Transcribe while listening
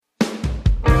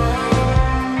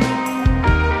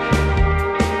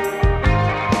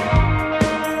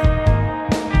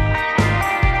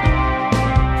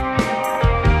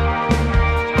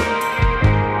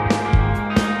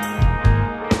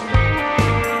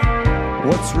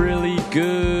What's really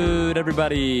good,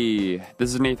 everybody?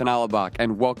 This is Nathan Alabak,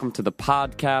 and welcome to the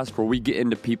podcast where we get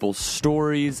into people's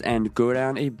stories and go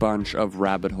down a bunch of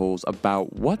rabbit holes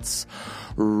about what's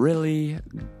really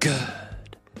good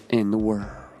in the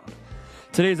world.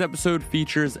 Today's episode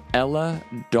features Ella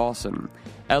Dawson.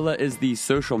 Ella is the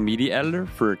social media editor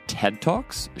for TED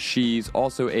Talks. She's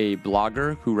also a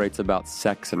blogger who writes about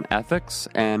sex and ethics.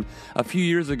 And a few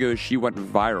years ago, she went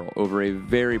viral over a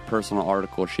very personal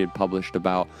article she had published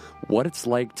about what it's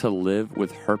like to live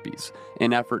with herpes,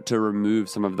 in an effort to remove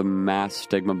some of the mass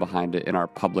stigma behind it in our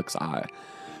public's eye.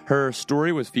 Her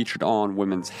story was featured on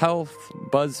Women's Health,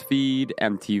 BuzzFeed,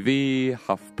 MTV,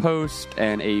 HuffPost,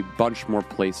 and a bunch more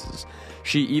places.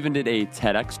 She even did a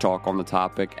TEDx talk on the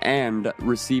topic and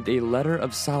received a letter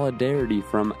of solidarity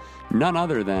from none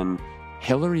other than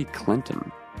Hillary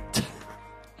Clinton.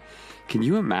 Can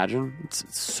you imagine? It's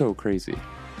so crazy.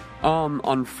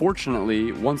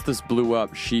 Unfortunately, once this blew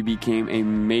up, she became a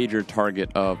major target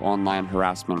of online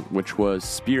harassment, which was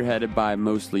spearheaded by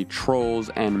mostly trolls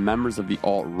and members of the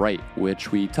alt-right,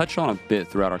 which we touched on a bit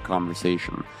throughout our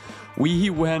conversation.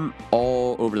 We went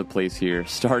all over the place here,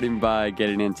 starting by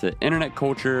getting into internet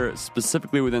culture,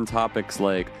 specifically within topics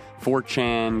like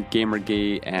 4chan,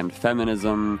 Gamergate, and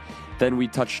feminism. Then we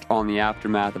touched on the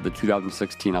aftermath of the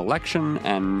 2016 election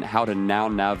and how to now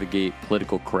navigate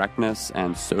political correctness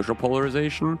and social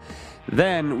polarization.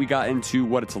 Then we got into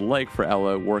what it's like for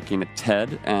Ella working at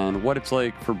TED and what it's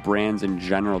like for brands in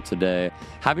general today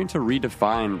having to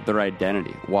redefine their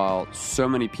identity while so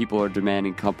many people are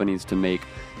demanding companies to make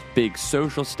big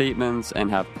social statements and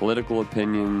have political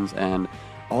opinions and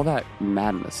all that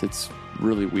madness. It's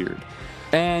really weird.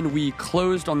 And we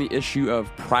closed on the issue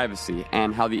of privacy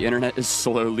and how the internet is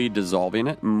slowly dissolving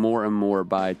it more and more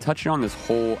by touching on this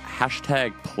whole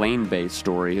hashtag PlaneBay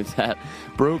story that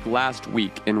broke last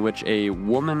week, in which a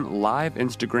woman live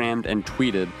Instagrammed and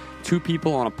tweeted two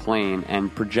people on a plane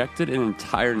and projected an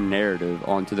entire narrative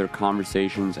onto their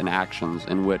conversations and actions,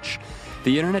 in which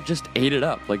the internet just ate it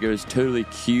up like it was totally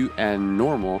cute and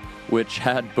normal, which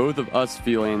had both of us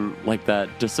feeling like that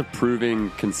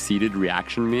disapproving, conceited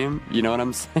reaction meme. You know what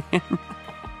I'm saying?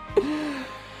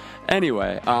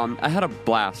 Anyway, I had a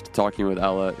blast talking with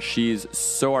Ella. She's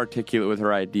so articulate with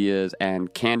her ideas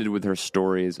and candid with her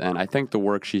stories, and I think the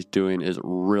work she's doing is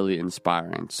really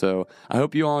inspiring. So I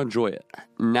hope you all enjoy it.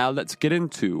 Now let's get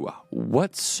into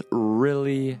what's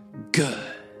really good.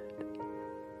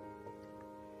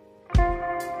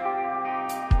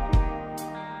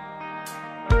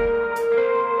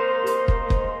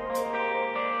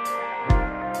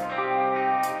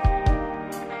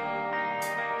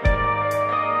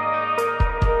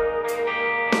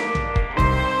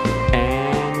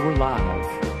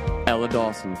 Ella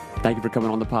Dawson, thank you for coming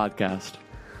on the podcast.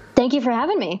 Thank you for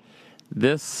having me.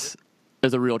 This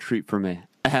is a real treat for me.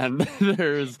 And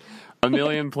there's a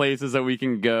million places that we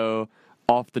can go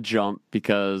off the jump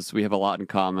because we have a lot in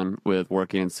common with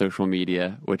working in social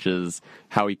media, which is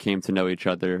how we came to know each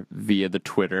other via the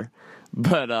Twitter.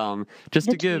 But just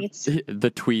to give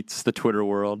the tweets, the Twitter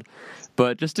world,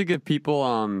 but just to give people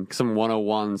some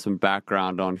 101, some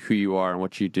background on who you are and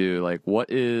what you do, like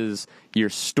what is your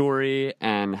story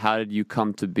and how did you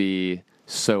come to be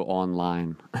so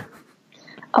online?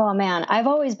 Oh man, I've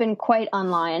always been quite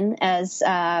online as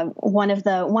one of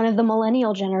the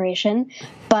millennial generation.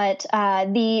 But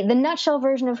the nutshell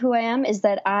version of who I am is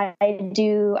that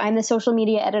I'm the social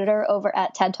media editor over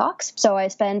at TED Talks. So I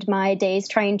spend my days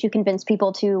trying to convince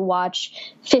people to watch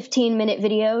 15-minute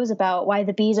videos about why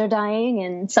the bees are dying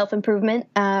and self-improvement,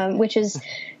 which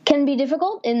can be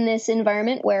difficult in this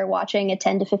environment where watching a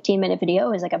 10 to 15-minute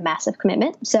video is like a massive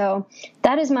commitment. So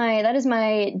that is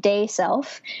my day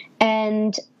self.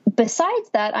 And besides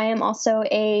that, I am also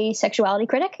a sexuality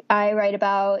critic. I write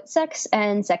about sex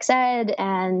and sex ed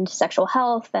and sexual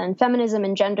health and feminism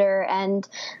and gender, and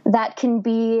that can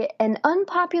be an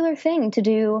unpopular thing to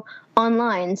do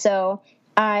online. So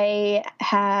I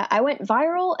went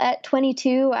viral at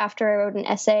 22 after I wrote an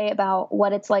essay about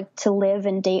what it's like to live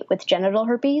and date with genital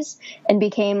herpes, and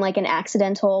became like an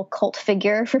accidental cult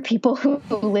figure for people who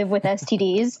live with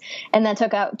STDs, and that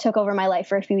took over my life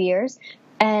for a few years.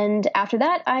 And after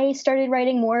that, I started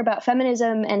writing more about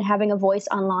feminism and having a voice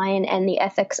online and the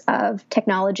ethics of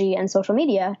technology and social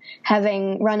media,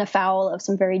 having run afoul of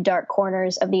some very dark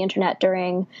corners of the internet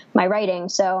during my writing.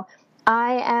 So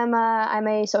I'm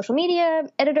a social media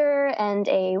editor and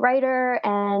a writer,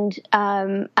 and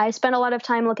I spend a lot of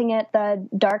time looking at the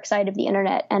dark side of the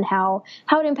internet and how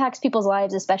it impacts people's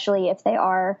lives, especially if they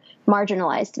are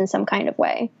marginalized in some kind of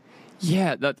way.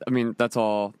 Yeah, that's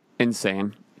all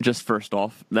insane. just first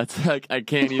off, that's like, I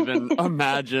can't even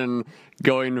imagine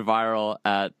going viral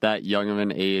at that young of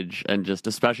an age, and just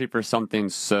especially for something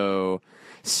so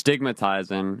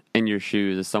stigmatizing in your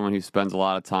shoes as someone who spends a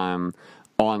lot of time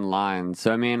online.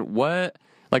 So, I mean, what,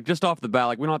 like, just off the bat,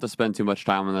 like, we don't have to spend too much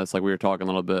time on this. Like, we were talking a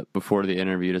little bit before the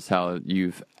interview, just how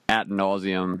you've ad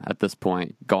nauseum at this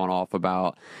point gone off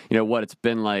about, you know, what it's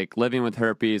been like living with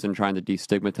herpes and trying to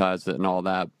destigmatize it and all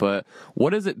that. But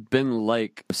what has it been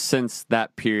like since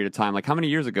that period of time? Like, how many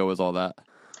years ago was all that?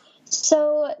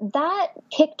 So that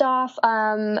kicked off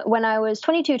when I was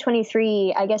 22,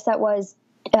 23. I guess that was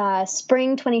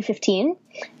spring 2015.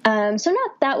 So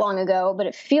not that long ago, but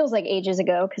it feels like ages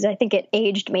ago because I think it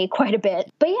aged me quite a bit.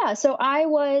 But yeah, so I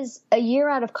was a year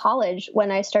out of college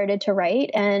when I started to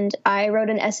write, and I wrote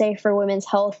an essay for Women's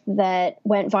Health that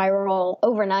went viral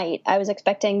overnight. I was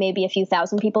expecting maybe a few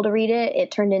thousand people to read it.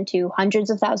 It turned into hundreds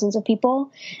of thousands of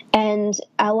people. And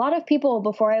a lot of people,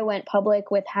 before I went public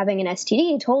with having an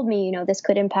STD, told me, you know, this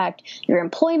could impact your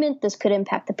employment, this could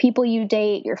impact the people you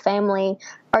date, your family.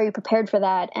 Are you prepared for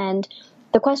that? And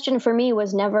the question for me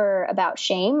was never about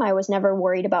shame. I was never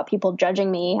worried about people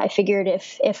judging me. I figured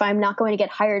if I'm not going to get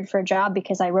hired for a job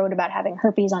because I wrote about having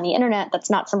herpes on the internet, that's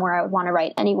not somewhere I would want to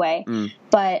write anyway,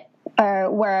 but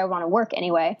where I want to work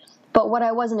anyway. But what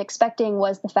I wasn't expecting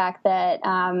was the fact that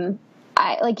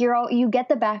you get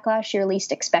the backlash you're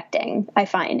least expecting, I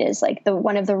find, is like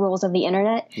one of the rules of the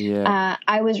internet. Yeah.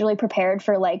 I was really prepared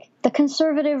for like the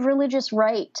conservative religious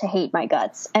right to hate my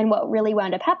guts. And what really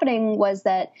wound up happening was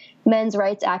that men's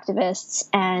rights activists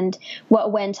and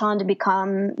what went on to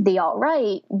become the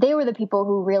alt-right, they were the people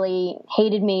who really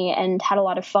hated me and had a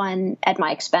lot of fun at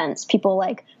my expense. People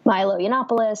like Milo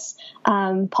Yiannopoulos,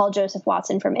 Paul Joseph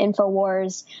Watson from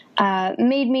InfoWars,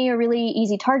 made me a really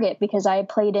easy target because I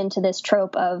played into this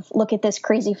trope of, look at this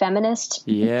crazy feminist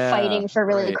fighting for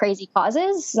really crazy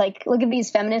causes. Like, look at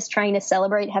these feminists trying to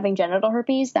celebrate having genital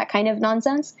herpes, that kind of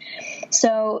nonsense.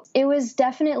 So it was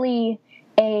definitely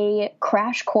a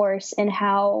crash course in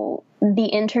how the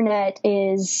internet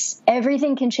is,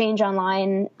 everything can change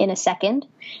online in a second,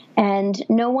 and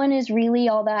no one is really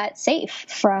all that safe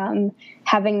from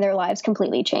having their lives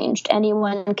completely changed.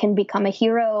 Anyone can become a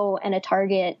hero and a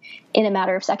target in a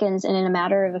matter of seconds and in a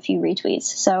matter of a few retweets.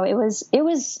 So it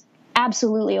was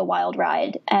absolutely a wild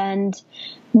ride and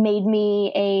made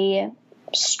me a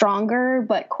stronger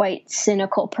but quite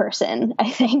cynical person, I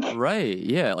think. Right.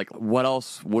 Yeah. Like, what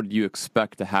else would you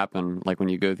expect to happen? Like, when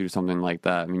you go through something like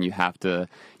that, I mean, you have to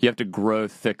grow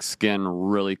thick skin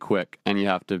really quick, and you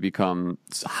have to become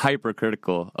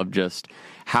hypercritical of just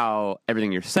how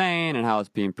everything you're saying and how it's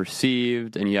being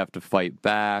perceived, and you have to fight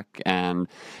back. And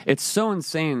it's so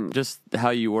insane just how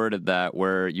you worded that,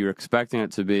 where you're expecting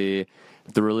it to be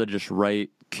the religious right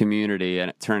community, and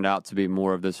it turned out to be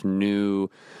more of this new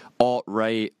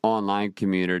alt-right online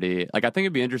community. Like, I think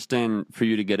it'd be interesting for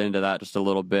you to get into that just a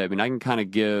little bit. I mean, I can kind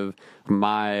of give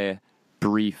my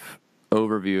brief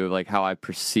overview of like how I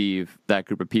perceive that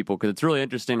group of people, because it's really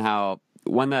interesting how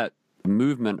when that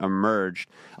movement emerged,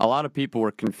 a lot of people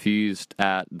were confused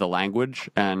at the language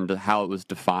and how it was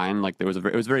defined. Like, it was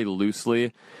very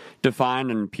loosely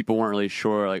defined, and people weren't really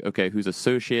sure, like, okay, who's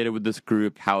associated with this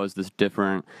group? How is this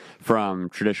different from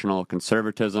traditional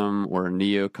conservatism or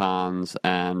neocons?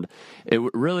 And it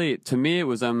really, to me, it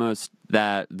was almost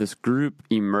that this group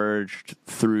emerged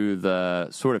through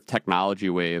the sort of technology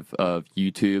wave of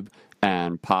YouTube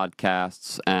and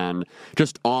podcasts and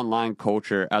just online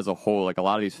culture as a whole. Like, a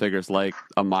lot of these figures like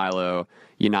a Milo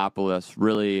Yiannopoulos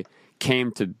really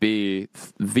came to be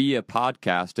via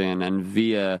podcasting and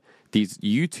via these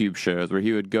YouTube shows where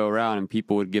he would go around and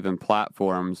people would give him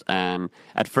platforms. And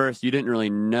at first you didn't really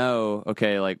know,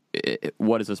 okay, like,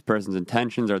 what is this person's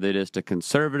intentions? Are they just a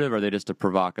conservative? Are they just a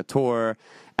provocateur?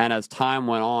 And as time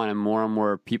went on and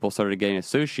more people started getting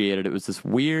associated, it was this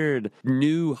weird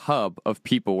new hub of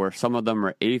people where some of them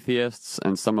are atheists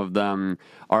and some of them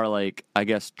are, like, I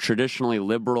guess, traditionally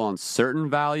liberal on certain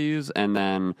values and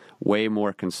then way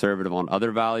more conservative on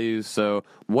other values. So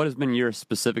what has been your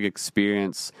specific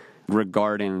experience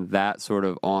regarding that sort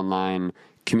of online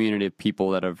community of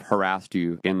people that have harassed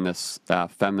you in this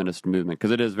feminist movement?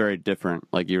 Because it is very different,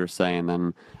 like you were saying,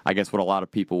 than I guess what a lot of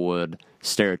people would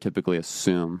stereotypically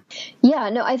assume. Yeah,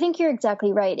 no, I think you're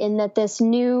exactly right in that this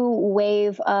new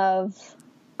wave of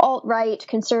alt-right,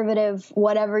 conservative,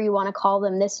 whatever you want to call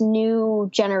them, this new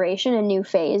generation, a new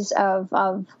phase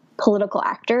of political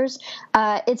actors,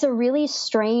 it's a really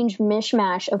strange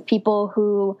mishmash of people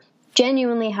who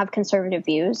genuinely have conservative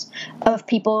views, of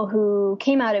people who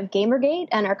came out of Gamergate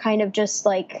and are kind of just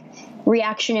like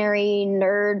reactionary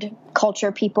nerd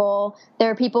culture people. There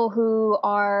are people who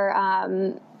are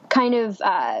kind of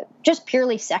just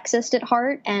purely sexist at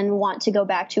heart and want to go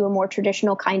back to a more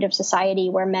traditional kind of society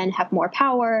where men have more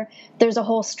power. There's a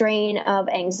whole strain of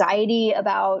anxiety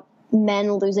about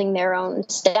men losing their own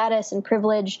status and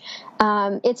privilege.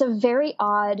 It's a very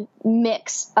odd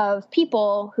mix of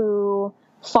people who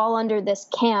fall under this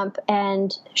camp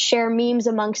and share memes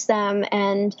amongst them,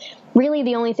 and really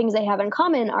the only things they have in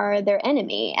common are their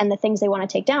enemy and the things they want to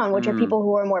take down, which are people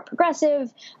who are more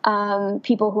progressive,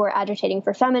 people who are agitating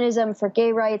for feminism, for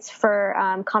gay rights,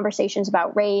 for conversations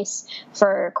about race,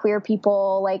 for queer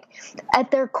people. Like,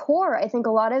 at their core, I think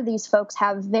a lot of these folks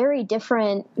have very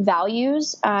different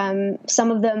values.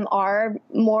 Some of them are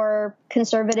more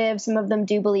conservative. Some of them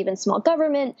do believe in small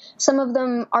government. Some of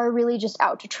them are really just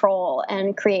out to troll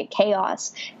and create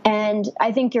chaos. And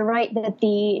I think you're right that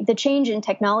the change in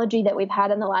technology that we've had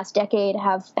in the last decade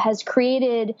has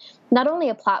created not only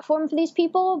a platform for these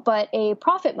people, but a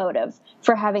profit motive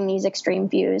for having these extreme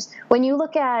views. When you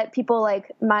look at people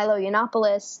like Milo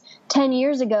Yiannopoulos, 10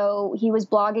 years ago, he was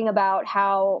blogging about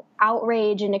how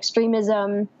outrage and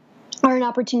extremism are an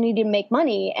opportunity to make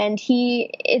money. And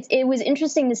it was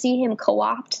interesting to see him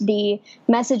co-opt the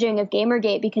messaging of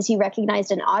Gamergate because he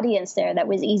recognized an audience there that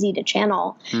was easy to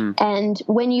channel. And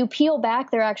when you peel back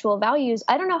their actual values,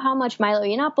 I don't know how much Milo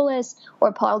Yiannopoulos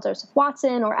or Paul Joseph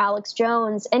Watson or Alex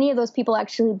Jones, any of those people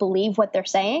actually believe what they're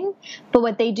saying. But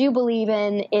what they do believe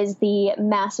in is the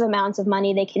massive amounts of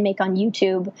money they can make on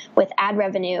YouTube with ad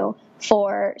revenue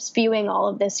for spewing all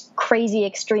of this crazy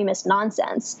extremist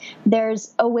nonsense.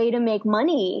 There's a way to make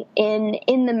money in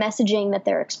the messaging that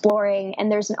they're exploring,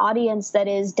 and there's an audience that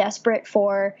is desperate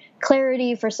for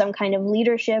clarity, for some kind of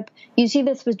leadership. You see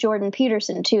this with Jordan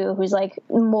Peterson too, who's like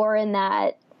more in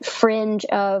that fringe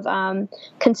of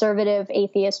conservative,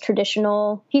 atheist,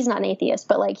 traditional. He's not an atheist,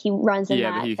 but like he runs in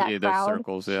that crowd. Those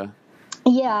circles, yeah.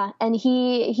 Yeah, and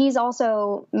he's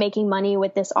also making money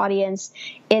with this audience.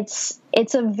 It's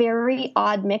a very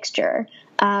odd mixture.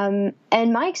 And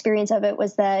my experience of it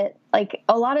was that, like,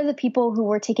 a lot of the people who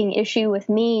were taking issue with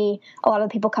me, a lot of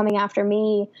the people coming after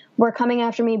me were coming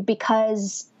after me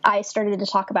because I started to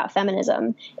talk about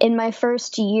feminism. In my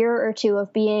first year or two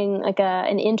of being like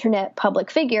an internet public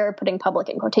figure, putting public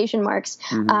in quotation marks,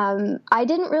 I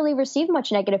didn't really receive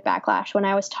much negative backlash when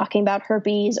I was talking about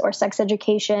herpes or sex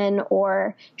education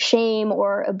or shame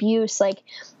or abuse. Like,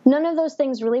 none of those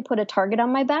things really put a target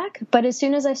on my back. But as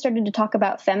soon as I started to talk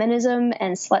about feminism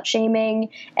and slut shaming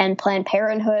and Planned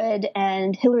Parenthood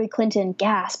and Hillary Clinton,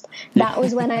 gasp, that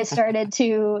was when I started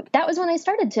to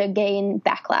gain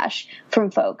backlash from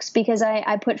folks, because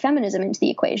I put feminism into the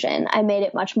equation. I made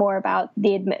it much more about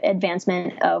the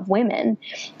advancement of women,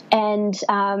 and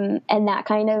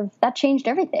that changed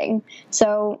everything.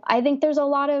 So I think there's a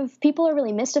lot of people are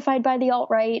really mystified by the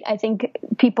alt-right. I think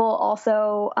people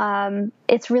also,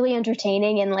 it's really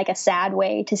entertaining in like a sad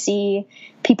way to see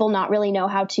people not really know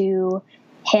how to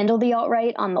handle the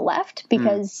alt-right on the left,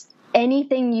 because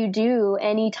anything you do,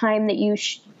 anytime that you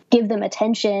give them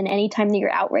attention, anytime that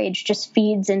you're outraged, just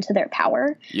feeds into their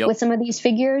power with some of these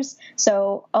figures.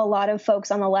 So a lot of folks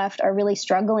on the left are really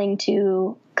struggling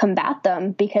to combat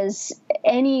them, because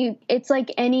it's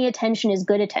like any attention is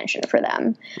good attention for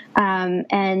them.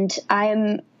 And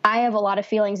I have a lot of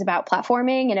feelings about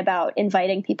platforming and about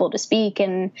inviting people to speak,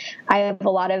 and I have a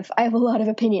lot of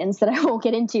opinions that I won't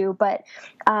get into. But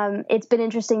it's been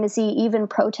interesting to see even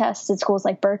protests at schools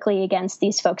like Berkeley against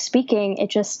these folks speaking.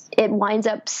 It winds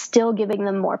up still giving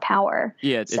them more power.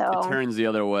 Yeah, it turns the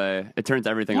other way. It turns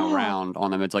everything around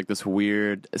on them. It's like this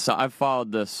weird. So I've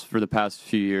followed this for the past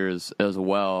few years as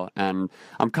well, and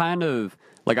I'm kind of.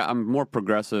 Like, I'm more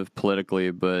progressive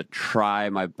politically, but try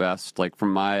my best, like,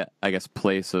 from my, I guess,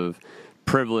 place of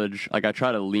privilege. Like, I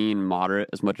try to lean moderate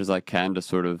as much as I can to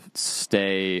sort of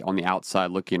stay on the outside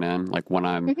looking in, like, when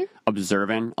I'm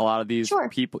observing a lot of these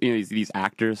people, these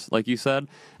actors, like you said.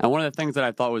 And one of the things that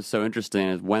I thought was so interesting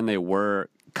is when they were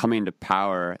coming to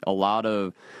power, a lot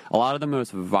of the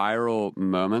most viral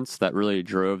moments that really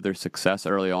drove their success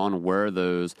early on were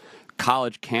those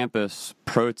college campus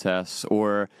protests,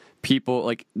 or people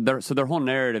like their whole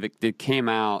narrative, it came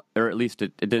out, or at least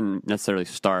it didn't necessarily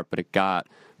start, but it got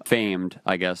famed,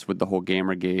 I guess, with the whole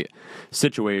Gamergate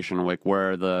situation, like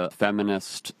where the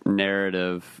feminist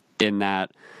narrative in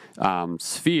that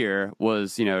sphere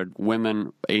was,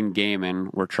 women in gaming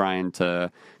were trying to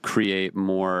create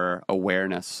more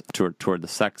awareness toward the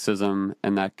sexism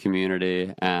in that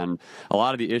community and a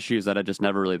lot of the issues that had just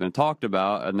never really been talked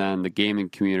about. And then the gaming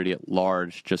community at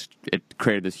large, it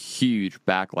created this huge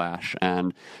backlash.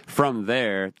 And from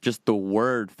there, just the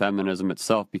word feminism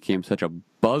itself became such a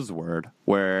buzzword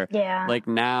where like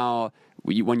now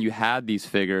when you had these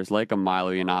figures like a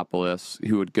Milo Yiannopoulos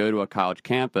who would go to a college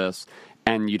campus,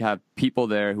 and you'd have people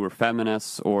there who were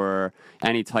feminists or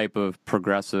any type of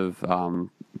progressive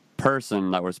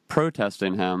person that was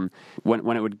protesting him,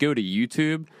 when it would go to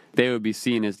YouTube, they would be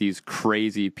seen as these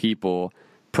crazy people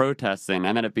protesting,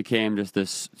 and then it became just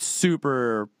this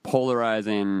super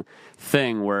polarizing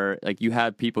thing where like you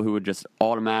had people who would just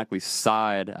automatically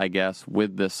side, I guess,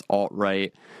 with this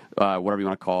alt-right, whatever you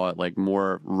want to call it, like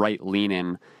more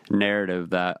right-leaning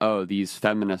narrative that, oh, these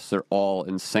feminists are all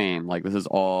insane, like these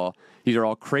are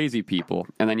all crazy people.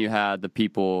 And then you had the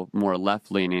people more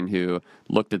left-leaning who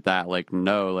looked at that like,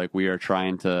 no, like we are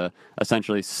trying to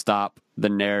essentially stop the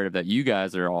narrative that you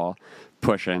guys are all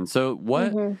pushing. So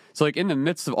so like in the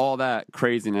midst of all that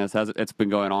craziness as it's been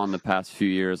going on the past few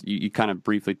years, you kind of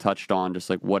briefly touched on just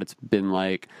like what it's been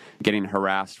like getting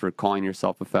harassed for calling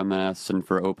yourself a feminist and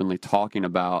for openly talking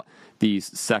about these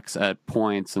sex ed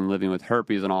points and living with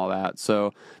herpes and all that.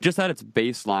 So just at its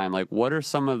baseline, like what are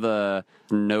some of the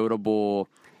notable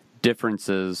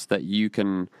differences that you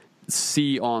can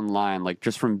see online, like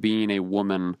just from being a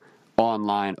woman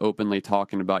online openly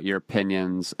talking about your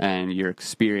opinions and your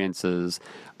experiences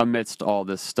amidst all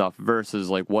this stuff versus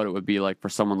like what it would be like for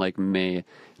someone like me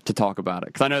to talk about it?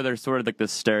 Because I know there's sort of like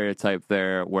this stereotype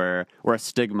there or a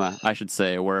stigma, I should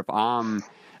say, where if I'm,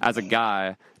 as a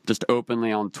guy, just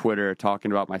openly on Twitter talking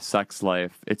about my sex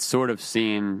life, it's sort of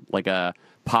seen like a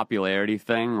popularity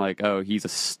thing, like, oh, he's a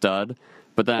stud.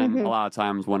 But then a lot of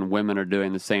times when women are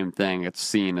doing the same thing, it's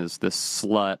seen as this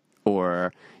slut,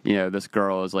 or, you know, this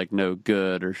girl is like no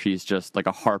good, or she's just like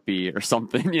a harpy or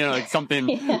something, you know, like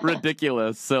something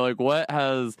ridiculous. So like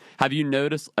have you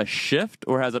noticed a shift,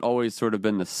 or has it always sort of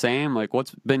been the same? Like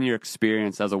what's been your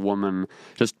experience as a woman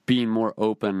just being more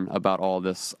open about all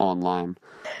this online?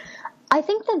 I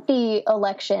think that the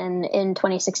election in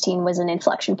 2016 was an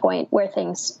inflection point where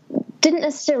things didn't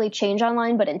necessarily change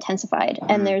online, but intensified.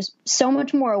 And there's so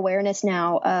much more awareness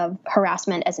now of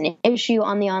harassment as an issue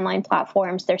on the online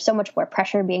platforms. There's so much more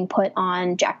pressure being put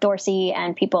on Jack Dorsey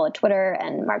and people at Twitter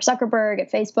and Mark Zuckerberg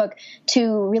at Facebook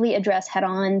to really address head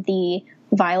on the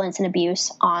violence and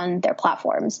abuse on their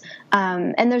platforms.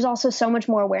 And there's also so much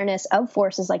more awareness of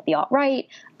forces like the alt-right,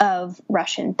 of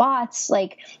Russian bots,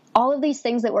 like all of these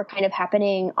things that were kind of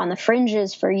happening on the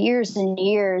fringes for years and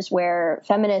years, where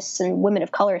feminists and women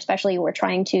of color especially were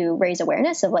trying to raise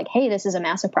awareness of like, hey, this is a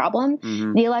massive problem.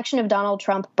 The election of Donald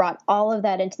Trump brought all of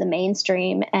that into the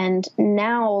mainstream. And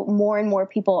now more and more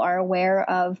people are aware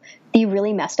of the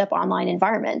really messed up online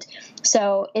environment.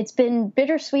 So it's been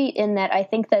bittersweet in that I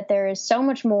think that there is so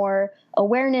much more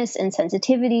awareness and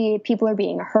sensitivity. People are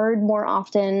being heard more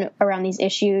often around these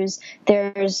issues.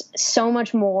 There's so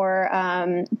much more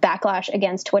backlash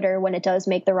against Twitter when it does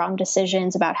make the wrong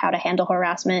decisions about how to handle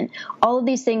harassment. All of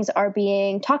these things are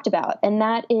being talked about. And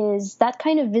that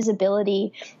kind of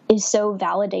visibility is so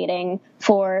validating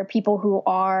for people who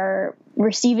are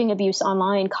receiving abuse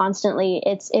online constantly.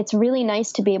 It's really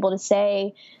nice to be able to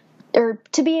say, or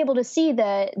to be able to see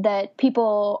that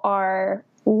people are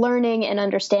learning and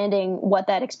understanding what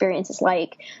that experience is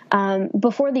like.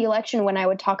 Before the election, when I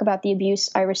would talk about the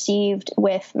abuse I received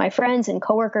with my friends and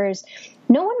coworkers,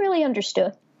 no one really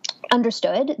understood.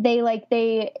 They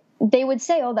would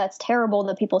say, oh, that's terrible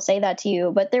that people say that to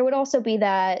you. But there would also be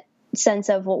that sense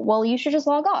of, well, you should just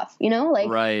log off, you know, like,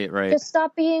 right. Just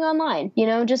stop being online, you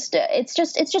know, it's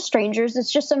just strangers.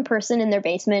 It's just some person in their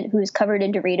basement who's covered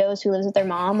in Doritos who lives with their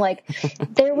mom. Like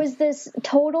there was this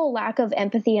total lack of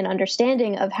empathy and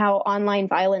understanding of how online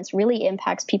violence really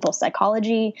impacts people's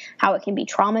psychology, how it can be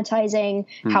traumatizing,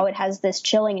 how it has this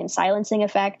chilling and silencing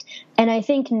effect. And I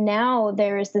think now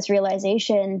there is this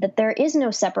realization that there is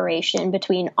no separation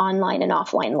between online and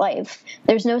offline life.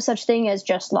 There's no such thing as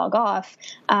just log off.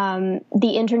 The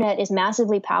internet is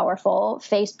massively powerful.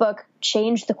 Facebook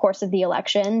changed the course of the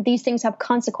election. These things have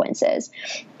consequences.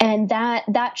 And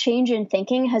that change in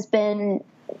thinking has been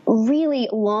really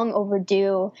long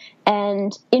overdue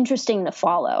and interesting to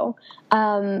follow.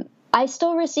 I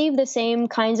still receive the same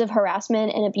kinds of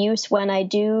harassment and abuse when I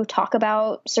do talk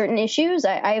about certain issues.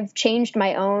 I've changed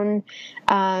my own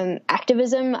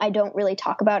activism. I don't really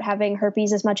talk about having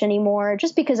herpes as much anymore,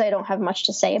 just because I don't have much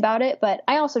to say about it. But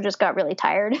I also just got really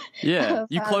tired. Yeah,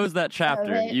 you closed that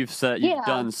chapter. You've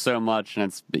done so much, and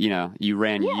it's, you know, you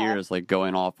ran years like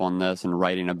going off on this and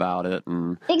writing about it.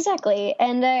 And exactly.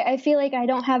 And I feel like I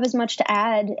don't have as much to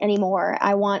add anymore.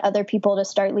 I want other people to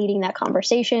start leading that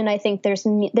conversation. I think there's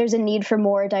a need for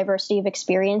more diversity of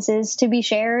experiences to be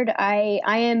shared. I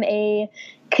am a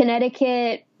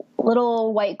Connecticut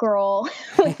little white girl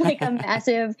with like a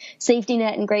massive safety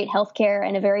net and great healthcare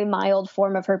and a very mild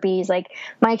form of herpes. Like,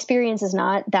 my experience is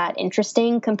not that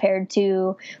interesting compared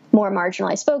to more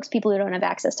marginalized folks, people who don't have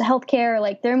access to healthcare.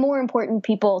 Like, they're more important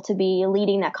people to be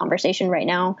leading that conversation right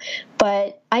now.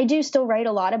 But I do still write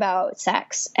a lot about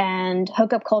sex and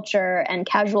hookup culture and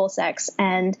casual sex.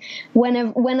 And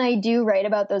when I do write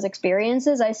about those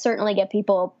experiences, I certainly get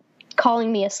people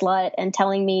calling me a slut and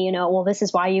telling me, well, this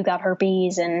is why you got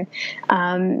herpes, and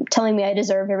telling me I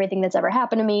deserve everything that's ever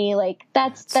happened to me. Like,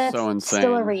 that's so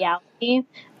still a reality.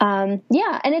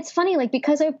 Yeah. And it's funny, like,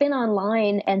 because I've been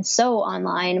online and so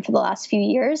online for the last few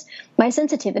years, my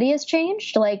sensitivity has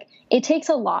changed. Like, it takes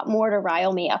a lot more to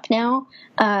rile me up now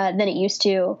than it used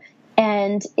to.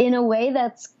 And in a way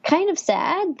that's kind of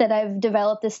sad that I've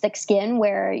developed this thick skin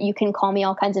where you can call me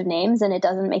all kinds of names and it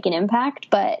doesn't make an impact,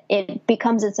 but it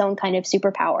becomes its own kind of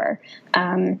superpower,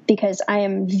 because I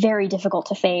am very difficult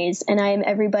to phase, and I am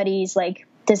everybody's like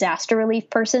disaster relief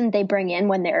person they bring in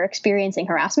when they're experiencing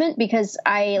harassment, because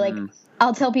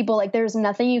I'll tell people, like, there's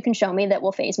nothing you can show me that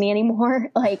will faze me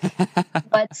anymore. Like,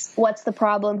 what's the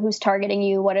problem? Who's targeting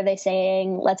you? What are they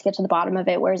saying? Let's get to the bottom of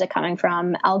it. Where is it coming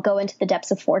from? I'll go into the depths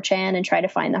of 4chan and try to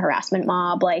find the harassment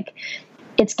mob. Like,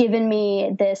 it's given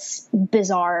me this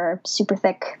bizarre, super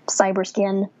thick cyber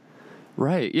skin.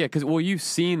 Right. Yeah. Because, well, you've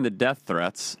seen the death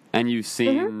threats, and you've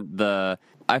seen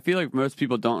I feel like most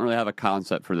people don't really have a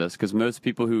concept for this, because most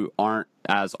people who aren't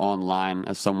as online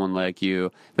as someone like you,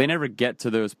 they never get to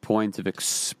those points of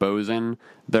exposing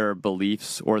their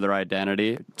beliefs or their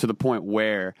identity to the point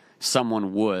where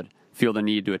someone would feel the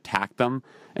need to attack them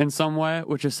in some way,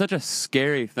 which is such a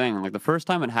scary thing. Like, the first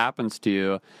time it happens to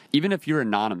you, even if you're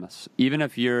anonymous, even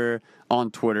if you're on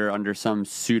Twitter under some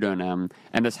pseudonym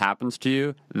and this happens to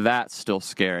you, that's still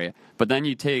scary. But then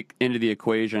you take into the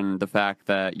equation the fact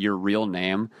that your real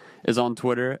name is on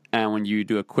Twitter, and when you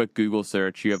do a quick Google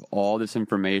search, you have all this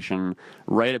information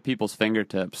right at people's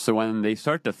fingertips. So when they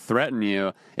start to threaten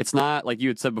you, it's not like you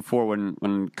had said before,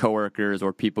 when coworkers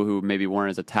or people who maybe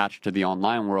weren't as attached to the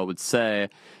online world would say,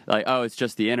 like, oh, it's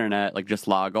just the internet, like, just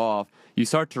log off. You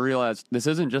start to realize this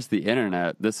isn't just the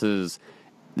internet, this is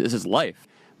life.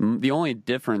 The only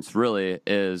difference really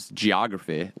is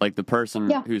geography. Like, the person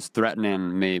who's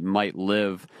threatening might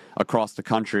live across the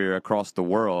country or across the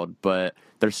world, but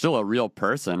they're still a real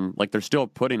person. Like, they're still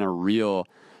putting a real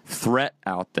threat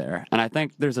out there. And I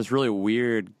think there's this really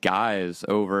weird guise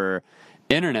over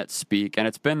internet speak, and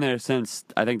it's been there since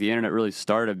I think the internet really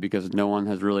started, because no one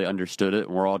has really understood it,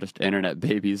 and we're all just internet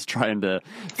babies trying to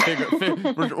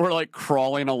we're like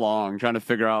crawling along trying to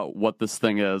figure out what this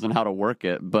thing is and how to work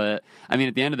it. But I mean,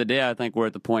 at the end of the day, I think we're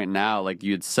at the point now, like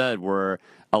you had said, where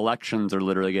elections are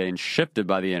literally getting shifted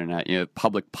by the internet.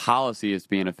 Public policy is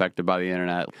being affected by the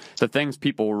internet. The things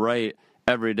people write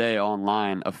every day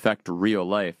online affect real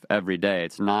life every day.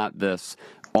 It's not this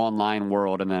online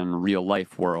world and then real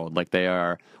life world. Like, they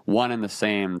are one and the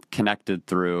same, connected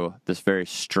through this very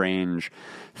strange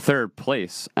third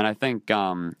place. And I think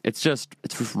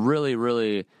it's really,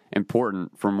 really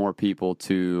important for more people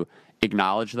to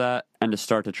acknowledge that and to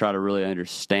start to try to really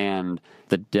understand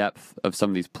the depth of some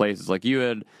of these places. Like,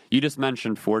 you just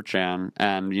mentioned 4chan,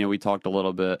 and we talked a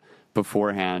little bit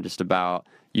beforehand just about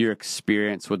your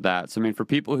experience with that. So I mean, for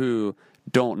people who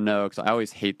don't know, because I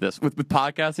always hate this with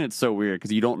podcasting, it's so weird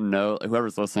because you don't know,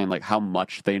 whoever's listening, like, how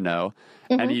much they know,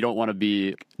 and you don't want to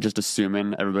be just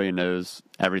assuming everybody knows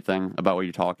everything about what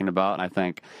you're talking about. And I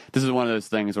think this is one of those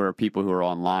things where people who are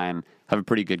online have a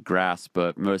pretty good grasp,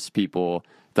 but most people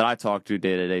that I talk to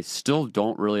day to day still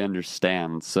don't really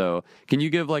understand. So can you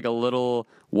give like a little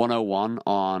 101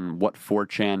 on what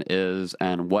 4chan is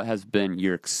and what has been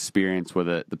your experience with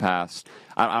it the past,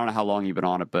 I don't know how long you've been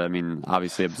on it, but I mean,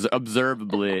 obviously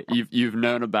observably you've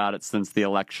known about it since the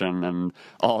election and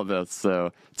all of this.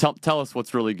 So tell us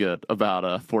what's really good about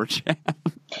 4chan.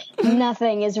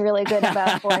 Nothing is really good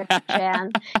about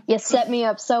 4chan. You set me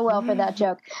up so well for that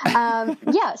joke.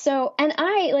 Yeah. So, and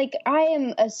I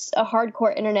am a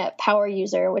hardcore internet power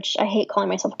user, which I hate calling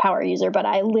myself a power user, but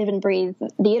I live and breathe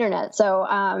the internet. So,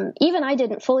 even I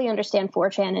didn't fully understand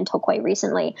 4chan until quite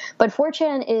recently, but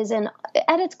 4chan is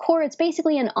at its core, it's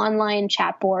basically an online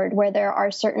chat board where there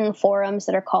are certain forums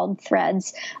that are called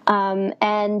threads.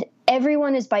 And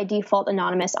everyone is by default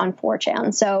anonymous on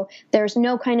 4chan. So there's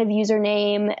no kind of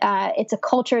username. It's a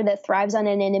culture that thrives on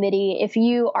anonymity. If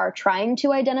you are trying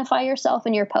to identify yourself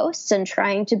in your posts and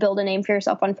trying to build a name for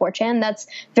yourself on 4chan, that's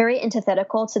very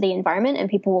antithetical to the environment, and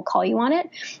people will call you on it.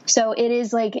 So it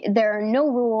is like there are no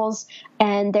rules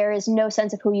and there is no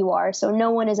sense of who you are. So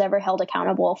no one is ever held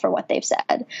accountable for what they've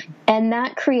said. And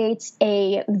that creates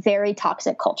a very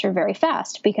toxic culture very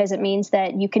fast, because it means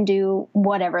that you can do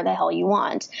whatever the hell you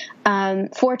want.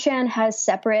 4chan has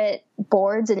separate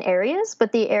boards and areas,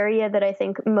 but the area that I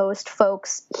think most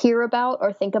folks hear about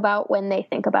or think about when they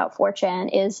think about 4chan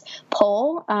is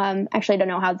Poll. Actually, I don't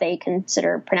know how they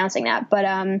consider pronouncing that, but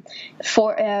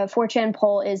 4chan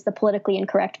Poll is the politically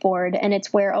incorrect board, and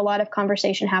it's where a lot of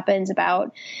conversation happens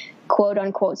about quote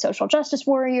unquote social justice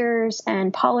warriors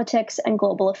and politics and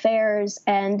global affairs.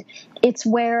 And it's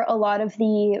where a lot of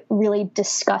the really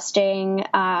disgusting,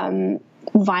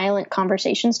 violent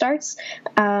conversation starts.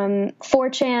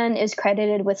 4chan is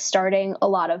credited with starting a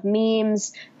lot of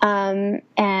memes, and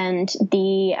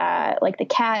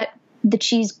the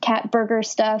cheese cat burger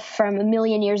stuff from a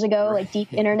million years ago, like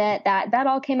deep internet, that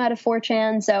all came out of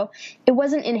 4chan. So it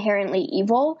wasn't inherently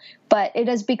evil, but it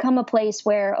has become a place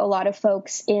where a lot of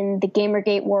folks in the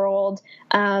Gamergate world,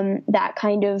 that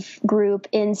kind of group,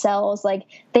 incels, like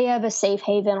they have a safe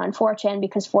haven on 4chan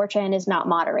because 4chan is not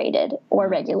moderated or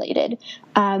regulated.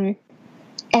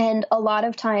 And a lot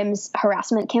of times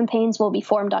harassment campaigns will be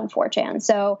formed on 4chan.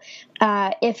 So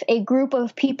if a group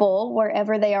of people,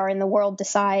 wherever they are in the world,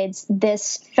 decides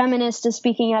this feminist is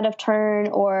speaking out of turn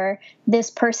or this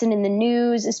person in the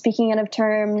news is speaking out of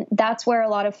turn, that's where a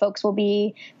lot of folks will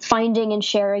be finding and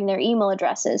sharing their email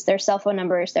addresses, their cell phone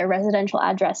numbers, their residential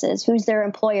addresses, who's their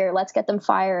employer, let's get them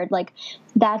fired. Like,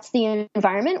 that's the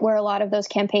environment where a lot of those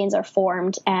campaigns are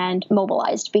formed and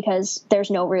mobilized, because there's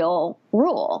no real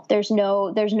rule. There's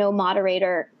no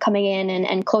moderator coming in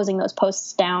and closing those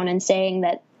posts down and saying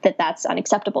that's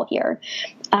unacceptable here.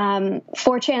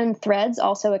 4chan threads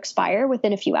also expire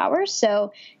within a few hours,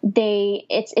 so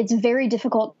it's very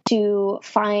difficult to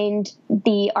find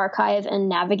the archive and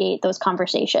navigate those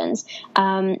conversations.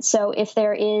 So if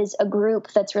there is a group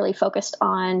that's really focused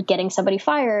on getting somebody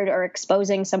fired or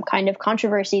exposing some kind of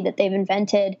controversy that they've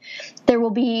invented, there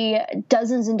will be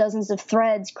dozens and dozens of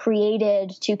threads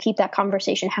created to keep that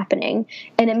conversation happening.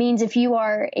 And it means if you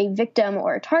are a victim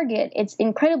or a target, it's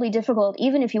incredibly difficult,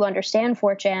 even if you understand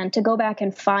 4chan, to go back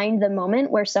and find the moment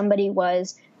where somebody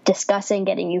was discussing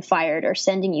getting you fired or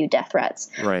sending you death threats.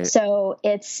 Right. So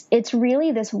it's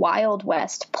really this Wild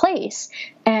West place.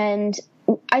 And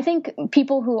I think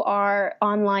people who are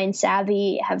online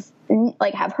savvy have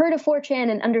heard of 4chan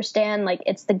and understand, like,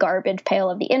 it's the garbage pail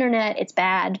of the internet. It's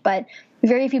bad, but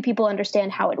very few people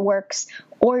understand how it works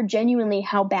or genuinely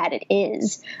how bad it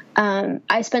is.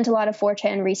 I spent a lot of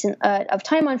time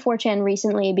on 4chan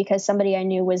recently because somebody I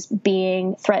knew was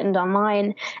being threatened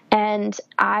online, and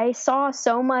I saw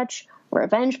so much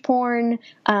revenge porn,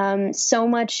 so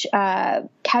much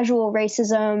casual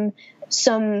racism,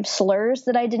 some slurs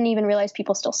that I didn't even realize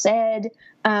people still said.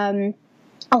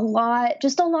 A lot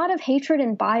of hatred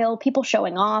and bile, people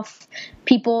showing off,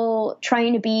 people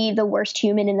trying to be the worst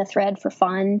human in the thread for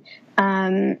fun.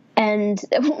 And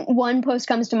one post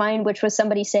comes to mind, which was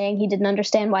somebody saying he didn't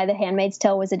understand why The Handmaid's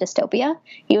Tale was a dystopia.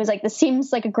 He was like, this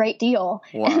seems like a great deal.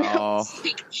 Wow.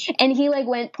 And he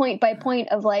went point by point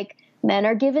of men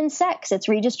are given sex, it's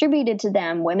redistributed to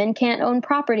them. Women can't own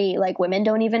property. Women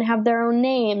don't even have their own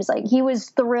names. He was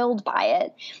thrilled by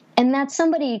it. And that's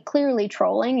somebody clearly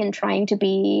trolling and trying to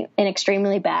be an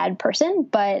extremely bad person.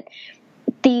 But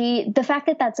the fact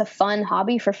that that's a fun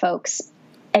hobby for folks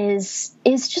is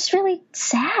just really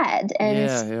sad. And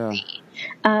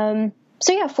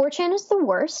so yeah, 4chan is the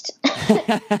worst.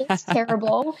 It's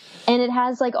terrible. And it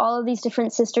has all of these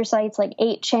different sister sites like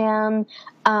 8chan,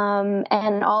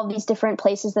 and all of these different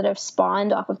places that have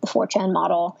spawned off of the 4chan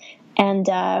model. And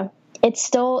it's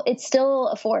still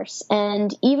a force.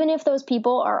 And even if those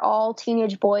people are all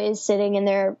teenage boys sitting in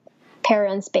their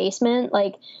parents' basement,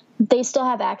 they still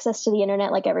have access to the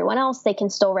internet like everyone else. They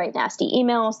can still write nasty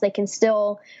emails. They can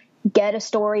still get a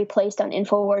story placed on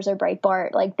InfoWars or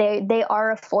Breitbart. They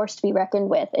are a force to be reckoned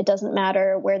with. It doesn't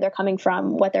matter where they're coming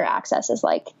from, what their access is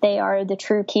like. They are the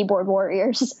true keyboard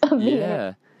warriors of the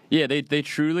internet. Yeah, they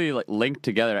truly link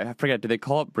together. I forget, do they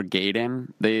call it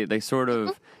brigading? They sort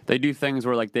of they do things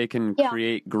where they can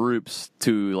create groups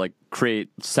to create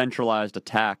centralized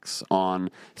attacks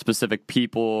on specific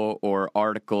people or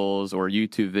articles or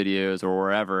YouTube videos or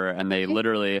wherever, and they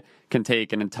literally can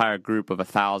take an entire group of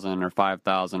 1,000 or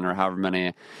 5,000 or however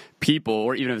many people,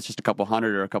 or even if it's just a couple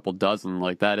hundred or a couple dozen,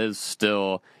 like that is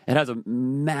still, it has a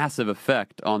massive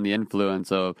effect on the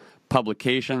influence of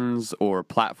publications or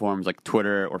platforms like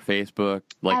Twitter or Facebook.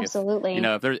 Like Absolutely.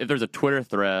 If there's a Twitter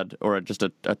thread or just a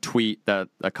tweet that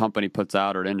a company puts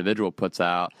out or an individual puts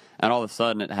out, and all of a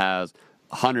sudden it has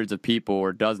hundreds of people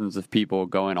or dozens of people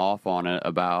going off on it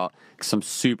about some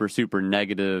super, super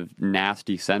negative,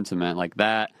 nasty sentiment, like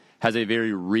that has a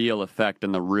very real effect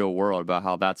in the real world about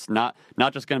how that's not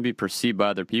just going to be perceived by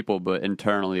other people, but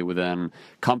internally within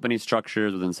company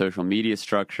structures, within social media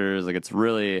structures. Like it's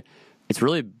really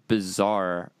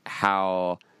bizarre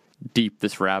how deep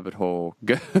this rabbit hole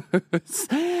goes.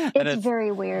 It's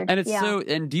very weird. And it's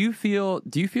and do you feel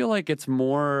like it's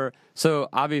more, so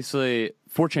obviously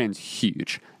 4chan's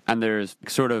huge, and there's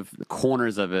sort of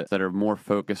corners of it that are more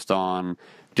focused on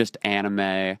just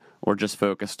anime or just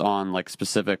focused on like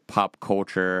specific pop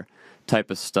culture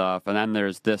type of stuff, and then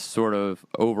there's this sort of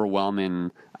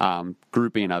overwhelming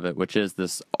grouping of it, which is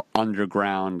this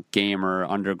underground gamer,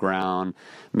 underground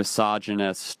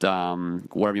misogynist,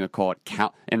 whatever you would call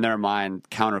it, in their mind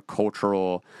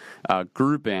countercultural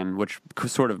grouping, which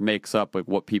sort of makes up like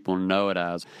what people know it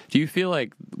as. Do you feel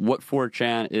like what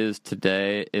 4chan is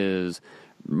today is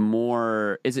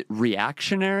it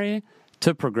reactionary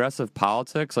to progressive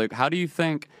politics? Like, how do you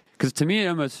think, because to me it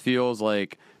almost feels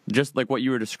like just like what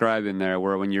you were describing there,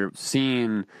 where when you're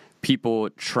seeing people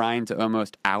trying to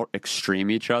almost out-extreme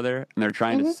each other, and they're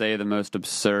trying to say the most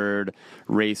absurd,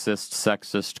 racist,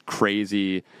 sexist,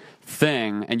 crazy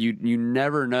thing, and you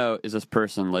never know, is this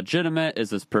person legitimate?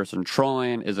 Is this person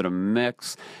trolling? Is it a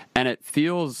mix? And it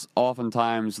feels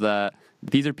oftentimes that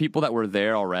these are people that were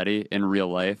there already in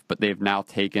real life, but they've now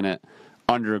taken it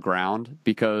underground,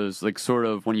 because like sort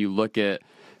of when you look at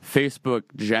Facebook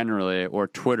generally or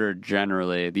Twitter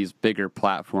generally, these bigger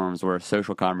platforms where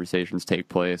social conversations take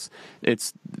place,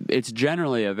 it's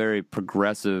generally a very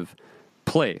progressive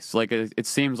place. Like it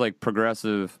seems like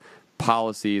progressive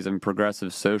policies and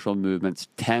progressive social movements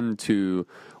tend to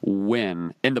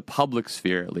win in the public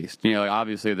sphere, at least. Like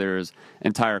obviously there's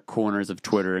entire corners of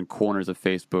Twitter and corners of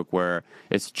Facebook where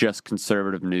it's just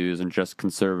conservative news and just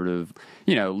conservative,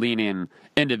 leaning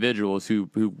individuals who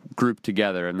group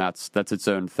together, and that's its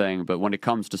own thing. But when it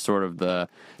comes to sort of the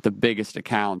biggest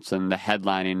accounts and the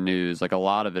headlining news, like a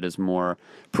lot of it is more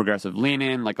progressive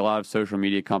leaning. Like a lot of social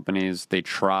media companies, they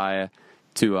try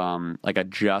to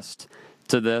adjust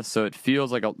to this, so it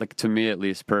feels like to me at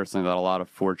least personally that a lot of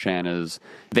 4chan is,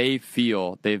 they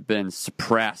feel they've been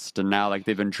suppressed and now like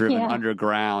they've been driven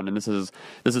underground, and this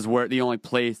is where the only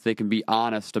place they can be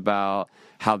honest about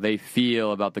how they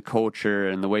feel about the culture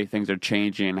and the way things are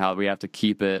changing, how we have to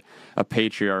keep it a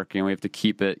patriarchy and we have to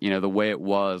keep it the way it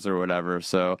was or whatever.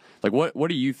 So like what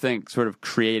do you think sort of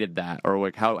created that, or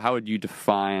like how would you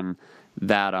define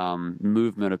that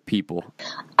movement of people?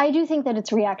 I do think that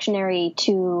it's reactionary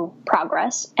to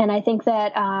progress, and I think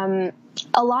that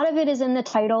a lot of it is in the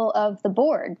title of the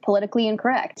board, politically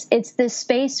incorrect. It's this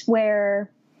space where,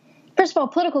 first of all,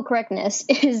 political correctness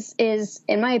is,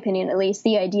 in my opinion at least,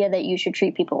 the idea that you should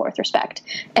treat people with respect,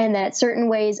 and that certain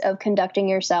ways of conducting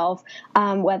yourself,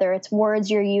 whether it's words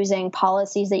you're using,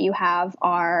 policies that you have,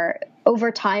 are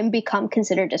over time become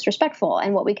considered disrespectful.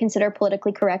 And what we consider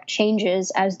politically correct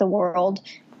changes as the world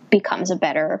becomes a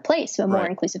better place, a more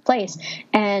inclusive place.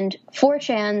 And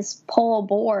 4chan's poll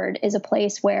board is a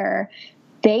place where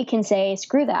they can say,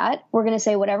 screw that, we're going to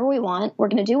say whatever we want, we're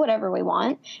going to do whatever we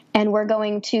want, and we're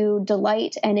going to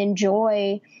delight and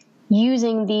enjoy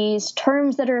using these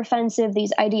terms that are offensive,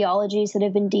 these ideologies that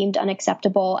have been deemed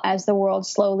unacceptable as the world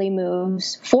slowly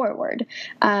moves forward.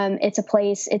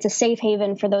 It's a safe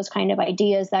haven for those kind of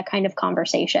ideas, that kind of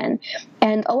conversation.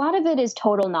 And a lot of it is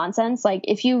total nonsense. Like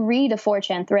if you read a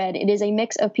 4chan thread, it is a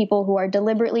mix of people who are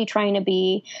deliberately trying to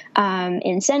be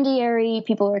incendiary,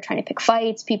 people who are trying to pick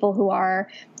fights, people who are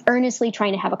earnestly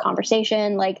trying to have a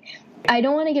conversation. Like, I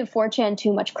don't want to give 4chan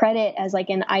too much credit as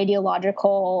like an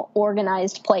ideological,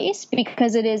 organized place,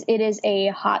 because it is a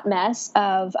hot mess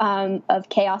of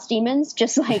chaos demons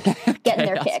just like getting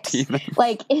their kicks. Demons.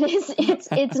 Like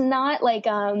it's not like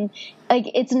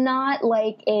it's not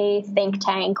like a think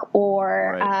tank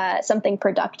or something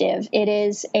productive. It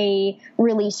is a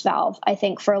release valve, I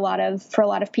think, for a lot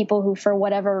of people who, for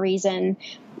whatever reason,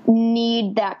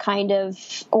 need that kind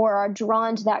of, or are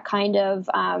drawn to that kind of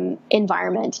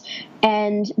environment.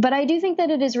 But I do think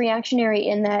that it is reactionary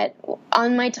in that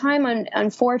on my time on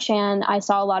 4chan, I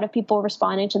saw a lot of people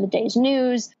responding to the day's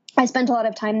news, I spent a lot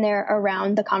of time there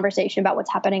around the conversation about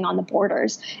what's happening on the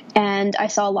borders. And I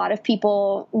saw a lot of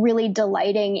people really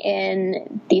delighting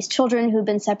in these children who've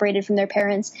been separated from their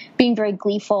parents, being very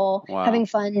gleeful, Wow. having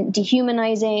fun,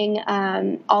 dehumanizing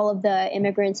all of the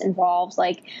immigrants involved.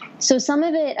 So some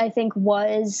of it, I think,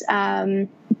 was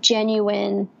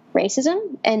genuine racism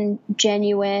and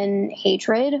genuine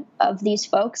hatred of these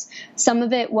folks. Some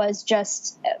of it was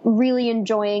just really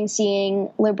enjoying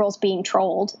seeing liberals being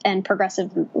trolled and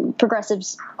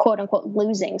progressives, quote unquote,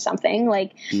 losing something.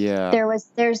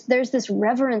 There's this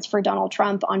reverence for Donald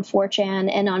Trump on 4chan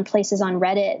and on places on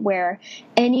Reddit where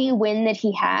any win that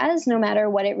he has, no matter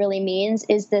what it really means,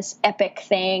 is this epic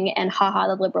thing, and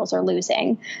haha, the liberals are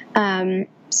losing.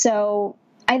 So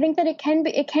I think that it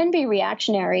can be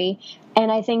reactionary,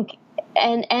 and I think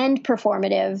and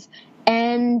performative,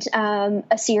 and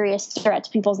a serious threat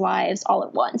to people's lives all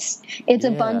at once. It's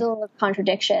a bundle of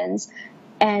contradictions,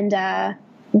 and I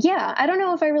don't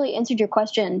know if I really answered your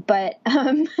question, but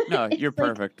no, you're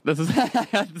perfect. This isn't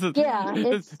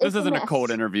a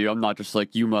cold interview. I'm not just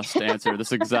like, you must answer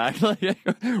this exactly.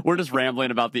 We're just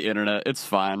rambling about the internet. It's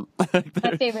fine. My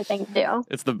favorite thing to do.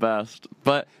 It's the best.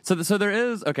 But so there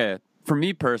is, okay, for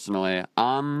me personally,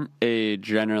 I'm a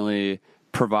generally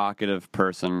provocative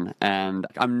person, and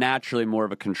I'm naturally more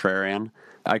of a contrarian.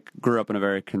 I grew up in a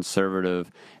very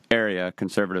conservative area,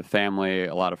 conservative family,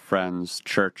 a lot of friends,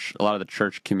 church, a lot of the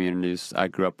church communities I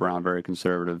grew up around, very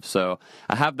conservative. So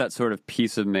I have that sort of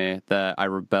piece of me that I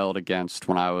rebelled against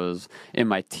when I was in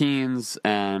my teens,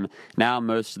 and now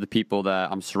most of the people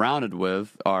that I'm surrounded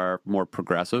with are more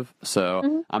progressive.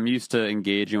 So I'm used to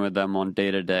engaging with them on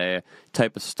day-to-day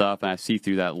type of stuff, and I see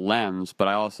through that lens, but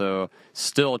I also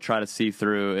still try to see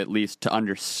through, at least to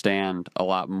understand a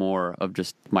lot more of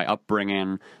just my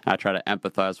upbringing. I try to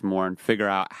empathize more and figure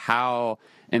out how,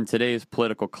 in today's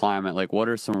political climate, like, what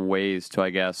are some ways to, I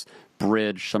guess,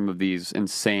 bridge some of these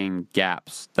insane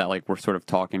gaps that, like, we're sort of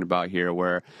talking about here,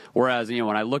 whereas,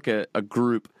 when I look at a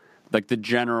group, like the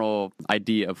general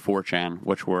idea of 4chan,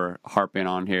 which we're harping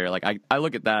on here, like I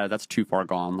look at that's too far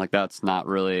gone. Like I don't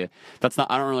really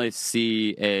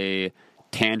see a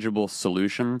tangible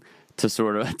solution to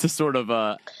sort of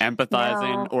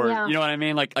empathizing, you know what I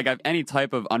mean? Like I have any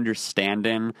type of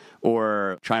understanding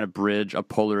or trying to bridge a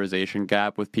polarization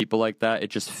gap with people like that, it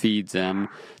just feeds in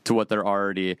to what they're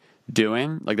already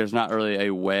doing. Like there's not really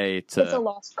a way to... It's a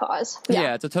lost cause.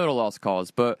 Yeah, it's a total lost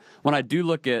cause. But when I do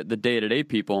look at the day-to-day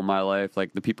people in my life,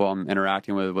 like the people I'm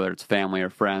interacting with, whether it's family or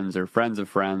friends of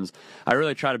friends, I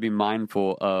really try to be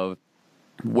mindful of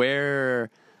where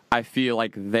I feel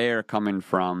like they're coming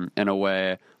from in a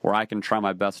way where I can try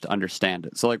my best to understand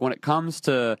it. So like when it comes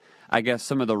to, I guess,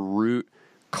 some of the root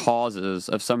causes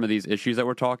of some of these issues that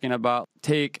we're talking about,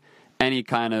 take any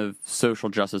kind of social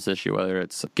justice issue, whether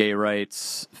it's gay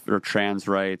rights or trans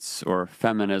rights or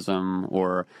feminism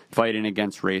or fighting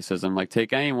against racism, like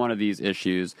take any one of these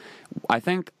issues. I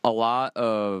think a lot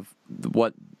of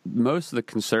what most of the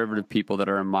conservative people that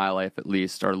are in my life, at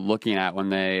least, are looking at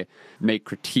when they make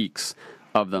critiques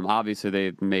of them. Obviously,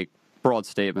 they make broad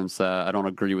statements that I don't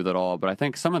agree with at all, but I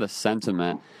think some of the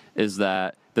sentiment is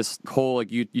that this whole,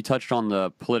 like you touched on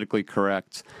the politically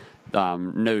correct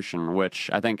notion, which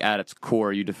I think at its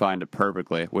core you defined it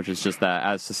perfectly, which is just that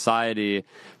as society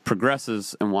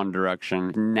progresses in one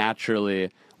direction, naturally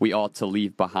we ought to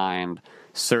leave behind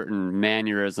certain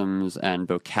mannerisms and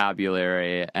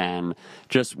vocabulary and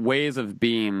just ways of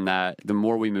being that the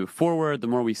more we move forward, the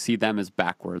more we see them as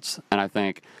backwards. And I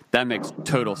think that makes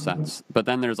total sense. But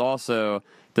then there's also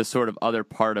this sort of other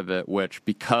part of it, which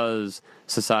because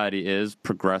society is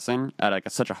progressing at like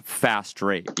such a fast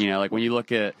rate, like when you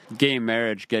look at gay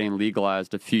marriage getting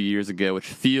legalized a few years ago, which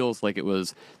feels like it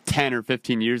was 10 or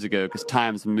 15 years ago because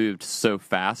time's moved so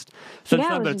fast. So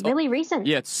yeah, it was really recent.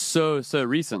 Yeah, it's so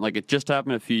recent. Like it just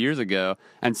happened a few years ago.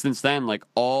 And since then, like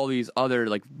all these other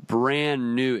like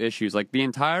brand new issues, like the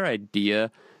entire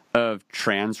idea of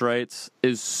trans rights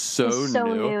is so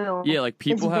new. Yeah, like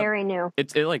people it's very new.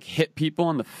 It like hit people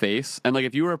in the face, and like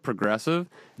if you were a progressive,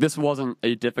 this wasn't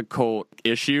a difficult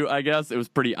issue. I guess it was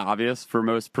pretty obvious for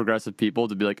most progressive people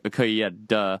to be like, okay, yeah,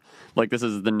 duh, like this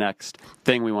is the next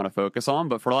thing we want to focus on.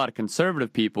 But for a lot of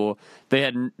conservative people, they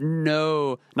had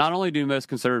no. Not only do most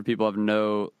conservative people have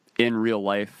no in real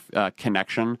life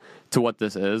connection to what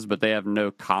this is, but they have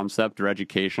no concept or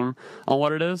education on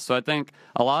what it is. So I think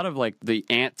a lot of like the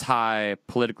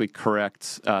anti-politically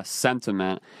correct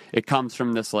sentiment, it comes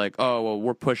from this like, oh, well,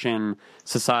 we're pushing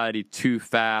society too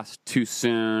fast, too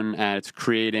soon, and it's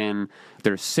creating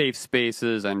there's safe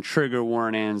spaces and trigger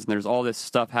warnings, and there's all this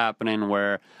stuff happening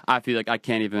where I feel like I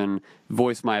can't even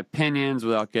voice my opinions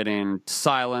without getting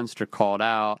silenced or called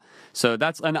out. So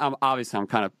and I'm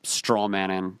kind of straw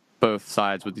manning both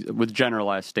sides with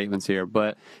generalized statements here.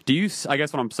 But I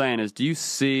guess what I'm saying is, do you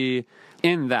see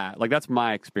in that, like, that's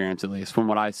my experience, at least from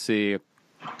what I see,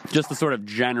 just the sort of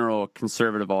general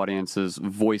conservative audiences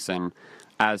voicing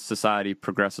as society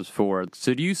progresses forward.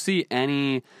 So do you see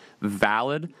any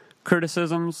valid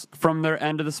criticisms from their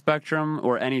end of the spectrum,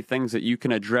 or any things that you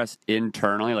can address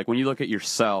internally? Like when you look at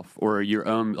yourself or your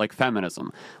own, like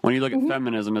feminism, when you look at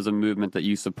feminism as a movement that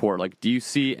you support, like, do you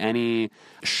see any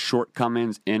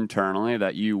shortcomings internally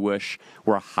that you wish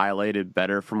were highlighted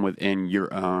better from within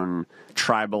your own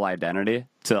tribal identity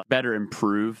to better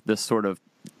improve this sort of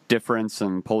difference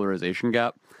and polarization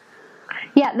gap?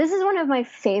 Yeah, this is one of my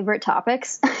favorite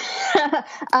topics.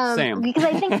 Same. Because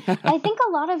I think a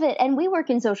lot of it, and we work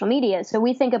in social media, so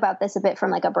we think about this a bit from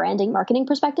like a branding marketing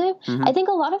perspective. I think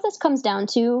a lot of this comes down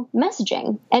to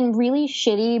messaging and really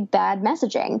shitty, bad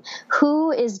messaging.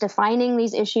 Who is defining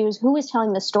these issues? Who is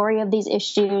telling the story of these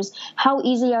issues? How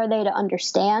easy are they to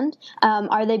understand?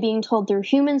 Are they being told through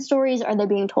human stories? Are they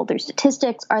being told through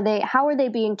statistics? How are they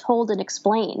being told and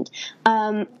explained?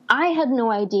 I had no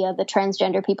idea that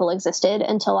transgender people existed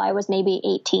until I was maybe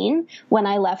 18, when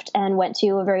I left and went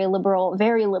to a very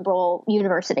liberal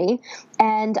university.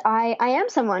 And I am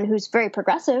someone who's very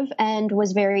progressive and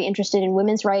was very interested in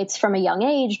women's rights from a young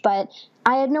age, but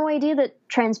I had no idea that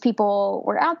trans people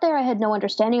were out there. I had no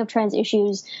understanding of trans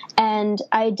issues, and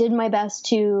I did my best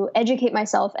to educate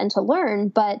myself and to learn,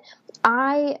 but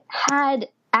I had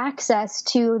access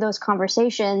to those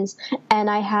conversations, and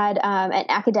I had an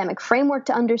academic framework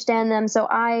to understand them. So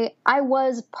I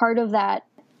was part of that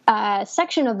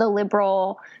section of the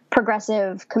liberal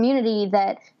progressive community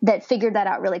that figured that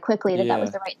out really quickly, that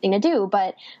was the right thing to do.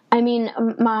 But I mean,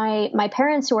 my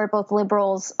parents, who are both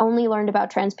liberals, only learned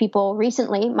about trans people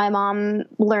recently. My mom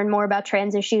learned more about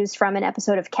trans issues from an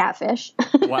episode of Catfish.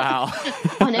 Wow.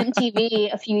 On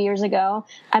MTV a few years ago.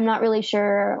 I'm not really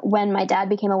sure when my dad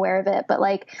became aware of it, but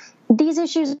like these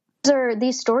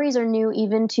stories are new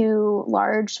even to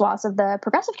large swaths of the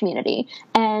progressive community.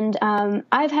 And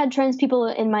I've had trans people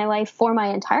in my life for my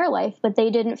entire life, but they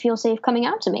didn't feel safe coming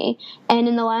out to me. And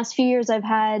in the last few years, I've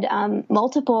had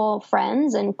multiple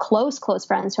friends and close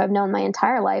friends who I've known my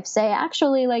entire life say,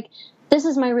 actually, like, this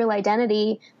is my real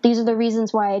identity. These are the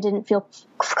reasons why I didn't feel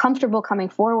comfortable coming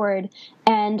forward.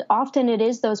 And often it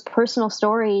is those personal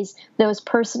stories,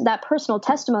 that personal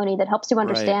testimony that helps you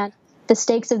understand the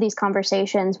stakes of these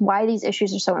conversations, why these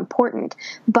issues are so important.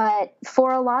 But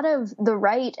for a lot of the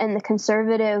right and the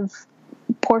conservative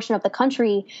portion of the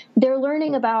country, they're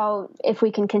learning about, if we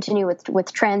can continue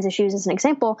with trans issues as an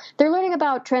example, they're learning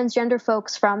about transgender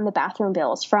folks from the bathroom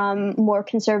bills, from more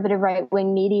conservative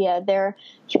right-wing media.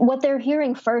 What they're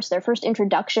hearing first, their first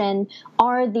introduction,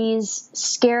 are these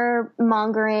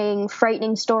scaremongering,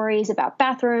 frightening stories about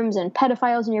bathrooms and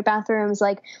pedophiles in your bathrooms.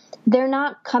 Like, they're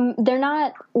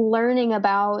not learning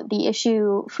about the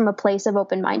issue from a place of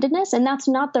open-mindedness, and that's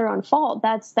not their own fault.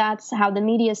 That's how the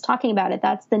media is talking about it.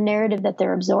 That's the narrative that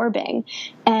they're absorbing.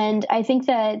 And I think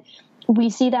that we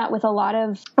see that with a lot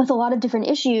of different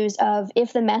issues of,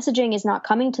 if the messaging is not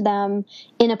coming to them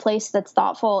in a place that's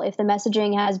thoughtful, if the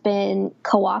messaging has been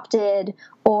co-opted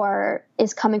or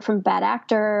is coming from a bad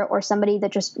actor or somebody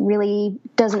that just really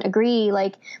doesn't agree,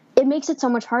 like, it makes it so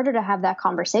much harder to have that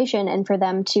conversation and for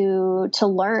them to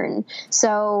learn.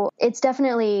 So it's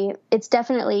definitely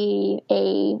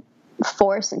a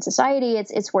force in society.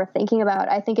 It's worth thinking about.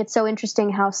 I think it's so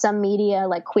interesting how some media,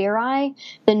 like Queer Eye,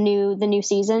 the new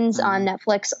seasons on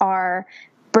Netflix, are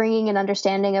bringing an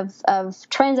understanding of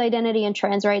trans identity and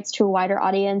trans rights to a wider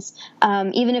audience.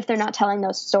 Even if they're not telling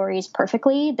those stories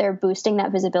perfectly, they're boosting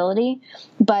that visibility.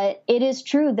 But it is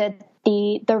true that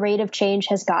the rate of change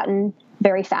has gotten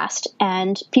very fast,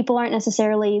 and people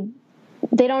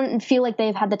they don't feel like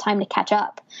they've had the time to catch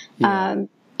up. Yeah.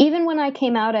 Even when I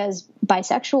came out as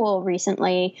bisexual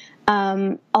recently,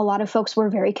 a lot of folks were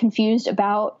very confused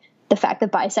about the fact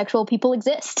that bisexual people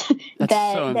exist.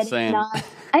 That's so insane.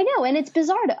 I know, and it's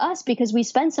bizarre to us because we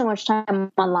spend so much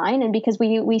time online and because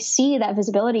we see that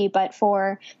visibility. But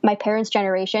for my parents'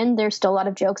 generation, there's still a lot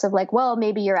of jokes of like, well,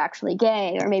 maybe you're actually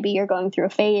gay, or maybe you're going through a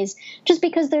phase, just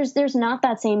because there's not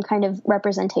that same kind of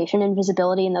representation and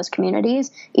visibility in those communities,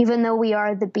 even though we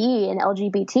are the B in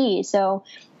LGBT. So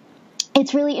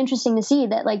it's really interesting to see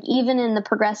that, like, even in the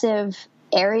progressive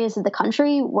areas of the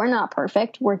country, we're not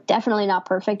perfect. We're definitely not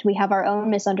perfect. We have our own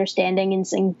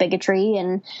misunderstandings and bigotry,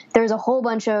 and there's a whole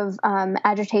bunch of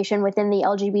agitation within the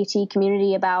LGBT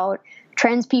community about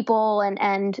trans people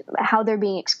and how they're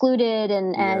being excluded,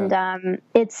 and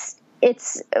it's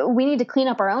we need to clean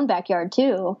up our own backyard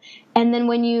too. And then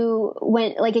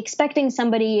when like expecting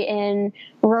somebody in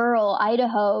rural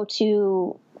Idaho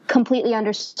to completely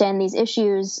understand these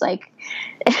issues, like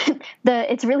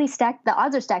it's really stacked. The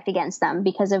odds are stacked against them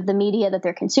because of the media that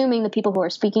they're consuming, the people who are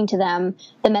speaking to them,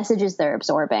 the messages they're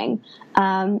absorbing.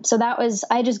 So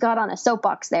I just got on a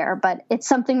soapbox there, but it's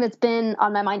something that's been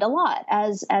on my mind a lot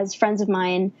as friends of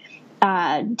mine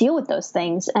deal with those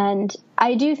things. And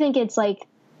I do think it's like,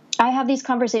 I have these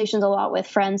conversations a lot with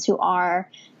friends who are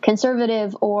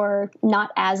conservative or not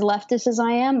as leftist as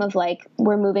I am, of like,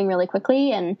 we're moving really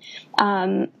quickly. And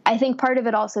I think part of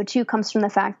it also too comes from the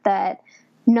fact that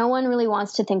no one really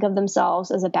wants to think of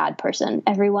themselves as a bad person.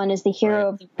 Everyone is the hero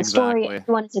of the story.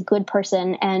 Everyone is a good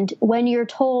person. And when you're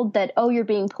told that, oh, you're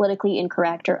being politically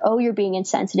incorrect, or, oh, you're being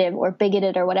insensitive or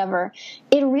bigoted or whatever,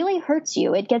 it really hurts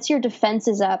you. It gets your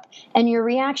defenses up, and your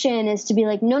reaction is to be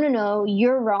like, no,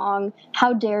 you're wrong.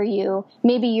 How dare you?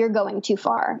 Maybe you're going too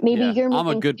far. Maybe you're moving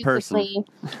I'm a good person.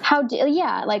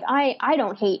 Like I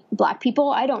don't hate Black people.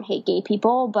 I don't hate gay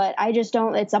people, but I just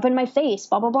don't, it's up in my face,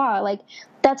 blah, blah, blah. Like,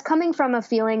 that's coming from a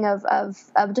feeling of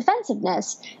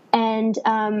defensiveness. And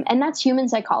that's human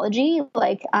psychology.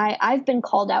 Like I've been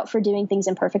called out for doing things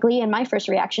imperfectly. And my first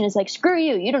reaction is like, screw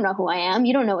you. You don't know who I am.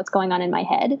 You don't know what's going on in my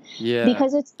head. Yeah.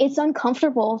 Because it's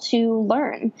uncomfortable to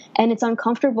learn, and it's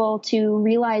uncomfortable to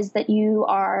realize that you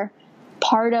are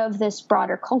part of this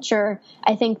broader culture.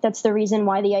 I think that's the reason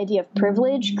why the idea of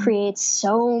privilege creates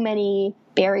so many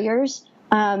barriers.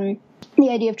 The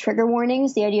idea of trigger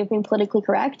warnings, the idea of being politically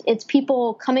correct, it's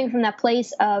people coming from that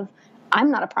place of,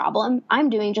 I'm not a problem. I'm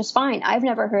doing just fine. I've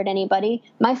never hurt anybody.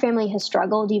 My family has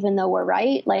struggled, even though we're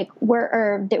right. Like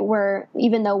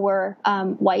even though we're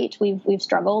white, we've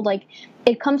struggled. Like,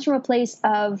 it comes from a place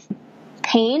of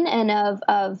pain and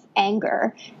of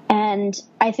anger. And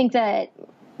I think that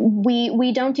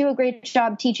we don't do a great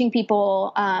job teaching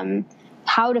people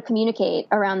how to communicate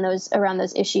around those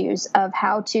issues of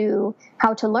how to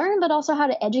learn, but also how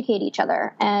to educate each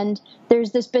other. And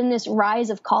there's been this rise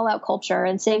of call out culture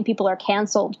and saying people are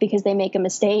canceled because they make a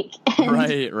mistake. And,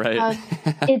 right.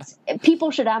 It's people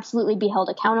should absolutely be held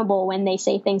accountable when they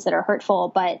say things that are hurtful,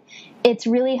 but it's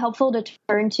really helpful to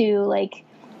turn to, like,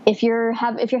 if you're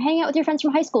hanging out with your friends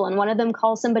from high school and one of them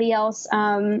calls somebody else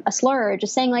a slur,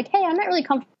 just saying like, hey, I'm not really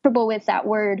comfortable with that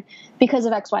word because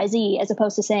of XYZ, as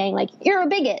opposed to saying like, you're a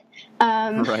bigot.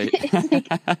 Right. It's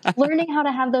like learning how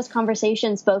to have those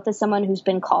conversations, both as someone who's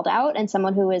been called out and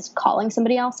someone who is calling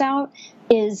somebody else out,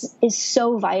 is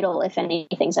so vital if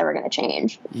anything's ever going to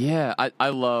change. Yeah, I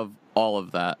love all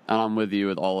of that, and I'm with you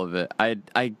with all of it.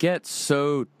 I get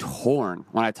so torn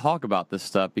when I talk about this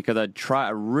stuff because I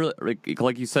really,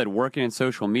 like you said, working in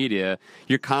social media,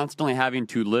 you're constantly having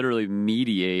to literally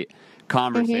mediate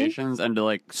conversations and to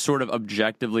like sort of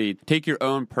objectively take your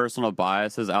own personal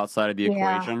biases outside of the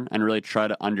equation and really try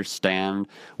to understand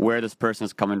where this person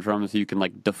is coming from so you can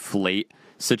like deflate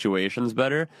situations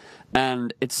better.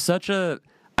 And it's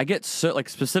I get so like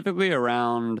specifically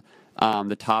around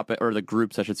the topic, or the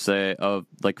groups, I should say, of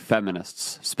like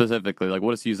feminists specifically. Like,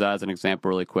 we'll just use that as an example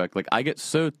really quick. Like, I get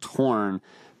so torn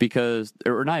because,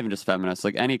 or not even just feminists,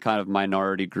 like any kind of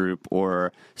minority group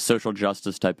or social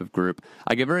justice type of group,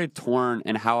 I get very torn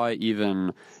in how I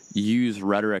even use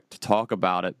rhetoric to talk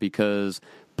about it, because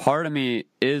part of me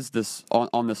is this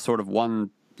on this sort of one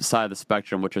side of the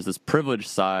spectrum, which is this privileged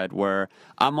side where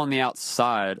I'm on the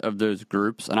outside of those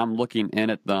groups and I'm looking in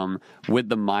at them with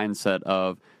the mindset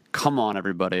of, come on,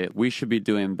 everybody, we should be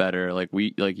doing better. Like,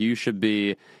 you should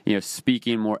be,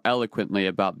 speaking more eloquently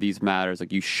about these matters.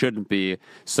 Like, you shouldn't be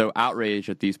so outraged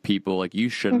at these people. Like, you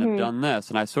shouldn't have done this.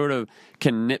 And I sort of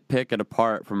can nitpick it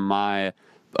apart from my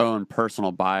own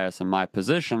personal bias and my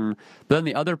position. But then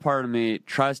the other part of me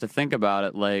tries to think about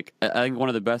it. Like, I think one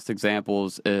of the best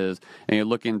examples is, and you're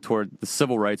looking toward the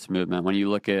civil rights movement, when you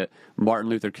look at Martin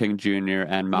Luther King Jr.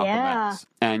 and Malcolm X.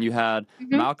 And you had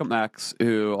Malcolm X,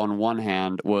 who on one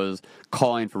hand was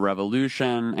calling for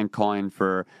revolution and calling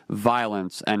for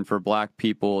violence and for black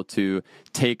people to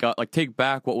take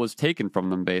back what was taken from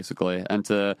them, basically, and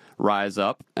to rise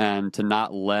up and to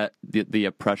not let the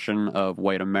oppression of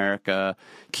white America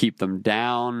keep them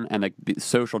down, and like the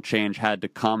social change had to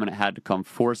come, and it had to come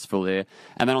forcefully.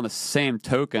 And then on the same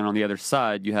token, on the other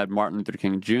side, you had Martin Luther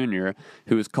King Jr.,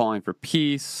 who was calling for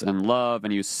peace and love,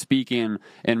 and he was speaking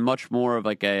in much more of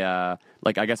like a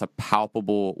I guess a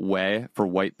palpable way for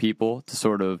white people to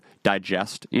sort of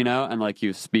digest, you know, and like he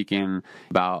was speaking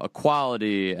about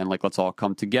equality and like let's all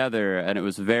come together, and it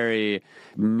was very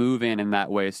moving in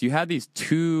that way. So you had these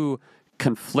two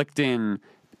conflicting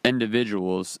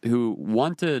individuals who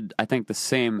wanted, I think, the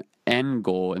same end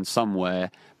goal in some way,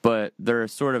 but their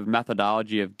sort of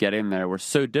methodology of getting there were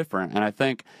so different. And I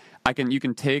think you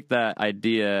can take that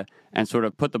idea and sort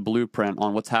of put the blueprint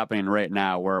on what's happening right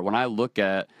now, where when I look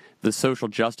at the social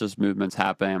justice movements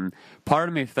happening, part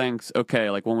of me thinks,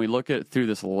 okay, like when we look at it through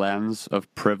this lens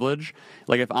of privilege,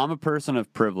 like if I'm a person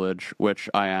of privilege, which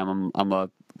I am, I'm a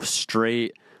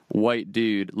straight white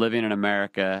dude living in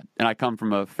America, and I come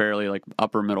from a fairly like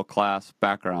upper middle class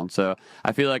background, so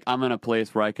I feel like I'm in a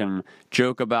place where I can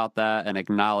joke about that and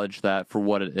acknowledge that for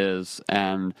what it is.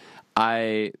 And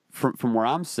from where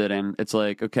I'm sitting, it's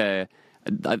like, okay,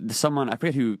 someone, I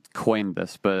forget who coined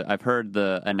this, but I've heard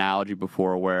the analogy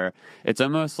before where it's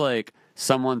almost like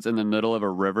someone's in the middle of a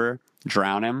river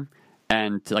drowning,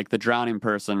 and like the drowning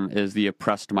person is the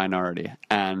oppressed minority.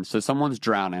 And so someone's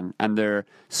drowning and they're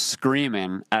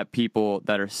screaming at people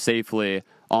that are safely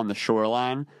on the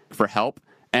shoreline for help.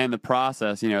 And in the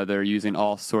process, you know, they're using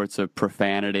all sorts of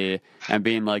profanity and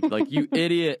being like you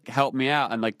idiot, help me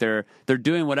out. And like they're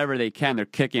doing whatever they can. They're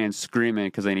kicking and screaming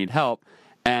because they need help.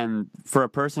 And for a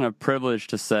person of privilege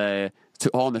to say to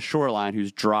on the shoreline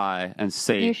who's dry and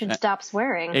safe, you should stop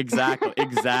swearing.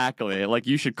 Exactly. Like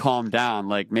you should calm down.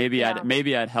 Like maybe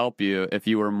I'd help you if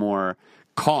you were more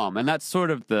calm. And that's sort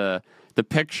of the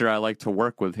picture I like to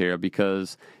work with here,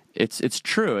 because it's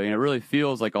true. And it really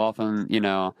feels like often, you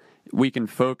know, we can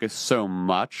focus so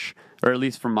much, or at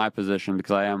least from my position,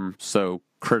 because I am so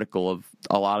critical of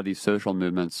a lot of these social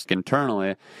movements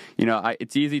internally, you know,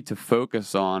 it's easy to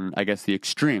focus on, I guess, the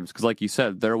extremes, because like you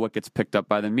said, they're what gets picked up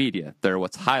by the media. They're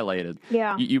what's highlighted.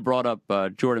 Yeah. You brought up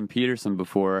Jordan Peterson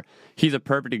before. He's a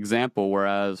perfect example,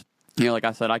 whereas, you know, like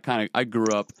I said, I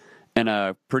grew up in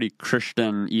a pretty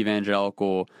Christian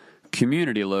evangelical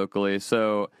community locally,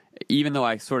 so even though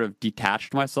I sort of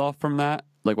detached myself from that,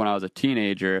 like when I was a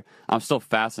teenager, I'm still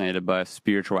fascinated by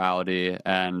spirituality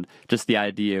and just the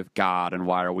idea of God and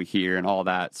why are we here and all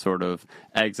that sort of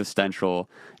existential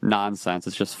nonsense.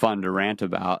 It's just fun to rant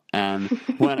about. And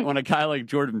when a guy like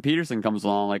Jordan Peterson comes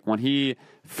along, like when he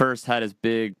first had his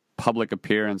big public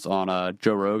appearance on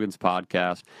Joe Rogan's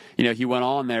podcast, you know, he went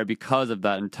on there because of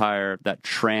that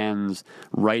trans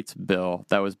rights bill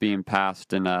that was being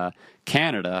passed in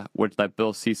Canada, which that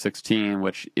bill C-16,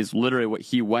 which is literally what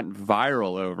he went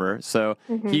viral over. So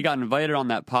he got invited on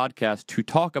that podcast to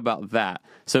talk about that.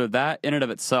 So that in and of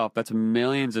itself, that's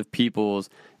millions of people's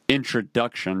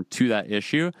introduction to that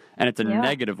issue, and it's a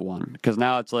negative one, because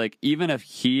now it's like, even if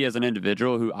he as an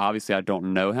individual, who obviously I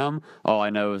don't know him, all I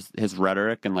know is his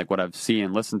rhetoric and like what I've seen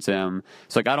and listened to him,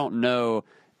 so like I don't know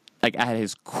like at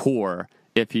his core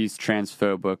if he's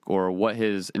transphobic or what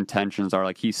his intentions are.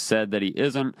 Like he said that he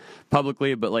isn't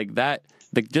publicly, but like that,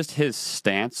 like just his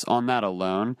stance on that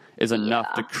alone is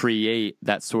enough to create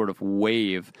that sort of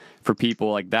wave for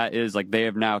people. Like that is like they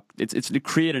have now, it's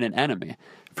created an enemy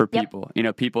for people. You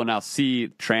know, people now see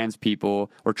trans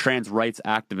people, or trans rights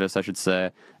activists, I should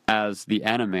say, as the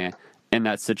enemy in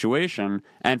that situation.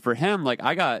 And for him, like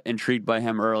I got intrigued by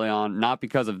him early on, not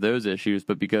because of those issues,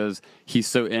 but because he's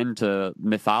so into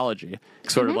mythology,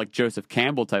 sort of like Joseph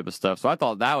Campbell type of stuff. So I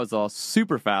thought that was all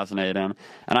super fascinating,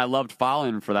 and I loved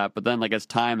following him for that. But then like as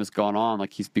time has gone on,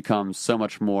 like he's become so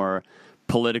much more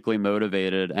politically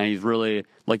motivated, and he's really,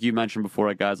 like you mentioned before,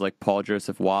 like guys like Paul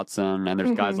Joseph Watson, and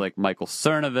there's guys like Michael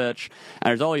Cernovich,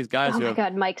 and there's all these guys who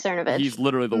God, Mike Cernovich. He's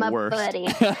literally the worst.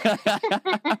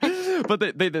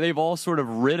 But they've all sort of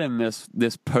ridden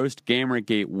this post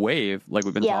Gamergate wave, like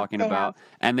we've been talking about,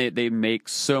 and they make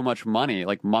so much money,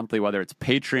 like monthly, whether it's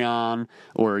Patreon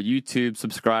or YouTube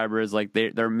subscribers, like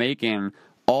they're making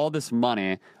all this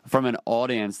money from an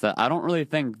audience that I don't really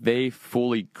think they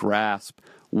fully grasp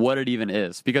what it even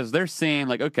is, because they're seeing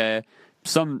like, okay,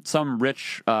 some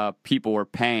rich people were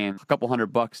paying a couple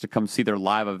 $100 to come see their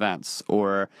live events,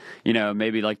 or you know,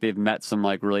 maybe like they've met some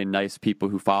like really nice people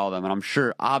who follow them, and I'm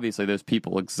sure obviously those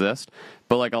people exist,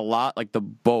 but like a lot, like the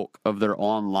bulk of their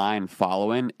online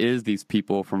following is these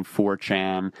people from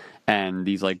 4chan and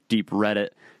these like deep Reddit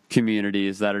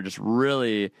communities that are just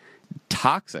really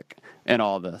toxic in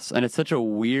all this. And it's such a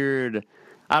weird,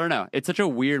 I don't know. It's such a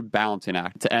weird balancing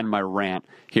act to end my rant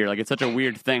here. Like, it's such a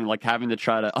weird thing, like having to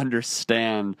try to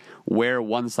understand where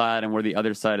one side and where the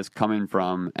other side is coming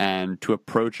from, and to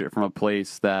approach it from a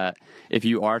place that if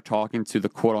you are talking to the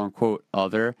quote unquote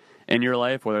other in your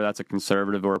life, whether that's a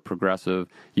conservative or a progressive,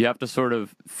 you have to sort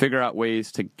of figure out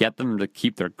ways to get them to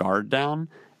keep their guard down.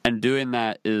 And doing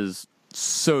that is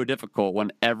so difficult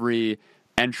when every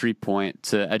entry point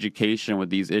to education with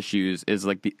these issues is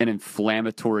like an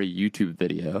inflammatory YouTube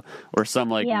video or some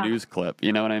news clip.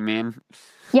 You know what I mean?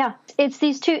 Yeah, it's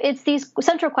these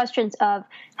central questions of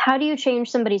how do you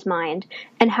change somebody's mind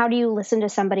and how do you listen to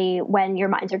somebody when your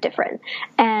minds are different.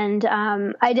 And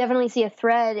I definitely see a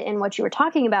thread in what you were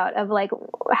talking about of like,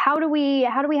 how do we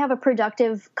have a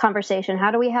productive conversation?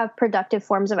 How do we have productive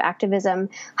forms of activism?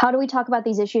 How do we talk about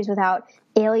these issues without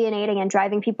alienating and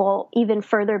driving people even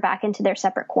further back into their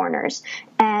separate corners?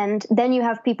 And then you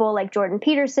have people like Jordan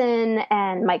Peterson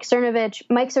and Mike Cernovich.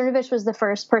 Mike Cernovich was the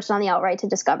first person on the alt-right to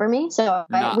discover me, so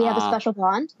we have a special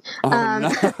bond.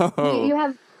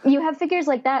 No. You have figures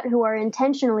like that who are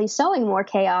intentionally sowing more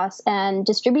chaos and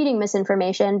distributing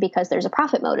misinformation because there's a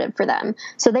profit motive for them.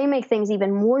 So they make things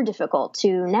even more difficult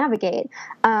to navigate.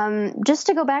 Just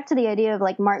to go back to the idea of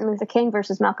like Martin Luther King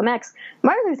versus Malcolm X,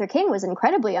 Martin Luther King was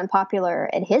incredibly unpopular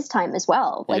at his time as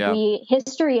well.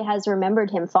 History has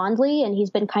remembered him fondly, and he's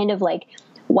been kind of like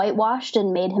whitewashed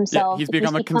and made himself. He's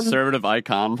become a conservative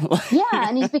icon. Yeah,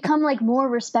 and he's become like more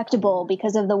respectable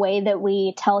because of the way that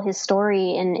we tell his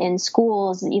story in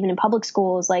schools, even in public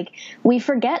schools. Like, we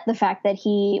forget the fact that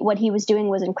what he was doing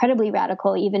was incredibly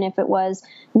radical, even if it was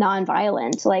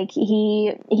nonviolent. Like,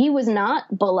 he was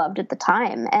not beloved at the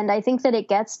time. And I think that it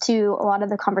gets to a lot of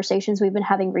the conversations we've been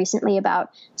having recently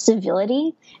about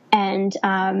civility and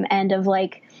of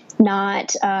like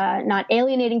not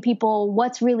alienating people.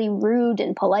 What's really rude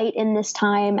and polite in this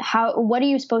time? What are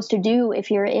you supposed to do if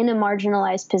you're in a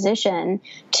marginalized position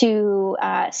to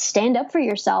stand up for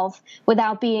yourself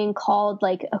without being called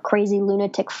like a crazy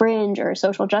lunatic fringe or a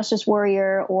social justice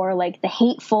warrior or like the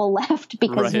hateful left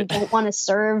because you don't want to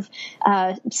serve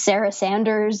Sarah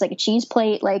Sanders like a cheese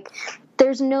plate? Like,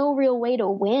 there's no real way to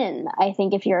win, I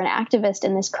think, if you're an activist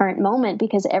in this current moment,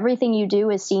 because everything you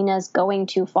do is seen as going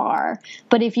too far.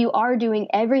 But if you are doing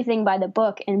everything by the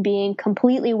book and being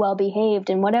completely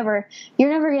well-behaved and whatever, you're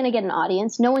never going to get an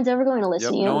audience. No one's ever going to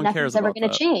listen to you. Nothing's ever going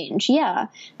to change. Yeah.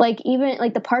 Like, even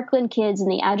like the Parkland kids and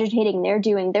the agitating they're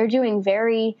doing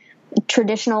very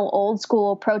traditional old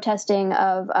school protesting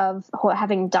of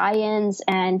having die-ins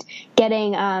and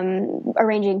getting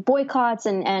arranging boycotts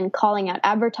and calling out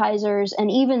advertisers, and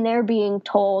even they're being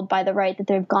told by the right that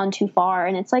they've gone too far.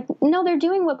 And it's like, no, they're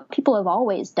doing what people have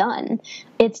always done.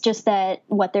 It's just that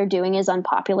what they're doing is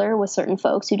unpopular with certain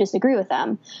folks who disagree with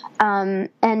them.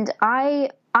 And I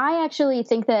actually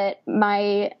think that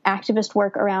my activist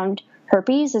work around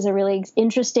herpes is a really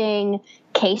interesting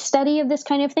case study of this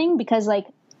kind of thing, because like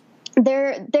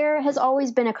there has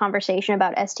always been a conversation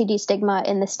about STD stigma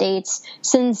in the States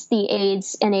since the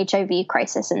AIDS and HIV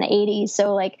crisis in the 80s.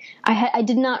 So like I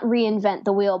did not reinvent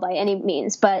the wheel by any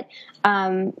means, but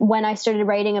when I started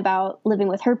writing about living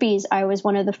with herpes, I was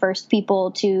one of the first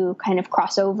people to kind of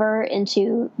cross over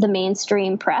into the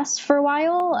mainstream press for a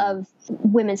while of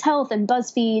Women's Health and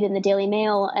BuzzFeed and the Daily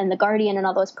Mail and the Guardian and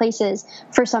all those places.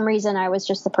 For some reason, I was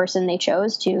just the person they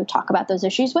chose to talk about those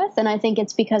issues with. And I think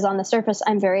it's because on the surface,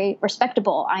 I'm very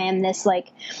respectable. I am this, like,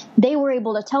 they were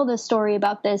able to tell this story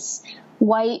about this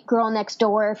white girl next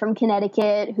door from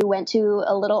Connecticut who went to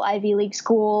a little Ivy League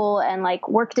school and like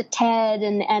worked at TED,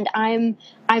 and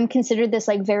I'm considered this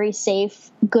like very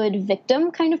safe, good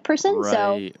victim kind of person.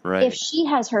 Right. If she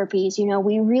has herpes, you know,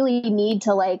 we really need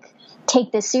to like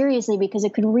take this seriously because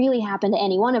it could really happen to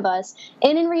any one of us.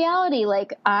 And in reality,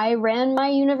 like, I ran my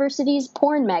university's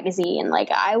porn magazine. Like,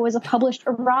 I was a published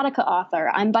erotica author.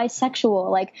 I'm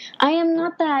bisexual. Like, I am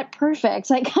not that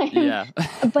perfect. Like, I am, yeah.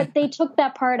 But they took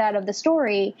that part out of the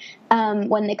story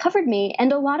when they covered me.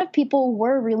 And a lot of people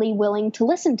were really willing to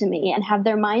listen to me and have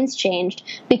their minds changed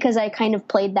because I kind of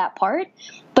played that part.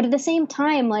 But at the same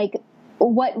time, like,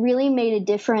 what really made a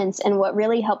difference and what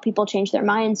really helped people change their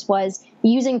minds was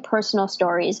using personal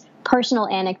stories, personal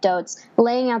anecdotes,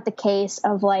 laying out the case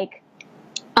of like,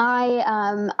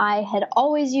 I had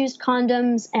always used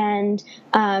condoms, and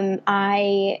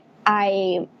I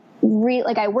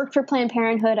worked for Planned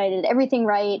Parenthood. I did everything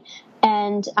right.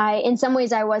 And in some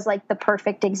ways, I was like the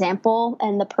perfect example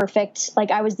and the perfect,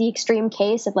 like, I was the extreme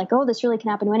case of like, oh, this really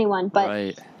can happen to anyone.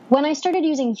 But when I started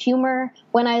using humor,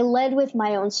 when I led with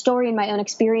my own story and my own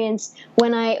experience,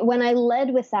 when I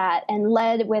led with that and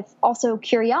led with also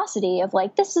curiosity of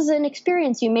like, this is an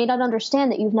experience you may not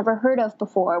understand that you've never heard of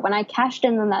before. When I cashed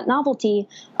in on that novelty,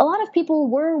 a lot of people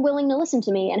were willing to listen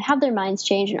to me and have their minds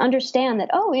change and understand that,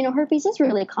 oh, herpes is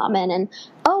really common, and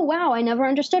oh wow, I never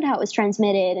understood how it was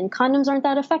transmitted, and condoms aren't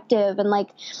that effective, and like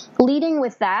leading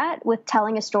with that, with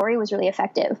telling a story was really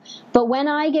effective. But when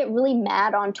I get really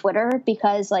mad on Twitter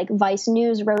because like Vice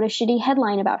News wrote a shitty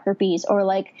headline about herpes, or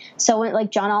like someone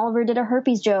like John Oliver did a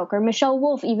herpes joke, or Michelle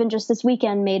Wolf even just this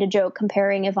weekend made a joke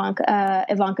comparing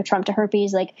Ivanka Trump to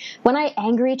herpes, like when I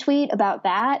angry tweet about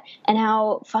that and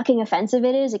how fucking offensive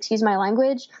it is, excuse my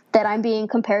language, that I'm being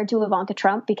compared to Ivanka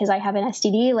Trump because I have an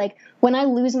STD, like when I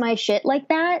lose my shit like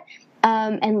that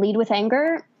and lead with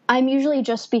anger, I'm usually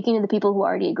just speaking to the people who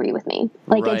already agree with me.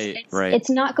 Like it's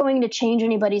not going to change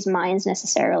anybody's minds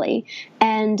necessarily.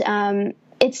 And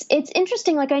it's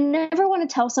interesting. Like I never want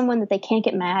to tell someone that they can't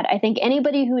get mad. I think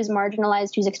anybody who is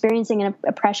marginalized, who's experiencing an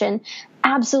oppression,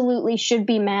 absolutely should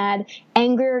be mad.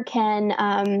 Anger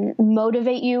can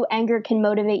motivate you. Anger can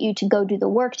motivate you to go do the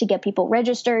work, to get people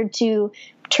registered, to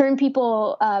turn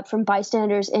people from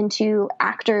bystanders into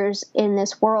actors in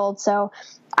this world. So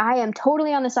I am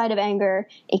totally on the side of anger.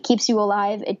 It keeps you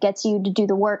alive. It gets you to do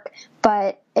the work.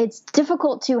 But it's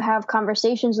difficult to have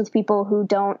conversations with people who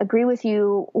don't agree with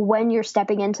you when you're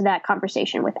stepping into that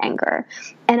conversation with anger.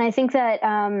 And I think that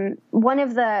one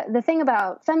of the thing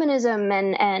about feminism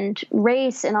and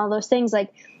race and all those things,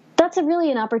 like that's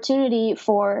really an opportunity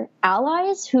for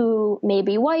allies who may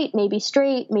be white, may be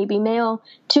straight, may be male,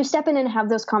 to step in and have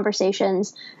those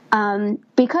conversations.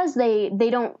 Because they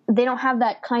don't have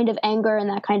that kind of anger and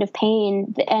that kind of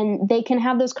pain, and they can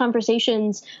have those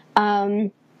conversations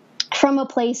from a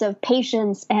place of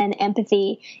patience and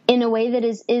empathy in a way that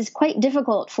is quite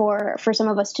difficult for some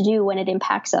of us to do when it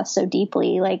impacts us so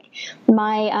deeply. Like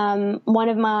my one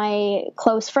of my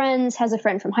close friends has a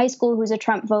friend from high school who's a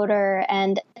Trump voter,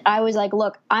 and I was like,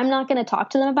 look, I'm not going to talk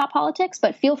to them about politics,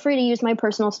 but feel free to use my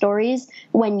personal stories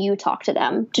when you talk to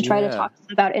them to try to talk to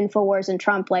them about InfoWars and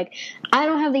Trump. Like, I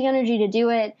don't have the energy to do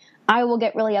it. I will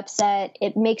get really upset.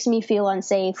 It makes me feel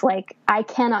unsafe. Like, I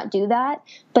cannot do that,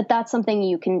 but that's something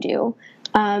you can do.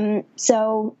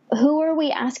 So who are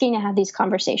we asking to have these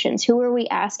conversations? Who are we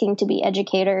asking to be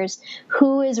educators?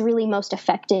 Who is really most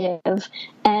effective?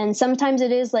 And sometimes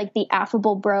it is like the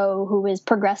affable bro who is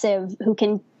progressive, who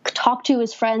can talk to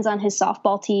his friends on his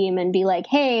softball team and be like,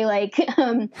 hey, like,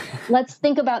 let's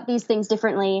think about these things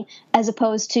differently, as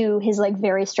opposed to his like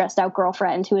very stressed out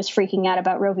girlfriend who is freaking out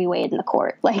about Roe v. Wade in the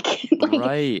court. Like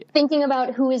thinking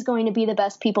about who is going to be the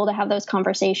best people to have those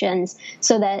conversations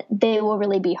so that they will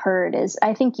really be heard is,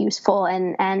 I think, useful,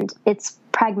 and it's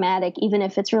pragmatic, even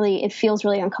if it feels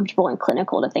really uncomfortable and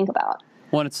clinical to think about.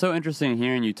 Well, it's so interesting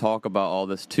hearing you talk about all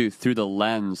this, too, through the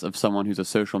lens of someone who's a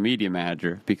social media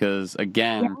manager. Because,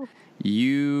 again,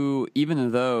 you,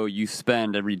 even though you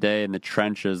spend every day in the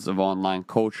trenches of online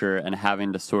culture and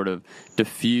having to sort of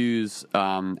diffuse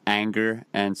anger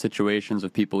and situations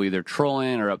of people either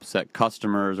trolling or upset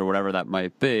customers or whatever that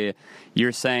might be,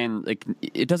 you're saying, like,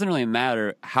 it doesn't really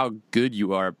matter how good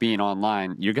you are at being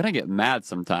online. You're going to get mad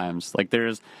sometimes. Like,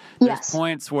 there's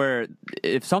points where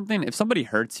if somebody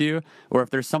hurts you, or if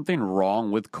there's something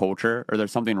wrong with culture, or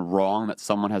there's something wrong that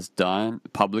someone has done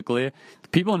publicly,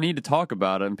 people need to talk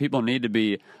about it, and people need to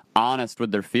be honest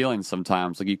with their feelings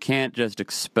sometimes. Like, you can't just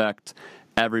expect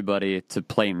everybody to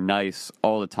play nice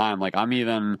all the time. Like,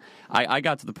 I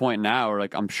got to the point now where,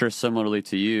 like, I'm sure similarly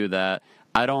to you, that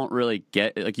I don't really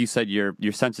get, like you said, your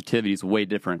sensitivity is way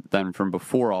different than from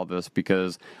before all this,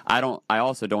 because I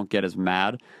also don't get as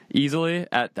mad easily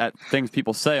at things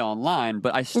people say online,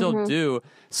 but I still do.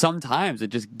 Sometimes it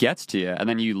just gets to you, and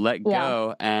then you let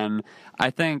go. And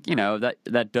I think,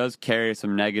 that does carry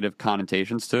some negative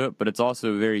connotations to it, but it's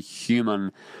also a very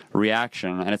human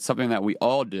reaction, and it's something that we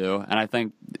all do. And I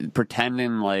think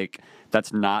pretending like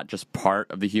that's not just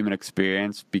part of the human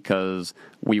experience because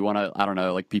we want to, I don't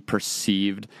know, like be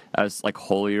perceived as like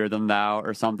holier than thou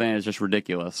or something is just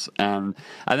ridiculous. And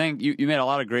I think you made a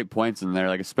lot of great points in there,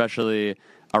 like especially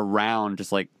around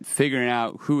just like figuring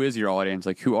out who is your audience,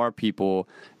 like who are people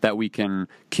that we can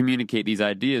communicate these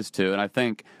ideas to. And I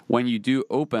think when you do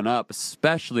open up,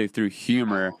 especially through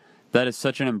humor, that is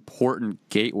such an important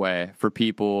gateway for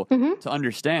people to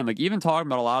understand. Like, even talking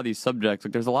about a lot of these subjects,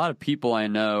 like there's a lot of people I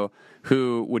know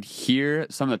who would hear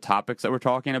some of the topics that we're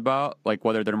talking about, like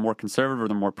whether they're more conservative or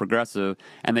they're more progressive,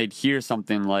 and they'd hear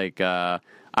something like,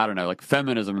 I don't know, like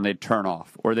feminism, and they'd turn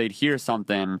off, or they'd hear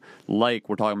something like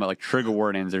we're talking about like trigger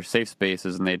warnings or safe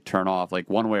spaces, and they'd turn off like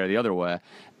one way or the other way.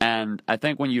 And I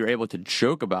think when you're able to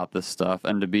joke about this stuff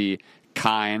and to be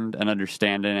kind and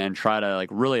understanding and try to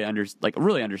really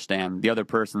understand the other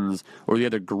person's or the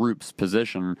other group's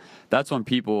position, that's when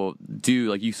people do,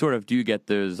 like, you sort of do get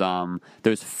those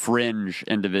fringe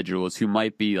individuals who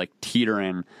might be like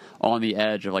teetering on the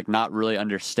edge of like not really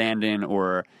understanding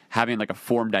or having like a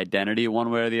formed identity one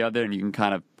way or the other, and you can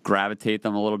kind of gravitate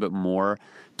them a little bit more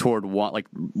toward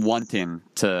wanting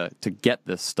to get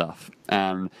this stuff.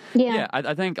 And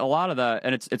I think a lot of that,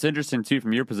 and it's interesting too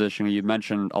from your position. You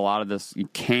mentioned a lot of this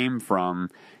came from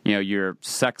your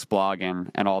sex blogging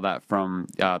and all that from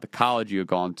the college you had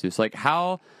gone to. So like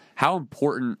how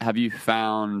important have you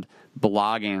found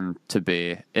blogging to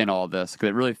be in all this?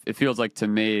 Because it feels like to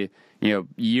me,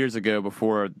 years ago,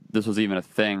 before this was even a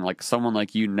thing, like someone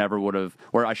like you never would have,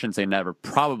 or I shouldn't say never,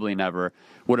 probably never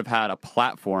would have had a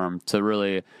platform to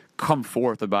really come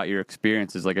forth about your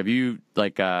experiences. Like, have you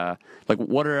like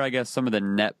what are, I guess, some of the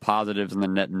net positives and the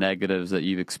net negatives that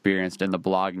you've experienced in the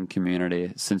blogging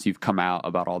community since you've come out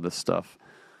about all this stuff?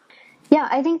 Yeah,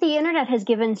 I think the internet has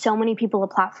given so many people a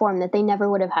platform that they never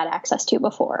would have had access to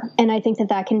before. And I think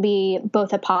that can be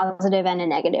both a positive and a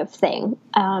negative thing.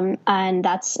 And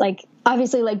that's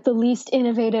obviously the least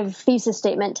innovative thesis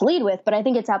statement to lead with, but I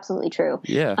think it's absolutely true.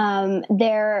 Yeah.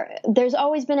 There's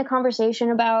always been a conversation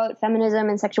about feminism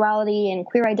and sexuality and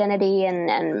queer identity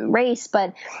and race,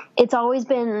 but it's always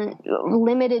been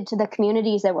limited to the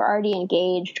communities that were already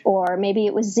engaged, or maybe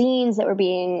it was zines that were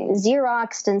being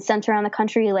Xeroxed and sent around the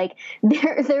country. Like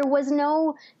there was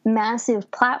no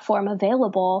massive platform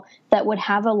available that would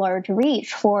have a large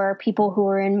reach for people who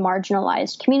were in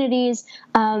marginalized communities.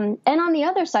 And on the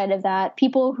other side of that,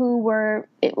 people who were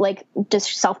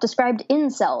self-described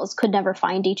incels could never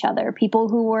find each other. People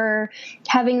who were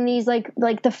having these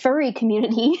like the furry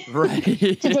community, right.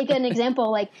 To take an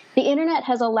example, the internet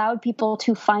has allowed people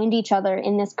to find each other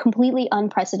in this completely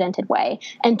unprecedented way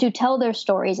and to tell their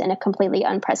stories in a completely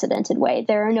unprecedented way.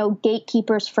 There are no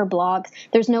gatekeepers for blogs.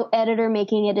 There's no editor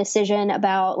making a decision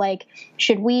about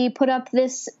should we put up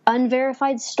this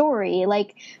unverified story?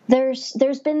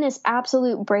 There's been this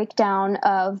absolute breakdown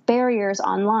of barriers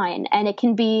online, and it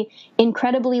can be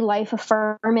incredibly life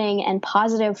affirming and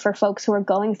positive for folks who are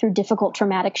going through difficult,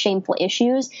 traumatic, shameful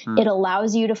issues. It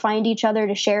allows you to find each other,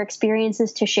 to share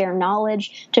experiences, to share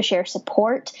knowledge, to share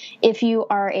support. If you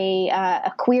are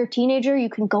a queer teenager, you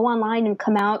can go online and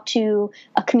come out to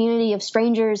a community of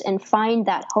strangers and find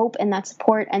that hope and that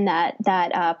support and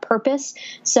that purpose.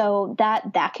 So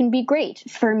that can be great.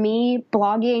 For me,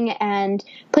 blogging and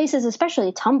places,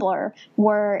 especially Tumblr,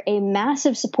 were a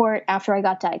massive support after I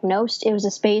got diagnosed. It was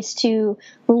a space to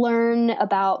learn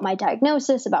about my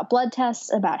diagnosis, about blood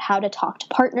tests, about how to talk to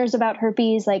partners about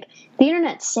herpes. The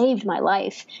internet saved my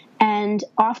life. And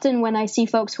often when I see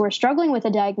folks who are struggling with a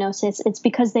diagnosis, it's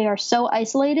because they are so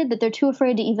isolated that they're too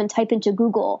afraid to even type into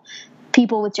Google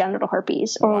people with genital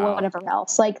herpes or whatever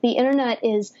else. The internet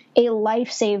is a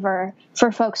lifesaver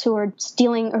for folks who are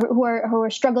who are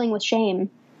struggling with shame.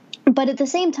 But at the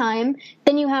same time,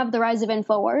 then you have the rise of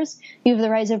InfoWars, you have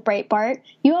the rise of Breitbart.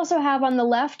 You also have on the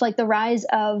left, the rise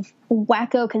of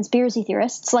wacko conspiracy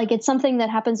theorists. It's something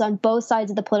that happens on both sides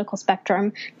of the political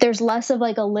spectrum. There's less of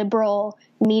a liberal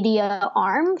media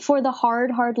arm for the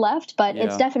hard left, but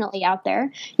it's definitely out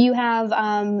there. You have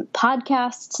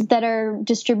podcasts that are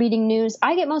distributing news.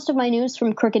 I get most of my news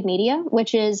from Crooked Media,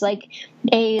 which is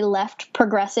a left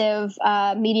progressive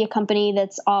media company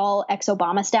that's all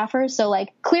ex-Obama staffers. So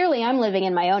clearly I'm living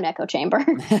in my own echo chamber.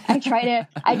 I try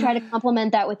to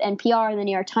complement that with NPR and the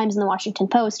New York Times and the Washington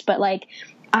Post, but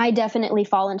I definitely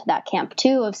fall into that camp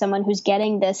too, of someone who's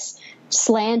getting this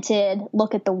slanted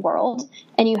look at the world,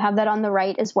 and you have that on the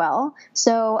right as well.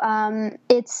 So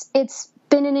it's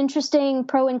been an interesting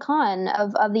pro and con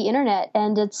of the internet,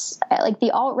 and it's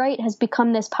the alt-right has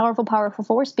become this powerful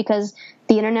force because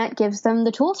the internet gives them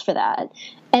the tools for that.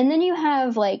 And then you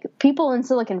have people in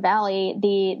Silicon Valley,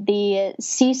 the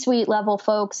C-suite level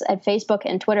folks at Facebook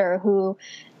and Twitter who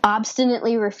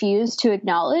obstinately refuse to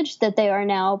acknowledge that they are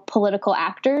now political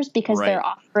actors because they're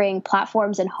offering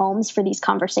platforms and homes for these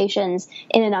conversations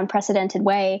in an unprecedented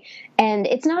way. And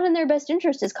it's not in their best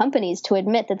interest as companies to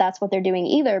admit that that's what they're doing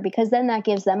either, because then that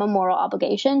gives them a moral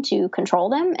obligation to control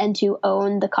them and to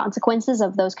own the consequences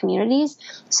of those communities.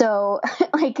 So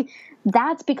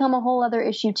that's become a whole other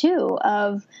issue too,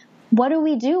 of what do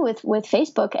we do with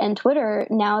Facebook and Twitter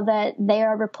now that they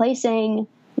are replacing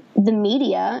the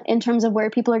media in terms of where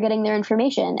people are getting their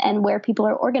information and where people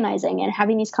are organizing and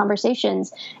having these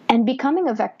conversations and becoming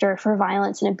a vector for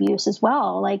violence and abuse as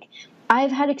well. Like,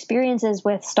 I've had experiences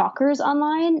with stalkers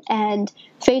online, and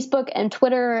Facebook and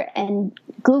Twitter and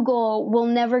Google will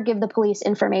never give the police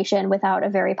information without a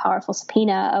very powerful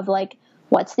subpoena of like,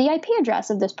 what's the IP address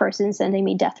of this person sending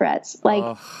me death threats?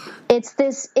 Like,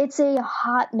 it's a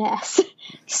hot mess.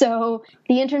 So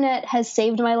the internet has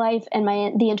saved my life, and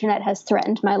the internet has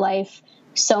threatened my life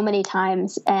so many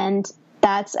times. And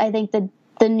that's, I think,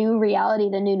 the new reality,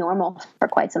 the new normal for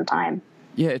quite some time.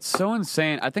 Yeah, it's so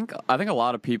insane. I think a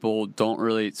lot of people don't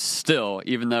really still,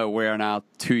 even though we're now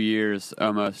 2 years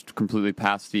almost completely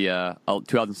past the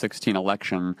 2016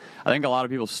 election, I think a lot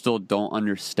of people still don't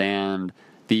understand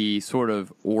the sort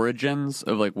of origins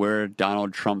of like where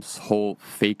Donald Trump's whole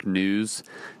fake news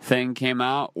thing came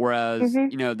out. Whereas,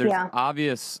 you know, there's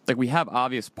obvious, like we have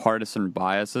obvious partisan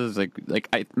biases.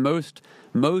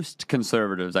 Most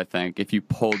conservatives, I think, if you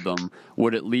polled them,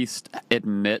 would at least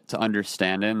admit to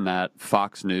understanding that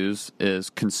Fox News is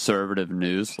conservative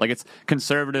news. Like, it's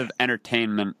conservative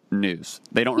entertainment news.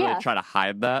 They don't really try to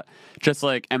hide that. Just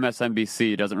like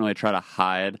MSNBC doesn't really try to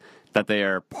hide that they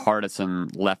are partisan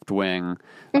left-wing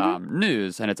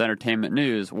news, and it's entertainment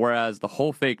news, whereas the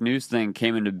whole fake news thing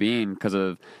came into being because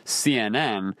of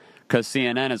CNN, because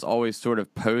CNN has always sort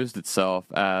of posed itself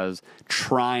as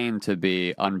trying to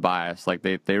be unbiased. Like,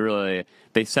 they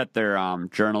set their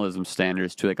journalism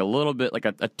standards to like a little bit, like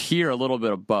a tier a little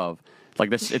bit above. Like,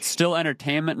 this, it's still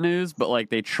entertainment news, but like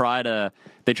they try to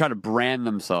brand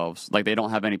themselves like they don't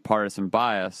have any partisan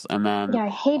bias. And then I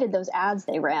hated those ads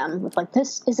they ran with like,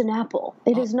 this is an apple.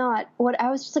 It is not what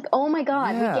I was just like, oh my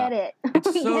God, we get it.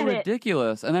 It's so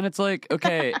ridiculous. And then it's like,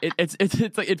 okay, it's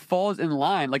like it falls in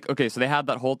line. Like, okay, so they had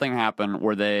that whole thing happen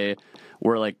where they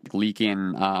were like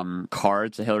leaking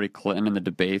cards to Hillary Clinton in the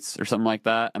debates or something like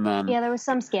that. And then there was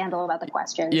some scandal about the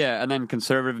questions. Yeah, and then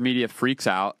conservative media freaks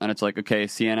out, and it's like, okay,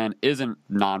 CNN isn't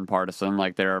nonpartisan,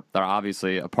 like they're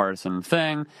obviously a partisan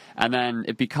thing, and then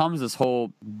it becomes this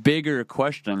whole bigger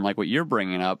question, like what you're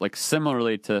bringing up, like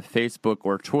similarly to Facebook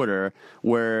or Twitter,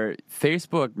 where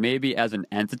Facebook maybe as an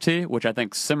entity, which I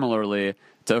think similarly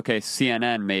to, okay,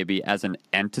 CNN maybe as an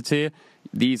entity,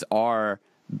 these are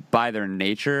by their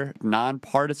nature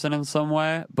nonpartisan in some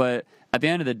way, but at the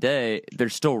end of the day, they're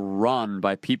still run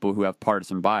by people who have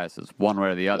partisan biases, one way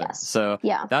or the other. Yes. So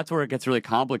that's where it gets really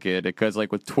complicated, because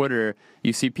like with Twitter,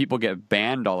 you see people get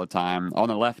banned all the time on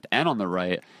the left and on the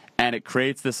right, and it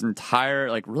creates this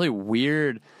entire like really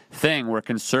weird thing where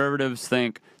conservatives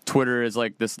think Twitter is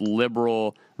like this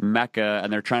liberal mecca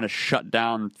and they're trying to shut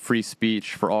down free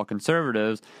speech for all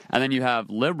conservatives. And then you have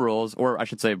liberals, or I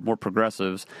should say more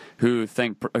progressives, who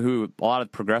a lot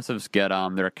of progressives get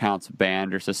their accounts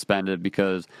banned or suspended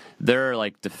because they're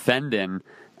like defending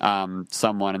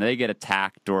someone and they get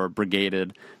attacked or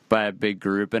brigaded by a big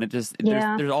group. And it just,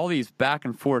 there's all these back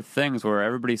and forth things where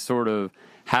everybody sort of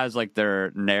has like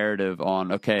their narrative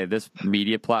on, okay, this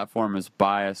media platform is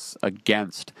biased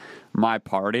against my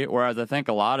party. Whereas I think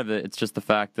a lot of it's just the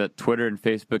fact that Twitter and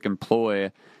Facebook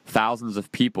employ thousands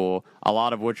of people, a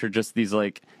lot of which are just these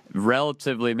like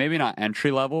relatively, maybe not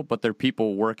entry level, but they're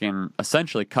people working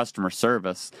essentially customer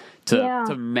service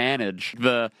to manage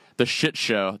the shit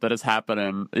show that is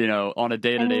happening, you know, on a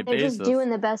day-to-day basis. They're just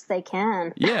doing the best they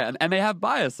can. Yeah, and they have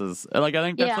biases. Like, I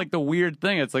think that's like the weird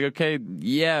thing. It's like, okay,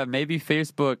 yeah, maybe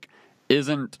Facebook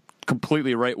isn't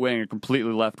completely right-wing or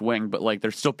completely left-wing, but like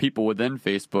there's still people within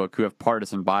Facebook who have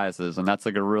partisan biases, and that's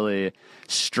like a really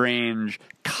strange,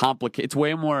 complicated, it's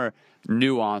way more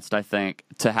nuanced, I think,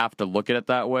 to have to look at it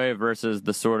that way versus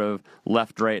the sort of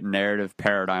left-right narrative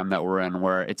paradigm that we're in,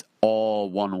 where it's all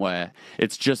one way.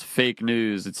 It's just fake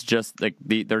news. It's just like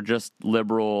they're just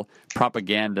liberal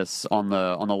propagandists on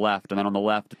the left, and then on the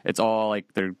left, it's all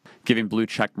like they're giving blue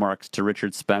check marks to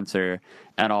Richard Spencer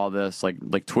and all this.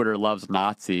 Like Twitter loves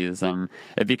Nazis, and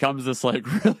it becomes this like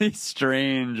really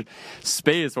strange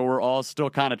space where we're all still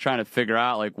kind of trying to figure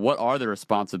out like what are the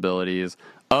responsibilities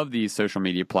of these social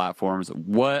media platforms.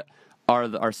 What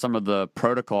are some of the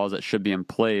protocols that should be in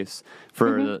place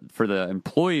for the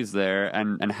employees there,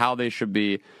 and how they should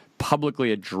be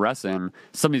publicly addressing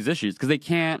some of these issues, because they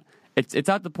can't. It's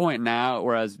at the point now,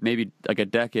 whereas maybe like a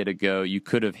decade ago, you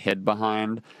could have hid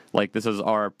behind like this is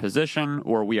our position,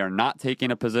 or we are not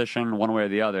taking a position one way or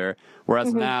the other.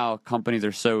 Whereas now companies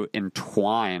are so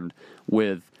entwined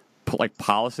with like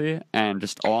policy and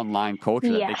just online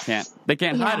culture that they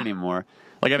can't hide anymore.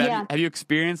 Like, have you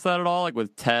experienced that at all, like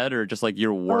with TED or just like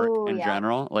your work in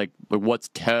general? Like what's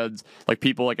TED's, like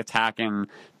people like attacking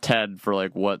TED for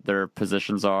like what their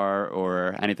positions are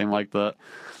or anything like that?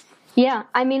 Yeah,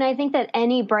 I mean, I think that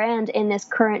any brand in this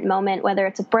current moment, whether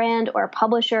it's a brand or a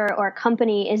publisher or a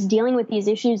company, is dealing with these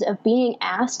issues of being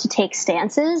asked to take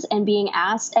stances and being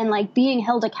asked and like being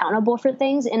held accountable for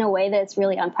things in a way that's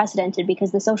really unprecedented,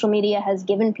 because the social media has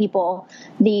given people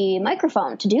the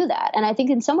microphone to do that. And I think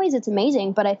in some ways it's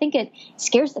amazing, but I think it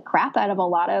scares the crap out of a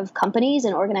lot of companies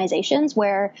and organizations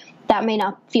where that may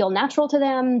not feel natural to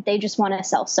them. They just want to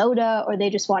sell soda, or they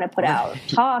just want to put out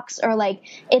talks, or like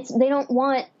they don't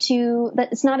want to,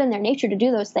 that it's not in their nature to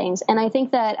do those things. And I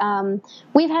think that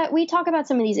we talk about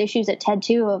some of these issues at TED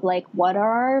too, of like, what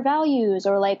are our values,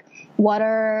 or like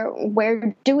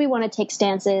where do we want to take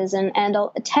stances? And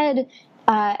TED,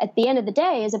 at the end of the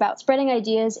day, is about spreading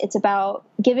ideas. It's about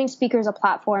giving speakers a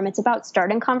platform. It's about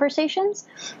starting conversations.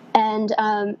 And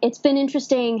it's been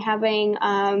interesting having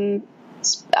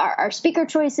our speaker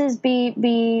choices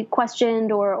be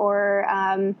questioned,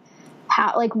 or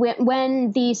how, like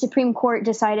when the Supreme Court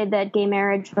decided that gay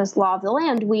marriage was law of the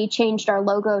land, we changed our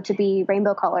logo to be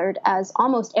rainbow colored, as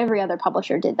almost every other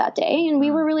publisher did that day. And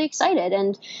we were really excited.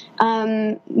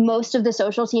 And most of the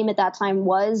social team at that time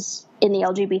was in the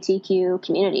LGBTQ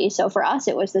community. So for us,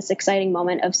 it was this exciting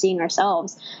moment of seeing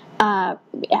ourselves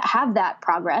have that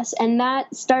progress. And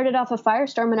that started off a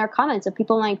firestorm in our comments of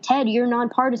people like, Ted, you're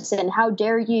nonpartisan. How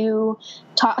dare you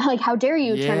talk, like, how dare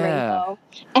you turn rainbow?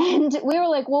 And we were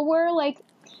like, well,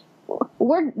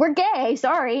 we're gay.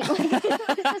 Sorry. It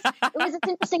was this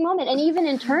interesting moment. And even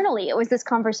internally, it was this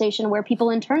conversation where people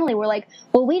internally were like,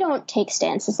 well, we don't take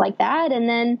stances like that. And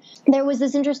then there was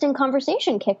this interesting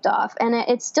conversation kicked off. And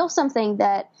it's still something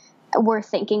that we're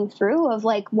thinking through of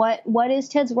like, what is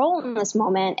Ted's role in this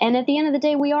moment? And at the end of the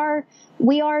day, we are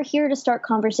here to start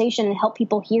conversation and help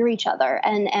people hear each other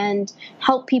and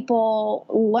help people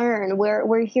learn.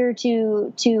 We're here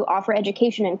to offer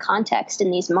education and context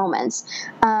in these moments.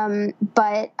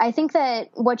 But I think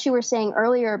that what you were saying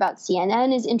earlier about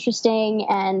CNN is interesting,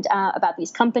 and about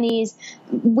these companies.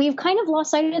 We've kind of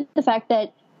lost sight of the fact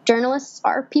that journalists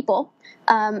are people.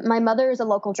 My mother is a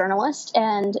local journalist,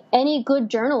 and any good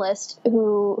journalist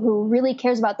who really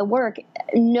cares about the work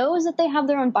knows that they have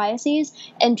their own biases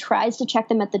and tries to check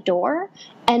them at the door,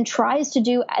 and tries to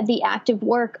do the active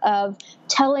work of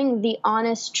telling the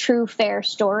honest, true, fair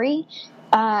story.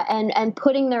 And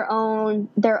putting their own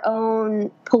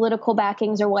political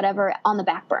backings or whatever on the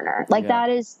back burner. Like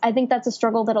I think that's a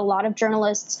struggle that a lot of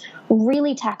journalists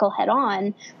really tackle head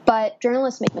on, but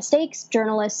journalists make mistakes.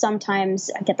 Journalists sometimes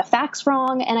get the facts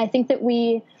wrong. And I think that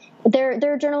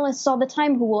there are journalists all the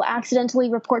time who will accidentally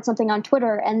report something on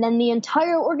Twitter, and then the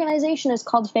entire organization is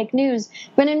called fake news,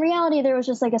 when in reality there was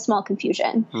just like a small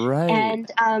confusion. Right.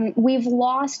 And we've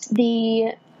lost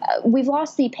the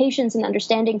patience and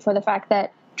understanding for the fact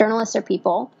that journalists are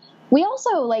people. We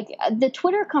also, like, the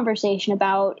Twitter conversation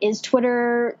about, is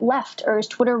Twitter left or is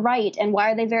Twitter right, and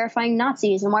why are they verifying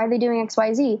Nazis and why are they doing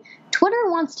XYZ? Twitter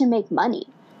wants to make money.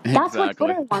 That's what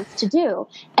Twitter wants to do.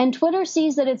 And Twitter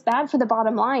sees that it's bad for the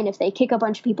bottom line if they kick a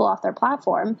bunch of people off their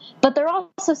platform. But they're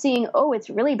also seeing, oh, it's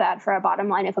really bad for our bottom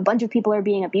line if a bunch of people are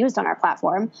being abused on our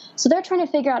platform. So they're trying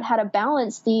to figure out how to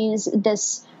balance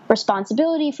this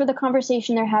responsibility for the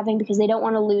conversation they're having, because they don't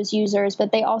want to lose users,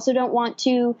 but they also don't want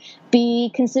to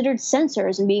be considered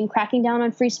censors and cracking down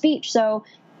on free speech. So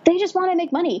they just want to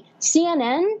make money.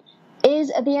 CNN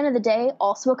is, at the end of the day,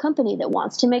 also a company that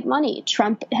wants to make money.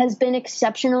 Trump has been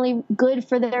exceptionally good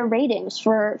for their ratings,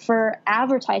 for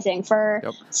advertising, for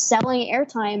selling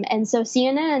airtime. And so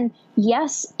CNN,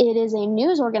 yes, it is a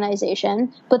news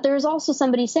organization, but there's also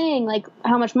somebody saying, like,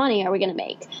 how much money are we going to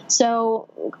make? So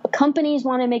companies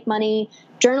want to make money.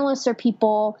 Journalists are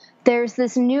people. There's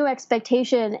this new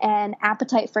expectation and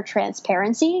appetite for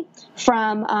transparency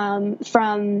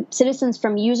from citizens,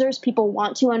 from users. People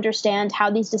want to understand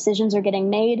how these decisions are getting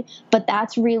made, but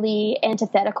that's really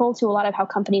antithetical to a lot of how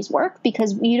companies work,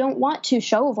 because you don't want to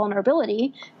show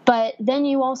vulnerability, but then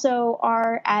you also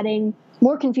are adding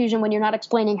more confusion when you're not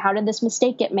explaining, how did this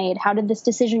mistake get made? How did this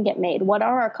decision get made? What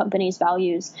are our company's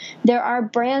values? There are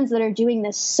brands that are doing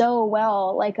this so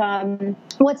well. Like,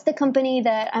 what's the company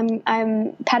that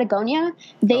I'm Patagonia?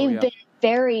 They've been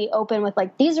very open with,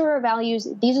 like, these are our values.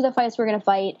 These are the fights we're going to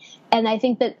fight. And I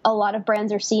think that a lot of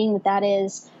brands are seeing that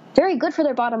is very good for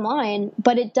their bottom line,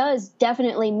 but it does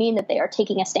definitely mean that they are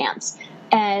taking a stance.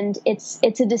 And it's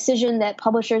a decision that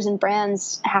publishers and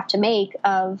brands have to make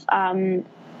of,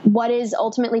 what is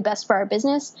ultimately best for our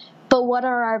business, but what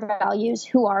are our values?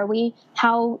 Who are we?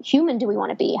 How human do we want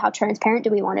to be? How transparent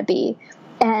do we want to be?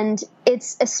 And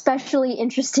it's especially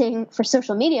interesting for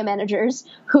social media managers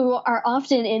who are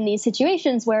often in these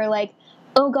situations where, like,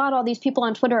 oh God, all these people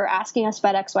on Twitter are asking us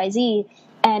about XYZ.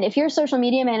 And if you're a social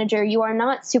media manager, you are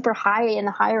not super high in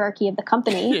the hierarchy of the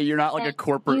company. Yeah, you're not like a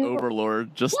corporate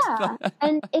overlord. Yeah,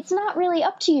 and it's not really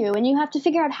up to you. And you have to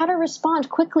figure out how to respond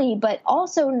quickly, but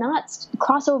also not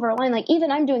cross over a line. Like,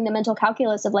 even I'm doing the mental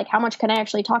calculus of, like, how much can I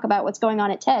actually talk about what's going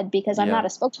on at TED, because I'm not a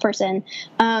spokesperson.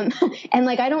 And,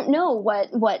 like, I don't know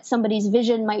what somebody's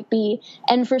vision might be.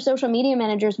 And for social media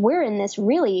managers, we're in this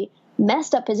really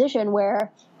messed up position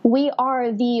where we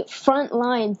are the front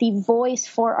line, the voice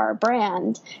for our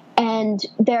brand. And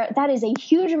that is a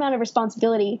huge amount of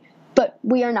responsibility, but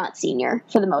we are not senior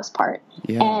for the most part.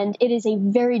 Yeah. And it is a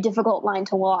very difficult line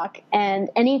to walk.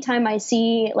 And anytime I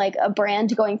see, like, a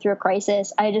brand going through a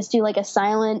crisis, I just do, like, a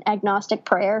silent agnostic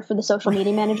prayer for the social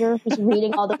media manager who's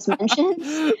reading all those mentions.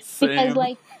 Same. Because,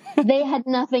 like, they had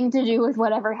nothing to do with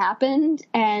whatever happened,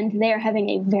 and they're having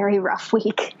a very rough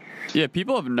week. Yeah,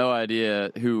 people have no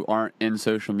idea who aren't in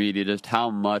social media just how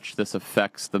much this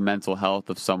affects the mental health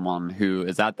of someone who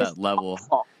is at that level.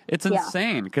 Awful. It's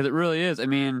insane, because it really is. I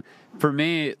mean, for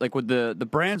me, like, with the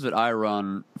brands that I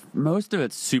run, most of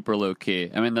it's super low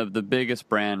key. I mean, the biggest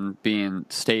brand being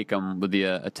Steak-umm, with the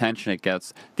attention it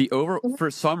gets.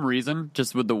 For some reason,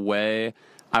 just with the way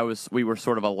we were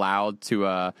sort of allowed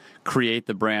to create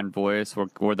the brand voice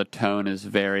where the tone is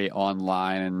very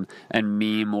online and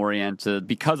meme oriented.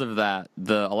 Because of that,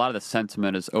 a lot of the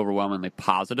sentiment is overwhelmingly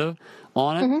positive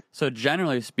on it. Mm-hmm. So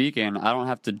generally speaking, I don't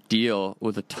have to deal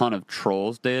with a ton of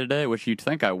trolls day to day, which you'd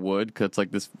think I would, because it's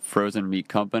like this frozen meat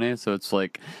company. So it's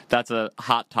like, that's a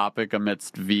hot topic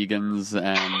amidst vegans,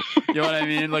 and you know what I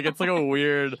mean? Like, it's like a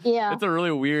weird, it's a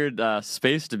really weird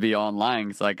space to be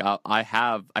online. Cause like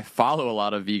I follow a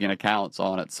lot of vegan accounts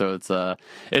on it. So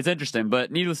it's interesting,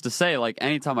 but needless to say, like,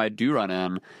 anytime I do run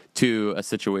in to a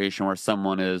situation where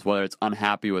someone is, whether it's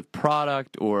unhappy with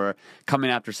product or coming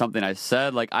after something I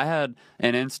said, like, I had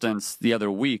an instance the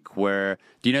other week where,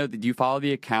 do you follow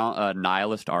the account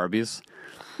Nihilist Arby's?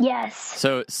 Yes.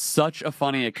 So, such a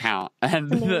funny account,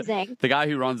 and the guy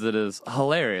who runs it is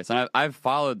hilarious. And I've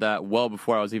followed that well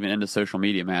before I was even into social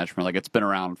media management. Like, it's been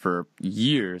around for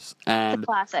years, and it's a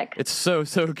classic. It's so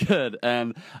good.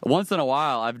 And once in a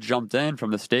while, I've jumped in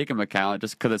from the Steak-umm account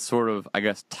just because it's sort of, I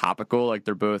guess, topical. Like,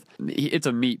 it's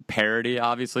a meat parody,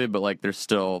 obviously, but like, there's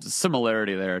still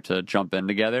similarity there to jump in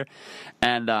together.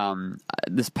 And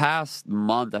this past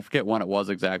month, I forget when it was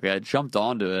exactly, I jumped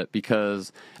onto it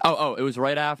because it was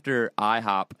right after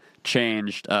IHOP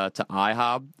changed to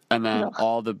IHOB, and then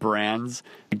all the brands,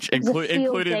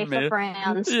 including me.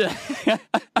 Brands. Yeah,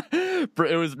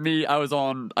 it was me. I was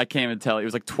on. I can't even tell. It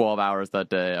was like 12 hours that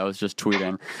day. I was just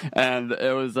tweeting, and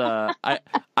it was.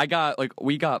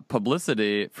 We got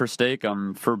publicity for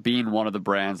Steak-umm for being one of the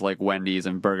brands like Wendy's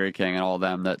and Burger King and all of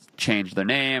them that changed their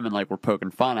name and like were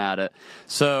poking fun at it.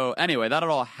 So anyway, that had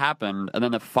all happened, and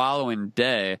then the following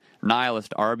day,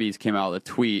 Nihilist Arby's came out with a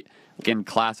tweet in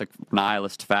classic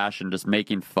nihilist fashion, just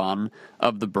making fun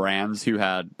of the brands who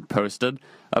had posted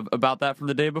about that from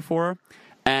the day before.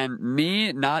 And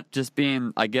me not just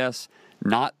being, I guess,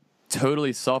 not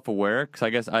totally self-aware, because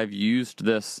I guess I've used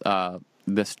this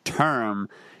term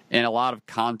in a lot of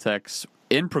contexts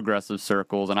in progressive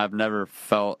circles, and I've never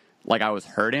felt like I was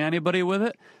hurting anybody with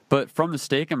it. But from the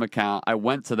Steak-umm account, I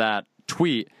went to that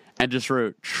tweet and just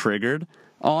wrote "triggered"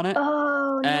 on it.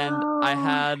 Oh, and no. I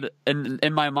had,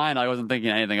 in my mind, I wasn't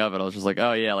thinking anything of it. I was just like,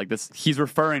 oh yeah, like this, he's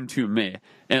referring to me.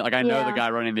 And like, I know the guy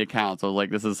running the account, so I was like,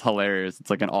 this is hilarious. It's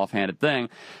like an offhanded thing.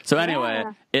 So anyway,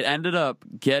 it ended up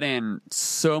getting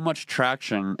so much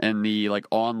traction in the like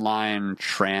online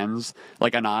trans,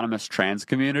 like anonymous trans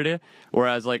community,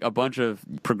 whereas like a bunch of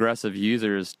progressive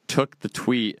users took the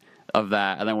tweet of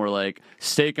that and then we're like,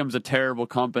 Steak-umm's a terrible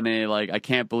company, like I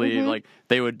can't believe like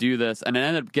they would do this, and it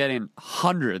ended up getting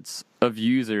hundreds of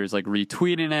users like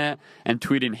retweeting it and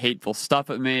tweeting hateful stuff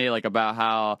at me, like about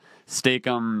how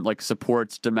Steak-umm like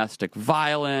supports domestic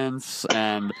violence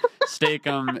and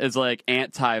Steak-umm is like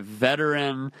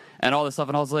anti-veteran and all this stuff.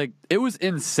 And I was like, it was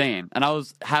insane. And I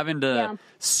was having to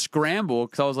scramble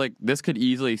because I was like, this could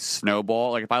easily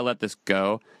snowball. Like if I let this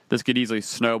go, this could easily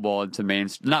snowball into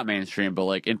not mainstream, but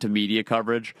like into media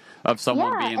coverage of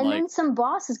someone being and like, then some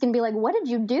boss is gonna be like, what did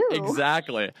you do?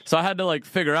 Exactly. So I had to like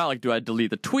figure out, like, do I delete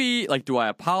the tweet? Like, do I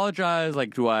apologize?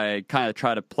 Like, do I kind of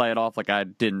try to play it off like I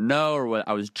didn't know or what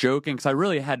I was joking? Because I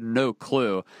really had no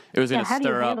clue it was going to stir up.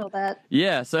 How do you handle that?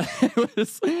 Yeah. So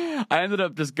I ended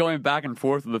up just going back and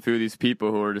forth with a few of these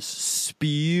people who were just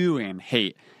spewing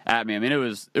hate at me. I mean, it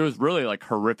was really like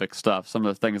horrific stuff, some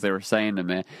of the things they were saying to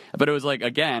me. But it was like,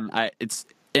 again,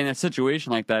 in a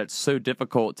situation like that, it's so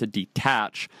difficult to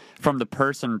detach from the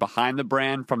person behind the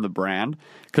brand from the brand.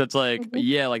 Because it's like,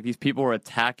 yeah, like these people were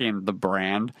attacking the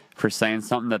brand for saying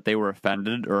something that they were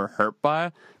offended or hurt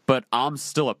by, but I'm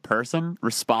still a person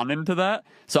responding to that.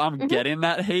 So I'm getting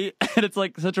that hate. And it's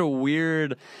like such a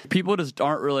weird, people just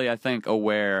aren't really, I think,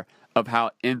 aware of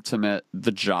how intimate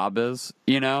the job is,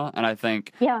 you know? And I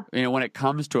think, you know, when it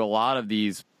comes to a lot of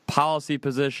these policy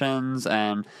positions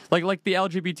and like the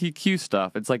LGBTQ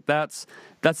stuff, it's like that's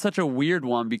such a weird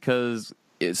one because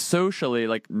socially,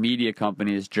 like media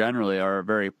companies generally are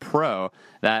very pro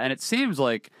that, and it seems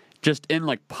like just in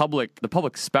like the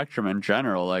public spectrum in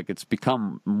general, like it's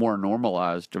become more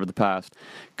normalized over the past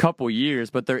couple years,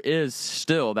 but there is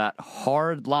still that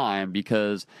hard line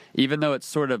because even though it's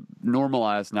sort of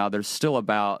normalized now, there's still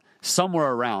about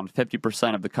somewhere around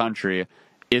 50% of the country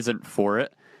isn't for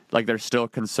it. Like there's still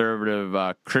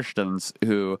conservative Christians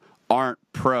who aren't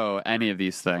pro any of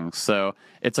these things. So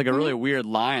it's like a really weird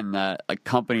line that like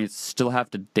companies still have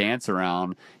to dance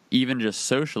around, even just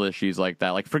social issues like that.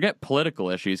 Like forget political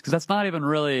issues, because that's not even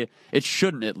really, it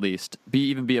shouldn't at least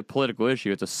even be a political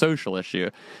issue. It's a social issue.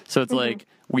 So it's like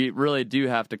we really do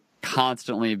have to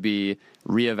constantly be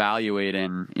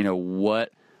reevaluating, you know,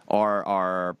 what are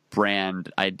our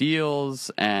brand ideals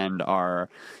and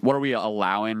what are we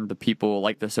allowing the people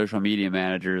like the social media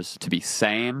managers to be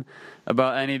saying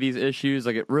about any of these issues.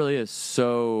 Like it really is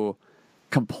so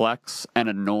complex and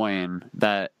annoying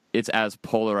that it's as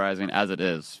polarizing as it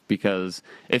is, because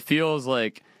it feels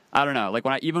like, I don't know, like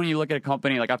even when you look at a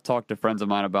company, like I've talked to friends of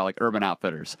mine about like Urban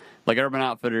Outfitters. Like Urban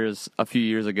Outfitters a few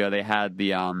years ago, they had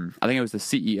the I think it was the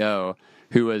CEO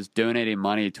who was donating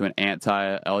money to an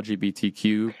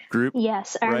anti-LGBTQ group.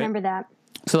 Yes, I remember that.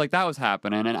 So like that was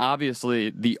happening, and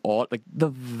obviously the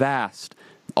vast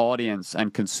audience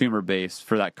and consumer base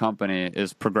for that company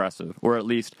is progressive, or at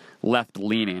least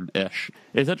left-leaning-ish.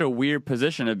 It's such a weird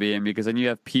position to be in, because then you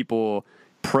have people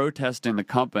protesting the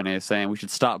company saying we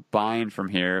should stop buying from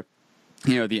here.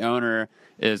 You know, the owner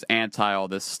is anti all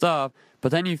this stuff,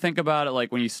 but then you think about it,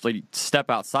 like when you step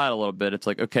outside a little bit, it's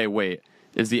like, okay, wait,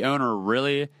 is the owner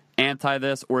really anti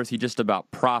this, or is he just about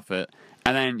profit?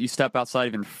 And then you step outside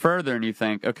even further and you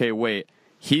think, okay, wait,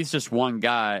 he's just one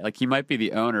guy. Like he might be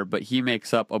the owner, but he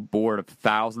makes up a board of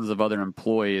thousands of other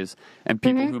employees and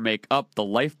people who make up the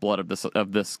lifeblood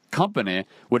of this company,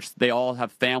 which they all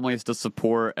have families to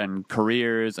support and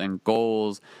careers and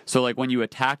goals. So like when you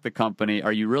attack the company,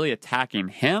 are you really attacking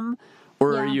him?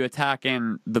 Or are you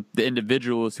attacking the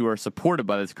individuals who are supported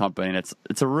by this company? And it's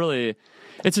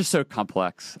just so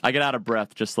complex. I get out of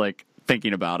breath just like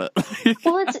thinking about it.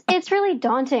 Well, it's really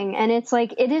daunting, and it's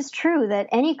like it is true that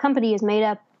any company is made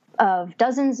up of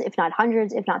dozens, if not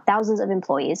hundreds, if not thousands of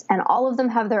employees, and all of them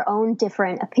have their own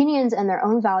different opinions and their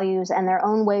own values and their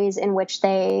own ways in which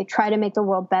they try to make the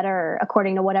world better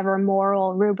according to whatever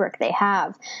moral rubric they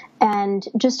have. And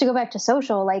just to go back to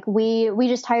social, like we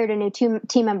just hired a new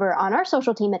team member on our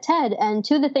social team at TED, and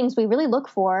two of the things we really look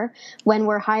for when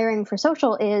we're hiring for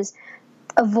social is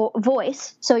a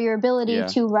voice, so your ability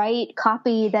to write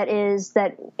copy that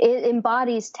it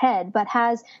embodies TED, but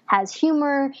has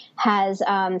humor, has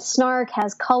snark,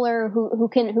 has color, who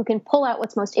can pull out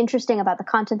what's most interesting about the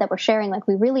content that we're sharing. Like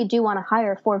we really do want to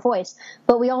hire for voice,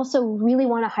 but we also really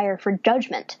want to hire for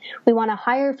judgment. We want to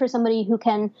hire for somebody who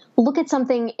can look at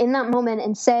something in that moment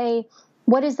and say,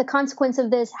 what is the consequence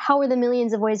of this? How are the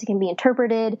millions of ways it can be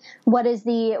interpreted? What is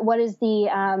the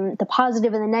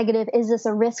positive and the negative? Is this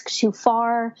a risk too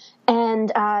far?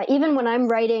 And even when I'm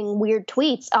writing weird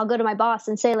tweets, I'll go to my boss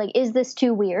and say, like, is this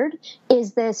too weird?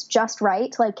 Is this just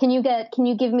right? Like, can you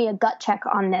give me a gut check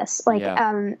on this? Like,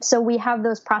 so we have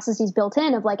those processes built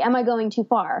in of like, am I going too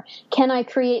far? Can I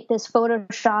create this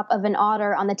Photoshop of an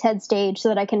otter on the TED stage so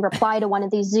that I can reply to one of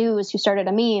these zoos who started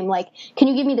a meme? Like, can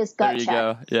you give me this gut check?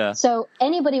 Go. Yeah. So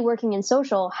anybody working in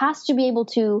social has to be able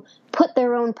to put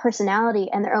their own personality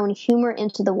and their own humor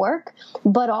into the work,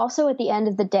 but also at the end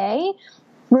of the day,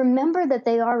 remember that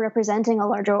they are representing a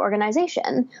larger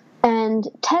organization. And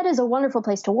TED is a wonderful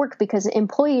place to work because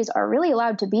employees are really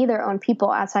allowed to be their own people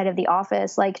outside of the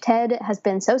office. Like TED has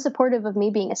been so supportive of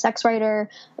me being a sex writer,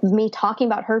 of me talking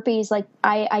about herpes. Like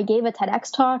I gave a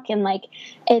TEDx talk, and like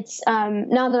it's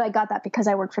not that I got that because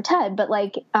I work for TED, but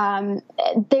like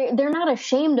they're not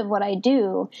ashamed of what I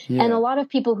do. Yeah. And a lot of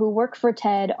people who work for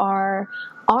TED are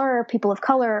people of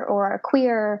color or are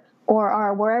queer or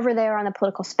are wherever they are on the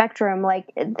political spectrum.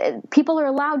 Like people are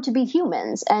allowed to be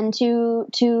humans and to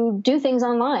do things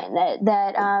online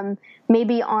that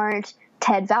maybe aren't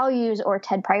TED values or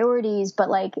TED priorities, but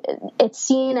like it's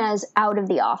seen as out of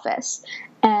the office.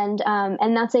 and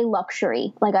that's a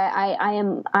luxury. Like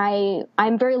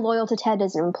I'm very loyal to TED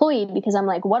as an employee because I'm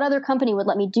like, what other company would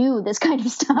let me do this kind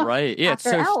of stuff? Right. Yeah. It's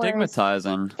so hours?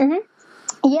 Stigmatizing.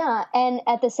 Mm-hmm. Yeah. And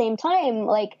at the same time,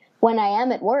 like when I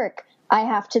am at work, I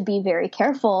have to be very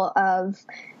careful of,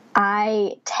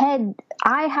 I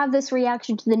have this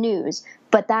reaction to the news,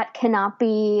 but that cannot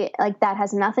be, like, that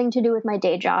has nothing to do with my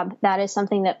day job. That is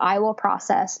something that I will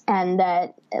process, and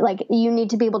that, like, you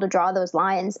need to be able to draw those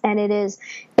lines. And it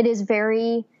is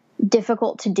very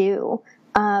difficult to do.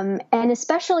 And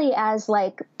especially as,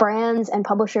 like, brands and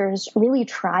publishers really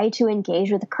try to engage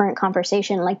with the current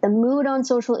conversation, like the mood on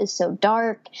social is so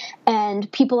dark, and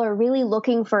people are really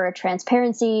looking for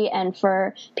transparency and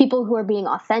for people who are being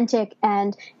authentic.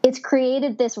 And it's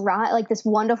created this this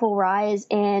wonderful rise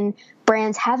in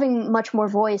brands having much more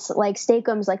voice, like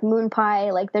Steakums, like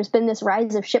MoonPie. Like there's been this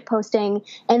rise of shitposting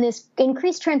and this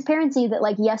increased transparency that,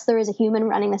 like, yes, there is a human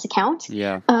running this account.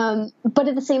 Yeah. But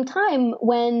at the same time,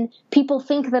 when people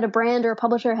think that a brand or a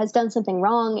publisher has done something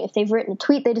wrong, if they've written a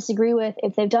tweet they disagree with,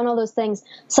 if they've done all those things,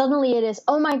 suddenly it is,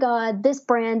 oh my God, this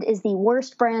brand is the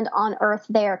worst brand on earth.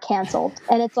 They are canceled.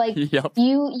 And it's like, Yep.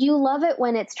 you love it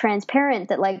when it's transparent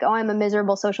that, like, oh, I'm a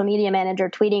miserable social media manager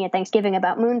tweeting at Thanksgiving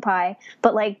about MoonPie.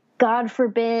 But, like, God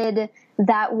forbid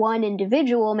that one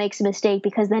individual makes a mistake,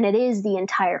 because then it is the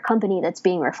entire company that's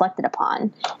being reflected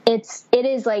upon. It's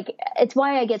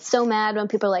why I get so mad when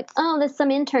people are like, oh, there's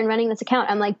some intern running this account.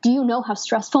 I'm like, do you know how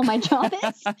stressful my job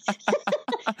is?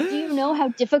 Do you know how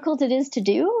difficult it is to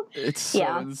do? It's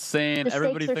so insane.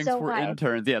 Everybody thinks so we're high.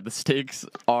 interns. Yeah, the stakes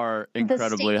are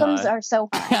incredibly the high. are so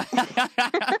high.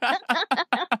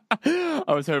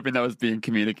 I was hoping that was being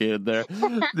communicated there.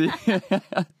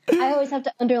 I always have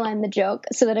to underline the joke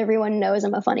so that everyone knows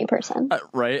I'm a funny person.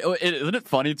 Right? Isn't it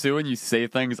funny, too, when you say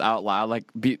things out loud? Like,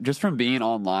 just from being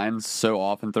online so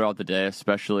often throughout the day,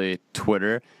 especially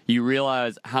Twitter, you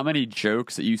realize how many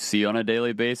jokes that you see on a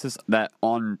daily basis that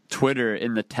on Twitter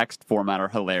in the text format are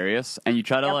hilarious. And you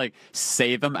try to, like,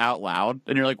 say them out loud.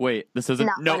 And you're like, wait, this isn't...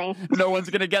 funny. No one's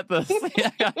going to get this.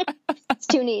 It's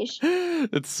too niche.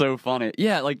 It's so funny.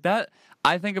 Yeah, like that...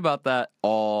 I think about that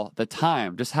all the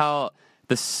time. Just how...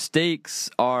 the stakes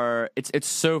are, it's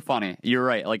so funny. You're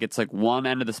right. Like, it's like one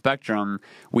end of the spectrum.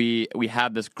 We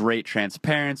have this great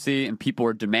transparency, and people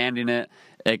are demanding it,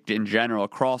 like, in general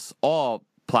across all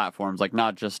platforms, like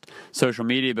not just social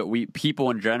media, but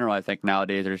people in general, I think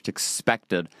nowadays are just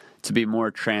expected to be more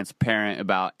transparent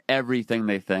about everything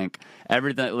they think.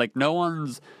 Everything, like, no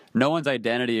one's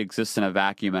identity exists in a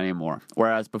vacuum anymore.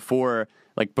 Whereas before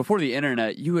the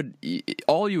internet,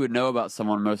 all you would know about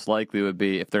someone most likely would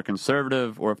be if they're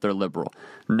conservative or if they're liberal.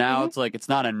 Now it's like, it's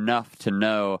not enough to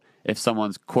know if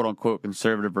someone's quote unquote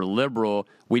conservative or liberal.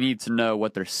 We need to know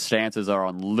what their stances are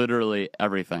on literally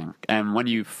everything. And when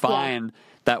you find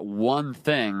that one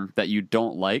thing that you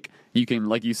don't like, you can,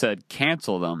 like you said,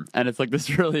 cancel them. And it's like this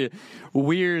really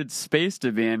weird space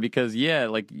to be in, because,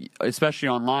 like, especially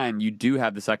online, you do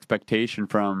have this expectation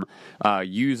from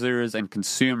users and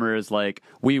consumers. Like,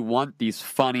 we want these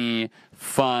funny,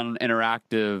 fun,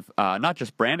 interactive, not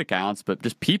just brand accounts, but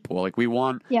just people. Like, we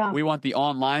want the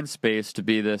online space to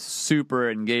be this super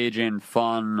engaging,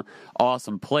 fun,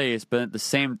 awesome place. But at the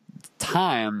same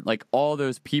time, like, all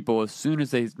those people, as soon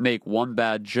as they make one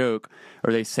bad joke,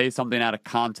 or they say something out of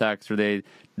context, or they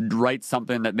write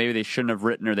something that maybe they shouldn't have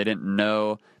written, or they didn't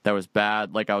know that was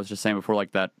bad, like I was just saying before,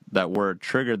 like that word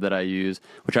triggered that I use,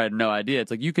 which I had no idea. It's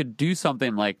like, you could do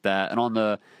something like that, and on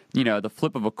the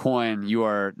flip of a coin,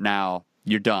 you're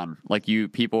done. Like,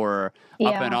 people are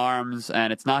up in arms,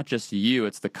 and it's not just you,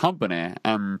 it's the company.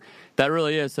 And that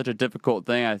really is such a difficult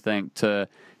thing, I think, to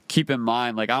keep in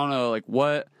mind. Like, I don't know, like,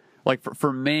 what, like,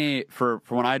 for me, for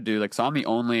when I do, like, so I'm the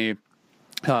only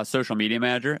social media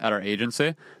manager at our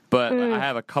agency, but I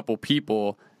have a couple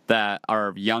people that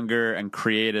are younger and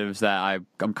creatives that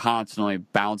I'm constantly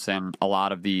bouncing a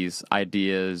lot of these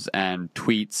ideas and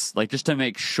tweets, like, just to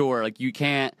make sure, like, you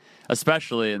can't,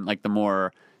 especially in, like, the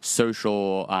more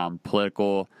social,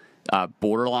 political,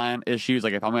 borderline issues.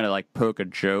 Like, if I'm going to, like, poke a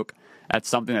joke at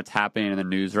something that's happening in the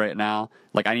news right now,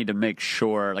 like, I need to make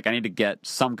sure, like, I need to get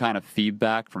some kind of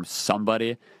feedback from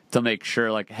somebody to make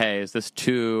sure, like, hey, is this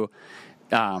too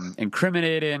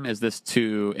incriminating? Is this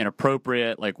too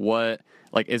inappropriate? Like, what,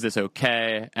 like, is this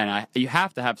okay? And you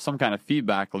have to have some kind of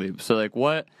feedback loop. So, like,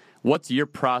 what's your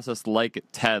process like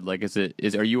at TED? Like,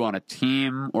 are you on a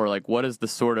team, or, like, what is the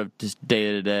sort of just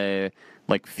day-to-day,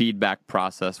 like, feedback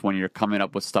process when you're coming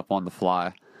up with stuff on the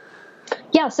fly?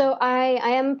 Yeah, Yeah, so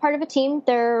I am part of a team.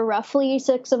 There are roughly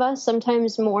 6 of us,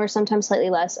 sometimes more, sometimes slightly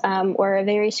less. We're a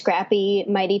very scrappy,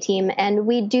 mighty team, and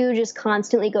we do just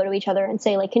constantly go to each other and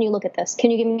say, like, can you look at this? Can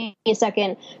you give me a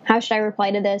second? How should I reply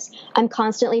to this? I'm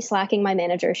constantly slacking my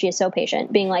manager. She is so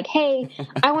patient, being like, hey,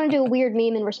 I want to do a weird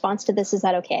meme in response to this. Is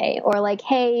that okay? Or like,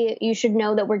 hey, you should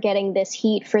know that we're getting this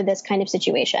heat for this kind of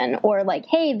situation. Or like,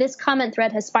 hey, this comment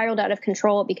thread has spiraled out of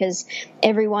control because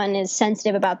everyone is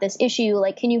sensitive about this issue.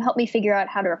 Like, can you help me figure out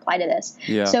how to reply to this?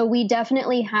 Yeah. So we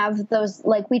definitely have those,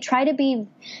 like, we try to be,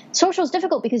 social is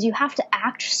difficult because you have to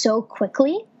act so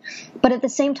quickly, but at the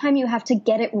same time you have to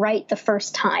get it right the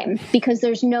first time because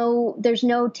there's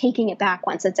no taking it back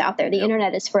once it's out there. The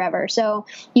internet is forever. So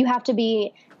you have to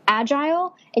be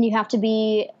agile and you have to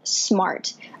be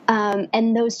smart.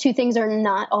 And those two things are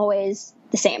not always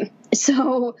the same.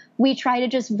 So we try to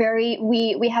just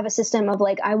we have a system of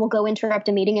like, I will go interrupt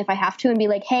a meeting if I have to and be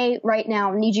like, hey, right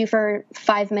now, need you for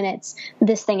 5 minutes.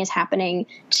 This thing is happening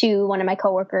to one of my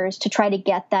coworkers to try to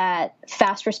get that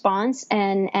fast response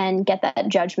and get that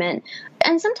judgment.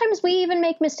 And sometimes we even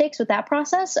make mistakes with that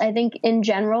process. I think in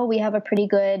general, we have a pretty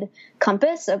good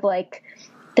compass of like,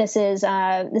 this is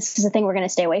a thing we're going to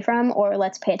stay away from, or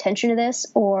let's pay attention to this,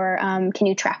 or can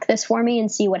you track this for me and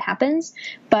see what happens?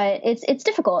 But it's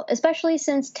difficult, especially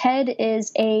since TED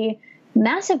is a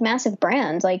massive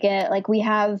brand. Like we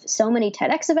have so many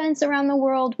TEDx events around the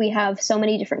world. We have so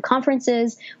many different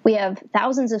conferences. We have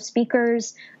thousands of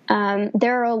speakers.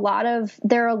 There are a lot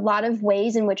of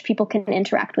ways in which people can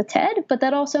interact with TED, but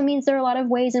that also means there are a lot of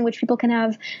ways in which people can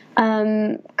have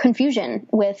confusion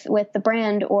with the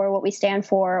brand or what we stand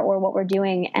for or what we're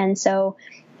doing. And so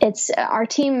our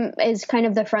team is kind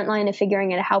of the front line of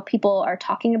figuring out how people are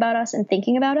talking about us and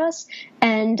thinking about us,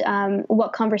 and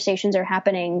what conversations are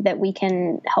happening that we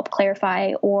can help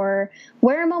clarify, or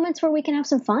where are moments where we can have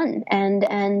some fun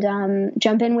and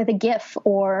jump in with a GIF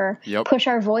or push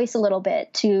our voice a little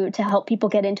bit to help people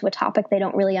get into a topic they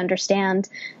don't really understand.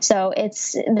 So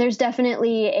there's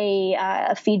definitely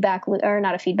a feedback, or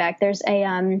not a feedback.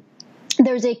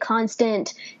 There's a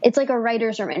constant, it's like a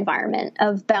writer's room environment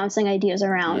of bouncing ideas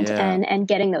around and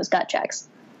getting those gut checks.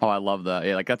 Oh, I love that.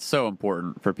 Yeah, like that's so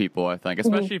important for people, I think,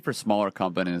 especially for smaller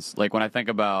companies. Like when I think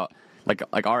about like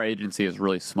our agency is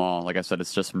really small. Like I said,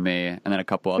 it's just me and then a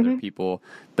couple other people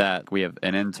that we have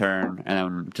an intern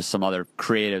and just some other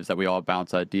creatives that we all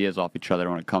bounce ideas off each other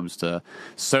when it comes to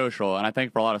social. And I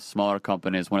think for a lot of smaller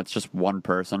companies, when it's just one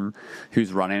person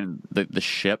who's running the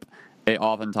ship,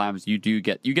 oftentimes you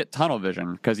get tunnel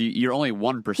vision because you're only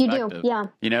one perspective. You do, yeah.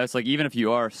 You know, it's like even if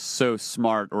you are so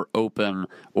smart or open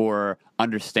or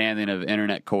understanding of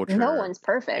internet culture, no one's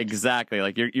perfect. Exactly.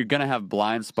 Like you're gonna have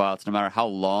blind spots no matter how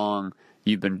long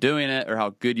you've been doing it or how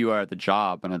good you are at the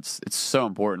job. And it's so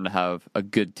important to have a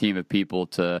good team of people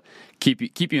to keep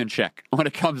you in check when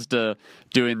it comes to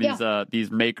doing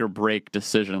these make or break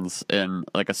decisions in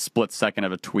like a split second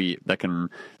of a tweet that can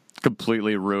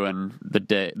completely ruin the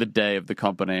day of the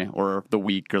company or the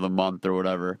week or the month or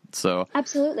whatever. So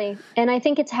absolutely. And I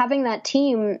think it's having that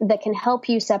team that can help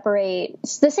you separate,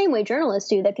 the same way journalists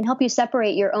do, that can help you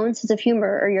separate your own sense of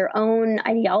humor or your own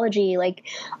ideology. Like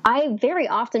I very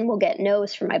often will get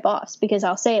no's from my boss because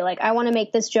I'll say like, I want to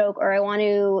make this joke or I want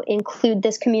to include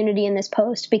this community in this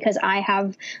post because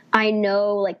I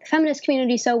know like the feminist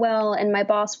community so well. And my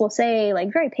boss will say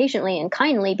like very patiently and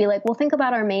kindly be like, well, think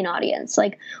about our main audience.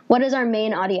 Like, what does our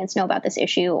main audience know about this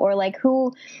issue? Or like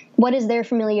what is their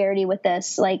familiarity with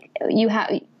this? Like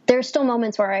there's still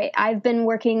moments where I've been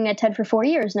working at TED for 4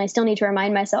 years and I still need to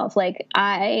remind myself, like,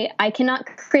 I cannot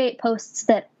create posts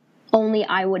that only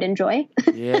I would enjoy.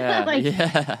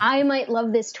 Yeah. I might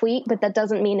love this tweet, but that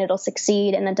doesn't mean it'll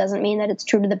succeed. And that doesn't mean that it's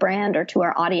true to the brand or to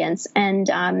our audience. And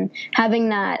having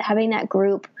that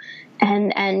group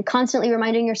and constantly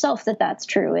reminding yourself that that's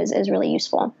true is really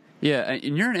useful. Yeah,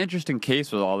 and you're an interesting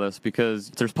case with all this because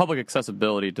there's public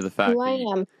accessibility to the fact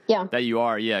that you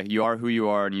are who you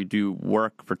are and you do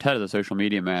work for TED as a social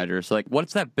media manager. So, like,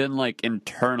 what's that been like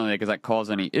internally? Like, has that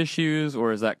caused any issues or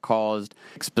has that caused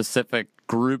specific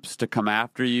groups to come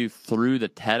after you through the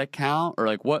TED account? Or,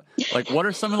 what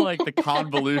are some of, the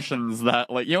convolutions that,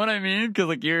 you know what I mean?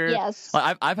 Because, yes.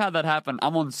 I've had that happen.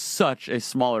 I'm on such a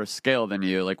smaller scale than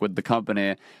you, with the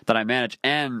company that I manage,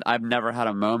 and I've never had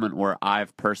a moment where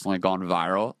I've personally gone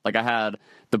viral.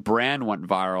 The brand went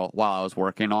viral while I was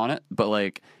working on it,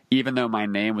 but, even though my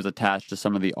name was attached to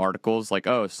some of the articles,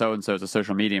 oh, so-and-so is a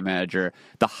social media manager,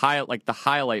 the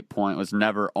highlight point was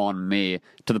never on me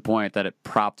to the point that it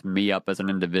propped me up as an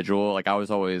individual. I was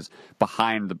always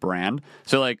behind the brand.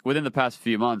 So, within the past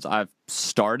few months, I've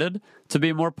started to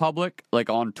be more public, like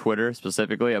on Twitter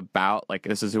specifically, about like,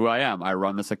 this is who I am. I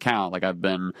run this account. Like, I've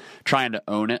been trying to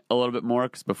own it a little bit more,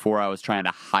 because before I was trying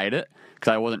to hide it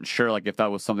because I wasn't sure like if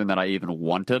that was something that I even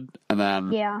wanted. And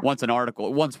then once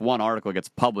one article gets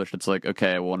published, it's like,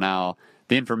 okay, well, now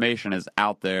the information is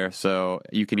out there, so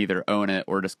you can either own it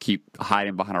or just keep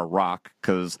hiding behind a rock,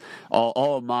 because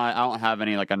all of I don't have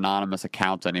any like anonymous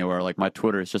accounts anywhere. Like, my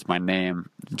Twitter is just my name,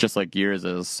 just like yours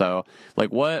is. So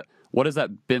like, what has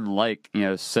that been like,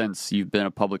 since you've been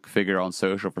a public figure on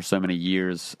social for so many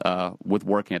years, with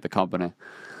working at the company?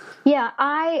 Yeah,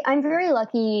 I'm very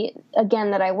lucky, again,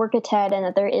 that I work at TED and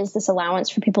that there is this allowance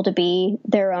for people to be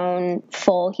their own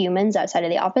full humans outside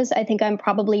of the office. I think I'm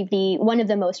probably one of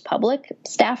the most public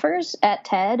staffers at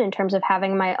TED in terms of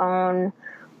having my own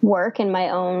work and my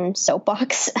own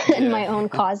soapbox and my own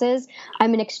causes.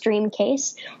 I'm an extreme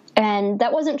case. And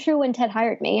that wasn't true when TED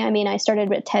hired me. I mean, I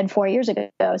started at TED 4 years ago.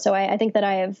 So I think that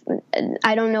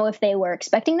I don't know if they were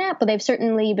expecting that, but they've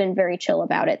certainly been very chill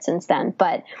about it since then.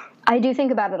 But I do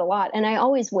think about it a lot. And I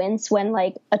always wince when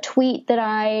like a tweet that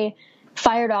I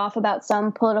fired off about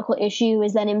some political issue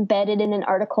is then embedded in an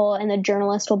article, and the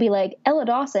journalist will be like, Ella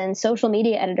Dawson, social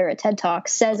media editor at TED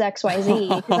Talks, says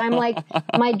XYZ. Because I'm like,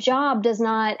 my job does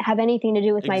not have anything to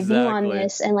do with my view on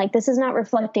this. And like, this is not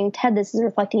reflecting TED. This is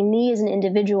reflecting me as an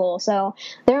individual. So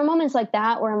there are moments like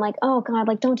that where I'm like, oh God,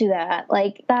 like, don't do that.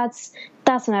 Like, that's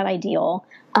not ideal.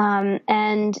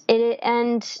 And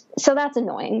so that's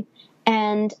annoying.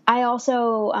 And I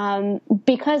also,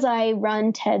 because I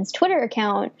run TED's Twitter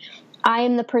account, I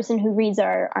am the person who reads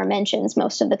our mentions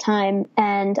most of the time.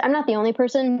 And I'm not the only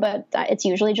person, but it's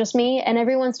usually just me. And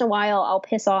every once in a while, I'll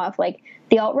piss off like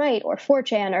the alt-right or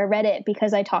 4chan or Reddit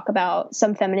because I talk about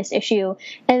some feminist issue.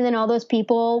 And then all those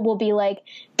people will be like,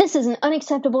 this is an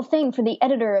unacceptable thing for the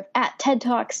editor of at TED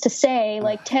Talks to say.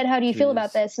 Like, Ted, how do you feel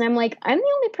about this? And I'm like, I'm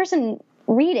the only person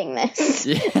reading this.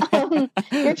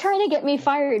 You're trying to get me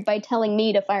fired by telling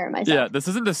me to fire myself. Yeah, this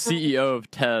isn't the CEO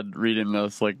of TED reading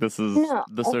this. Like, this is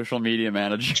the social media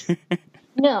manager.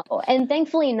 No, and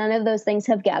thankfully none of those things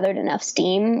have gathered enough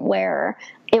steam where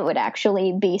it would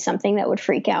actually be something that would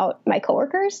freak out my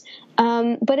coworkers.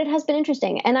 But it has been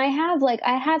interesting. And I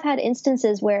have had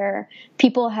instances where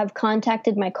people have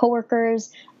contacted my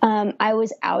coworkers. I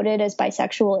was outed as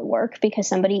bisexual at work because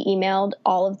somebody emailed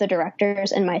all of the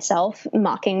directors and myself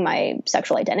mocking my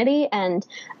sexual identity. And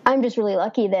I'm just really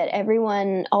lucky that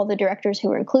all the directors who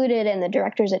were included and the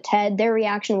directors at TED, their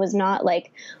reaction was not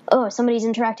like, oh, somebody's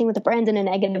interacting with a brand in a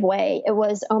negative way. It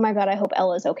was, oh my God, I hope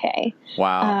Ella's okay.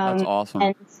 Wow, that's awesome.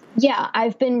 And yeah,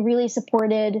 I've been really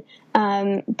supported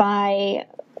by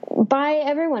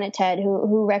everyone at TED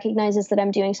who recognizes that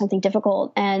I'm doing something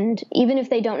difficult. And even if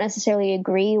they don't necessarily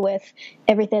agree with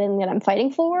everything that I'm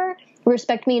fighting for,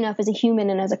 respect me enough as a human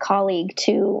and as a colleague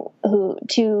to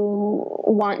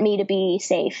want me to be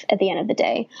safe at the end of the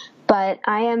day. But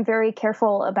I am very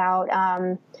careful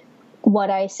about what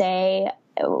I say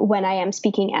when I am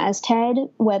speaking as TED,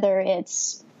 whether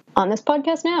it's on this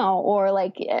podcast now or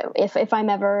like if I'm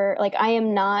ever like, I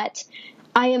am not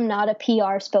a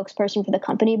PR spokesperson for the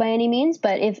company by any means,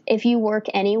 but if you work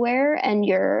anywhere and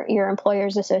your employer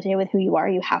is associated with who you are,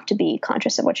 you have to be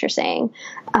conscious of what you're saying.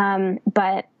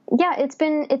 But yeah, it's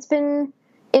been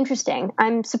interesting.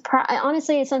 I'm surprised.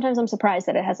 Honestly, sometimes I'm surprised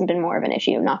that it hasn't been more of an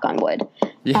issue. Knock on wood.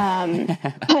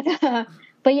 Yeah.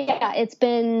 But yeah, it's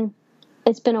been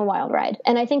a wild ride.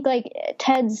 And I think like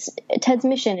TED's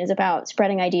mission is about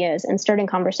spreading ideas and starting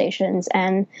conversations.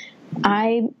 And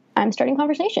I'm starting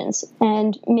conversations,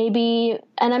 and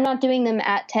I'm not doing them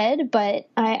at TED, but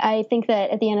I think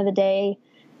that at the end of the day,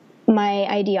 my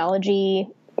ideology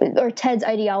or TED's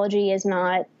ideology it's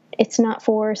not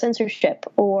for censorship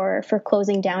or for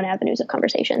closing down avenues of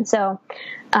conversation. So,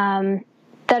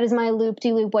 that is my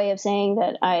loop-de-loop way of saying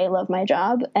that I love my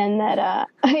job and that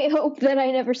I hope that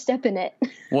I never step in it.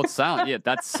 Well,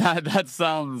 that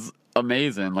sounds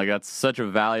amazing. Like, that's such a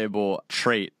valuable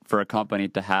trait for a company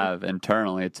to have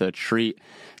internally, to treat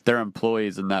their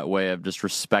employees in that way of just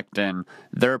respecting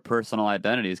their personal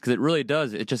identities, because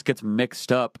it just gets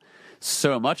mixed up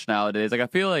so much nowadays. Like, I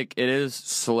feel like it is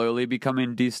slowly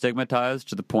becoming destigmatized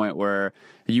to the point where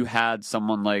you had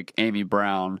someone like Amy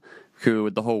Brown, who,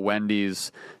 with the whole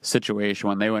Wendy's situation,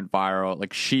 when they went viral,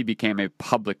 like, she became a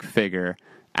public figure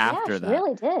after that. Yeah, she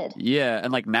really did. Yeah,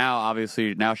 and like now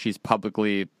she's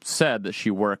publicly said that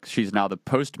she's now the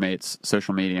Postmates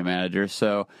social media manager.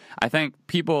 So I think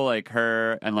people like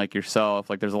her and like yourself,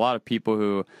 like there's a lot of people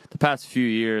who the past few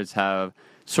years have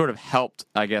sort of helped,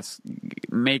 I guess,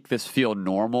 make this feel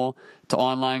normal to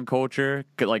online culture.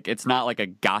 Like, it's not like a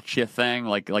gotcha thing,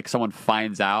 like someone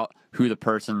finds out who the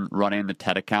person running the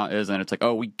TED account is, and it's like,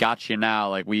 oh, we got you now.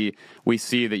 Like we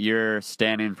see that you're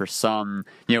standing for some,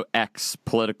 X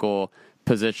political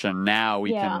position. Now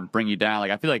we can bring you down.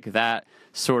 Like I feel like that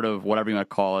sort of, whatever you want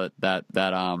to call it, that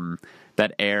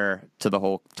air to the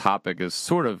whole topic is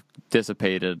sort of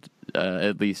dissipated,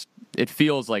 at least it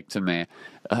feels like to me.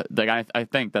 I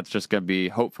think that's just going to be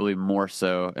hopefully more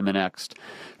so in the next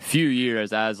few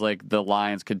years as like the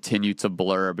lines continue to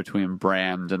blur between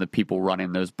brands and the people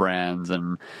running those brands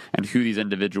and who these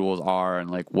individuals are, and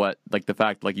like what, like the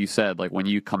fact, like you said, like when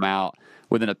you come out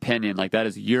with an opinion, like that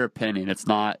is your opinion. It's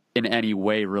not in any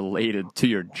way related to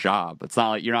your job. It's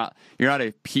not like you're not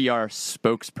a PR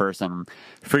spokesperson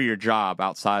for your job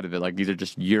outside of it. Like these are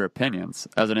just your opinions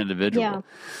as an individual. Yeah,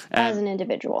 as an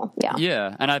individual. Yeah.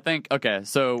 Yeah, and I think, okay,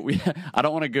 so I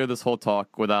don't want to go this whole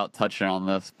talk without touching on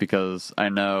this because I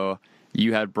know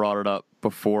you had brought it up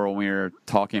before when we were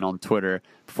talking on Twitter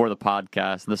before the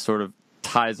podcast, and this sort of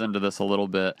ties into this a little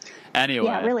bit. Anyway.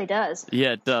 Yeah, it really does.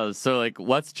 Yeah, it does. So, like,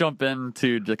 let's jump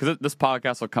into, because this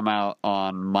podcast will come out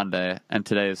on Monday, and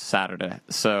today is Saturday.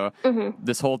 So,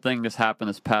 this whole thing just happened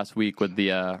this past week with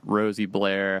the Rosie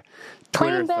Blair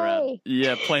Twitter thread.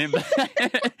 Yeah, Plain Bay.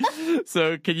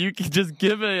 So, can you just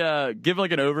give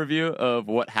like an overview of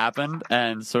what happened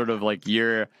and sort of like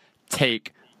your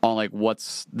take on like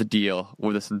what's the deal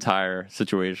with this entire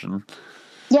situation?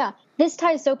 Yeah. This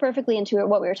ties so perfectly into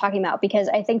what we were talking about, because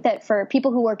I think that for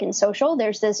people who work in social,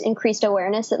 there's this increased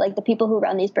awareness that like the people who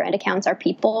run these brand accounts are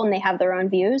people and they have their own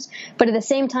views. But at the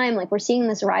same time, like we're seeing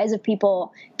this rise of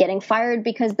people getting fired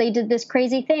because they did this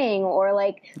crazy thing, or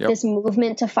like this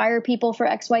movement to fire people for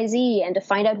XYZ and to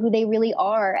find out who they really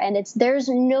are. And there's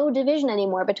no division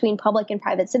anymore between public and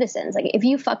private citizens. Like if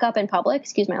you fuck up in public,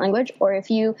 excuse my language, or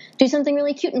if you do something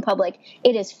really cute in public,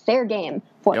 it is fair game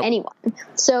for anyone.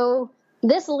 So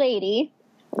this lady,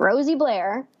 Rosie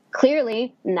Blair,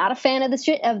 clearly not a fan of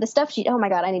the stuff she. Oh my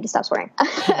God, I need to stop swearing.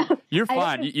 You're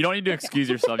fine. You don't need to excuse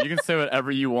yourself. You can say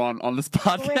whatever you want on this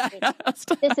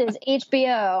podcast. This is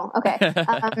HBO. Okay.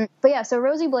 But yeah, so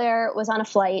Rosie Blair was on a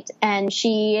flight and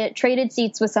she traded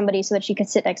seats with somebody so that she could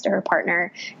sit next to her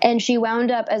partner. And she wound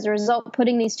up, as a result,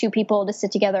 putting these two people to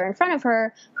sit together in front of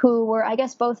her who were, I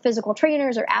guess, both physical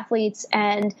trainers or athletes.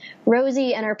 And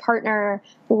Rosie and her partner,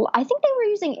 I think they were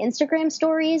using Instagram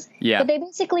stories. Yeah. But they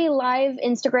basically live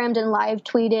Instagrammed and live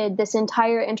tweeted this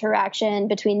entire interaction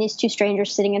between these two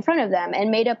strangers sitting in front of them and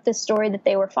made up this story that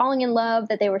they were falling in love,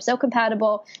 that they were so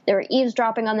compatible, they were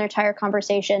eavesdropping on their entire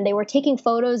conversation, they were taking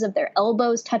photos of their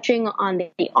elbows touching on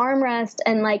the armrest,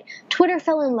 and like Twitter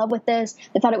fell in love with this.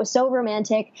 They thought it was so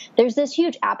romantic. There's this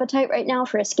huge appetite right now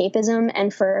for escapism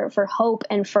and for hope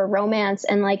and for romance,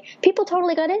 and like people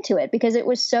totally got into it because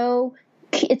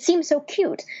it seemed so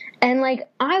cute. And like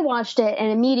I watched it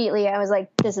and immediately I was like,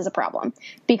 this is a problem,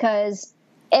 because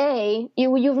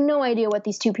you have no idea what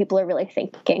these two people are really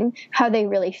thinking, how they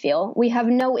really feel. We have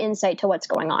no insight to what's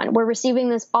going on. We're receiving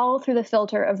this all through the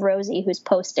filter of Rosie,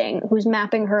 who's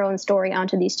mapping her own story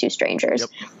onto these two strangers.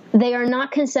 Yep. They are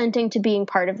not consenting to being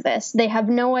part of this. They have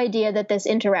no idea that this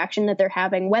interaction that they're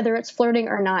having, whether it's flirting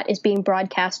or not, is being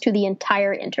broadcast to the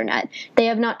entire internet. They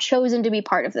have not chosen to be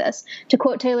part of this. To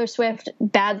quote Taylor Swift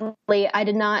badly,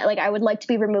 I would like to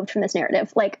be removed from this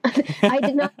narrative. Like I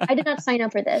did not sign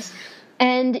up for this.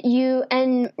 And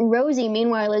Rosie,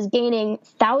 meanwhile, is gaining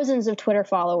thousands of Twitter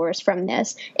followers from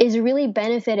this, is really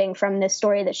benefiting from this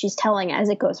story that she's telling as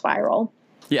it goes viral.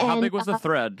 Yeah, how big was the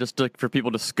thread? Just for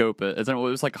people to scope it. It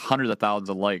was like hundreds of thousands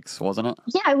of likes, wasn't it?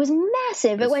 Yeah, it was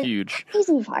massive. It went huge.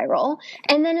 Crazy viral.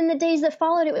 And then in the days that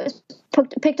followed, it was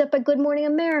picked up by Good Morning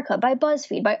America, by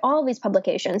BuzzFeed, by all these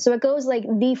publications. So it goes like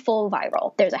the full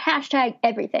viral. There's a hashtag,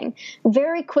 everything.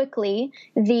 Very quickly,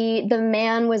 the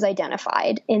man was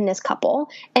identified in this couple,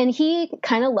 and he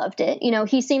kind of loved it. You know,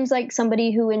 he seems like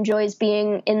somebody who enjoys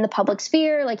being in the public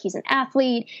sphere, like he's an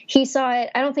athlete. He saw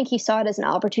it. I don't think he saw it as an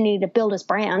opportunity to build his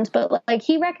brand, but like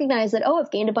he recognized that,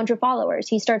 I've gained a bunch of followers.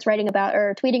 He starts writing about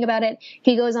or tweeting about it.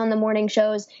 He goes on the morning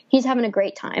shows. He's having a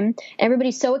great time.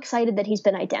 Everybody's so excited that he's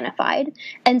been identified.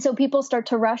 And so people start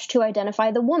to rush to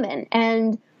identify the woman,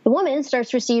 and the woman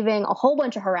starts receiving a whole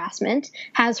bunch of harassment,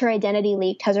 has her identity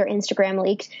leaked, has her Instagram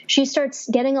leaked. She starts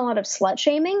getting a lot of slut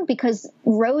shaming because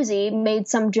Rosie made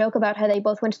some joke about how they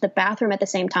both went to the bathroom at the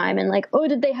same time and like,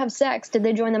 did they have sex? Did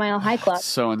they join the Mile High Club?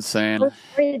 So insane. The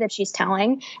story that she's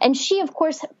telling. And she, of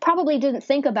course, probably didn't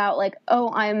think about like,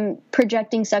 I'm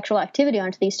projecting sexual activity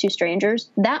onto these two strangers.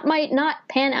 That might not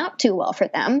pan out too well for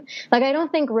them. Like, I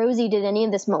don't think Rosie did any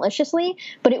of this maliciously,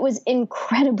 but it was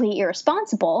incredibly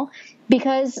irresponsible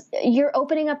because you're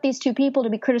opening up these two people to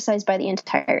be criticized by the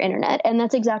entire internet. And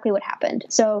that's exactly what happened.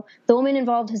 So the woman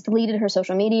involved has deleted her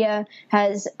social media,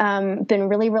 has been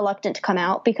really reluctant to come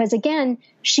out because, again,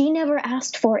 she never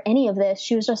asked for any of this.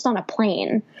 She was just on a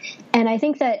plane. And I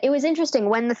think that it was interesting.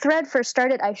 When the thread first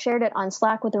started, I shared it on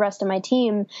Slack with the rest of my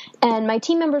team. And my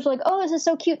team members were like, oh, this is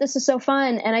so cute. This is so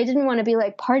fun. And I didn't want to be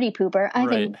like party pooper. I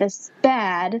think this is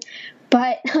bad.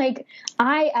 But like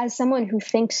I, as someone who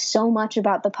thinks so much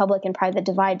about the public and private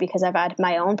divide because I've had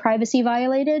my own privacy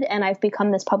violated and I've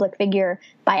become this public figure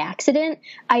by accident,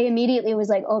 I immediately was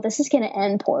like, oh, this is going to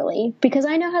end poorly because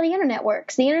I know how the internet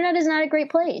works. The internet is not a great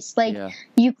place. Like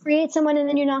you create someone and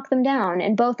then you knock them down.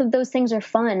 And both of those things are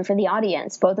fun for the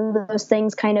audience. Both of those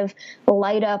things kind of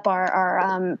light up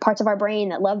our parts of our brain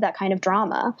that love that kind of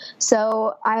drama.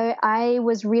 So I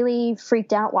was really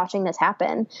freaked out watching this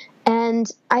happen. And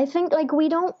I think like we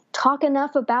don't talk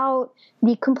enough about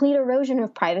the complete erosion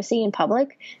of privacy in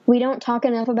public. We don't talk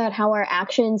enough about how our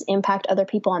actions impact other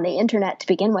people on the internet to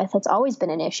begin with. That's always been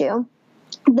an issue.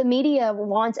 The media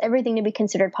wants everything to be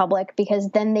considered public because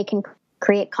then they can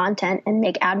create content and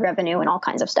make ad revenue and all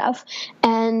kinds of stuff.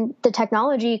 And the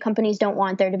technology companies don't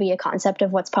want there to be a concept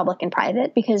of what's public and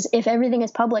private because if everything is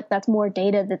public, that's more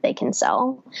data that they can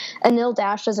sell. Anil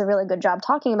Dash does a really good job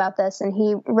talking about this, and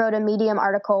he wrote a Medium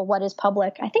article, What is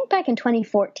Public, I think back in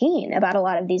 2014 about a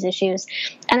lot of these issues.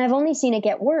 And I've only seen it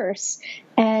get worse.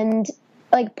 And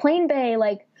like Plane Bay,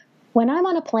 like when I'm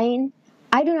on a plane,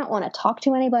 I do not want to talk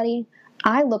to anybody.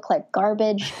 I look like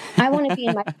garbage. I want to be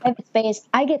in my private space.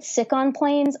 I get sick on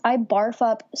planes. I barf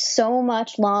up so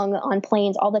much lung on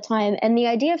planes all the time. And the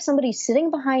idea of somebody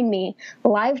sitting behind me,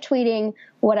 live tweeting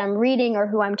what I'm reading or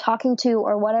who I'm talking to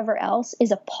or whatever else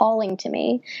is appalling to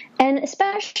me. And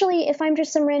especially if I'm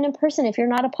just some random person, if you're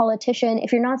not a politician,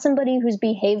 if you're not somebody whose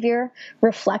behavior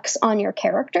reflects on your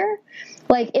character.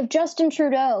 Like if Justin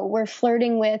Trudeau were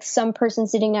flirting with some person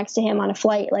sitting next to him on a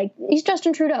flight, like he's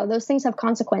Justin Trudeau, those things have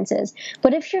consequences.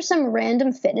 But if you're some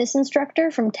random fitness instructor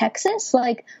from Texas,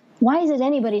 like why is it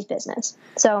anybody's business?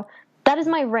 So that is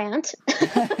my rant.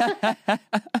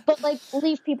 But like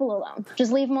leave people alone.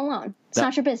 Just leave them alone. It's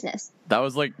not your business. That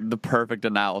was like the perfect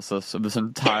analysis of this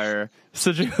entire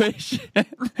situation.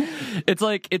 It's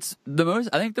like I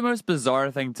think the most bizarre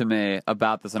thing to me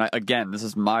about this, and again, this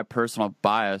is my personal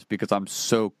bias because I'm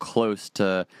so close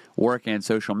to working in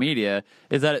social media,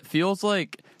 is that it feels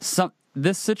like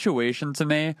this situation to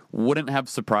me wouldn't have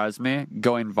surprised me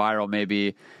going viral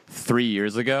maybe 3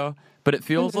 years ago, but it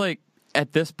feels like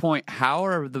at this point, how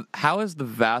is the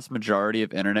vast majority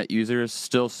of internet users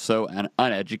still so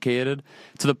uneducated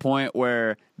to the point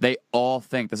where they all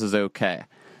think this is okay?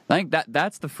 I think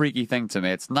that's the freaky thing to me.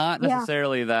 It's not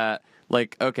necessarily that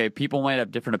like, okay, people might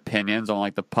have different opinions on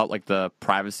like the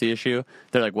privacy issue.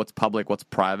 They're like, what's public, what's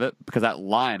private, because that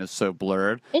line is so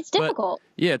blurred. It's difficult.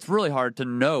 But, yeah, it's really hard to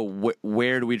know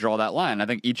where do we draw that line. I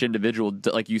think each individual,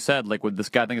 like you said, like with this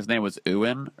guy, I think his name was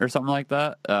Ewan or something like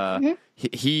that.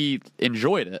 He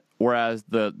enjoyed it, whereas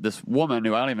this woman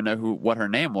who I don't even know what her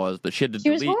name was, but she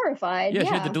was horrified. Yeah, she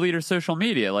had to delete her social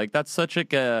media. Like that's such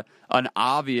like a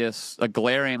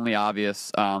glaringly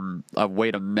obvious a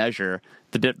way to measure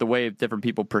the way different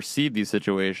people perceive these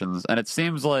situations, and it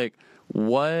seems like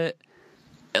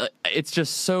it's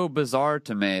just so bizarre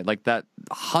to me. Like that,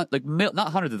 not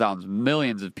hundreds of thousands,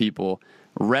 millions of people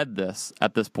read this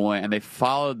at this point, and they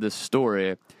followed this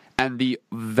story. And the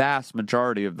vast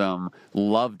majority of them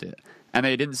loved it. And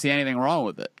they didn't see anything wrong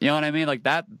with it. You know what I mean? Like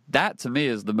that to me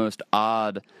is the most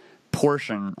odd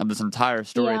portion of this entire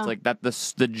story. Yeah. It's like that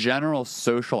the general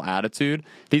social attitude.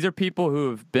 These are people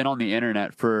who have been on the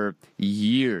internet for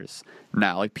years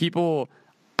now. Like people,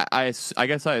 I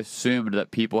guess I assumed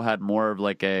that people had more of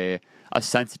like a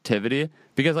sensitivity,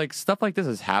 because like stuff like this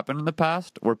has happened in the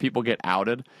past where people get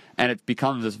outed and it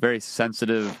becomes this very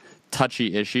sensitive,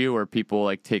 touchy issue where people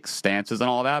like take stances and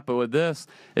all that. But with this,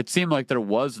 it seemed like there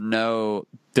was no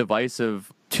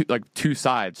divisive two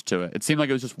sides to it. It seemed like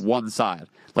it was just one side.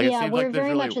 Like, yeah, we're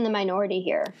very much in the minority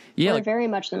here. Yeah, we're very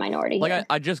much in the minority here. Like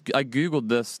I Googled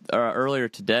this earlier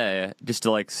today just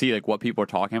to like see like what people are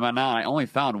talking about now. And I only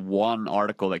found one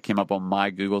article that came up on my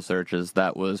Google searches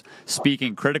that was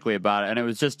speaking critically about it.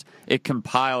 And it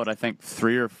compiled, I think,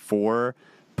 3 or 4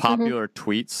 popular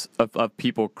tweets of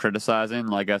people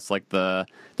criticizing, I guess, like the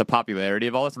popularity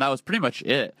of all this, and that was pretty much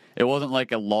it. It wasn't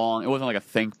like it wasn't like a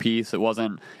think piece. It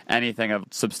wasn't anything of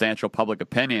substantial public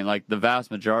opinion. Like the vast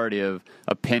majority of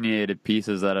opinionated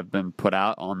pieces that have been put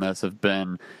out on this have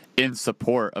been in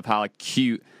support of how like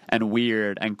cute and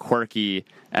weird and quirky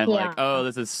and like, oh,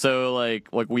 this is so like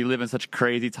we live in such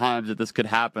crazy times that this could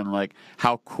happen. Like,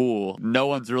 how cool. No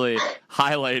one's really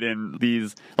highlighting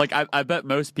these. Like, I bet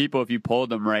most people, if you polled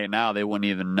them right now, they wouldn't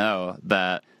even know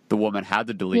that the woman had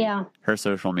to delete her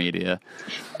social media.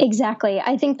 Exactly.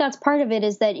 I think that's part of it,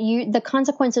 is that the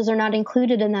consequences are not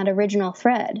included in that original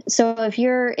thread. So if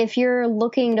you're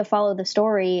looking to follow the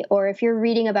story, or if you're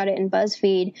reading about it in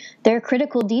BuzzFeed, there are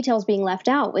critical details being left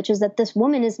out, which is that this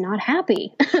woman is not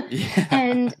happy.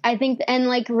 And I think, and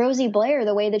like Rosie Blair,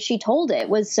 the way that she told it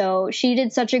was, so she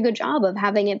did such a good job of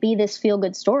having it be this feel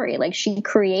good story. Like, she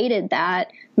created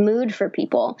that mood for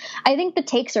people. I think the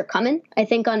takes are coming. I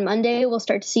think on Monday we'll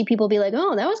start to see people be like,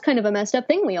 oh, that was kind of a messed up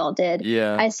thing we all did.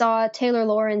 Yeah. I saw Taylor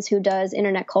Lawrence, who does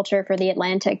internet culture for The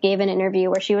Atlantic, gave an interview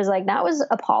where she was like, that was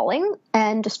appalling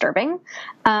and disturbing.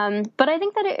 But I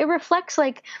think that it reflects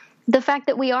like the fact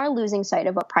that we are losing sight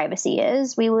of what privacy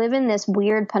is. We live in this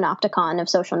weird panopticon of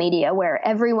social media where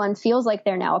everyone feels like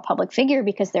they're now a public figure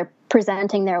because they're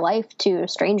presenting their life to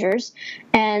strangers.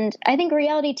 And I think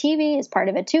reality TV is part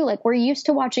of it too. Like, we're used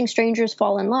to watching strangers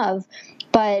fall in love,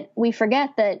 but we forget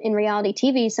that in reality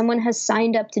TV, someone has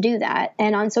signed up to do that.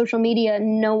 And on social media,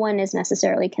 no one is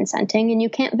necessarily consenting, and you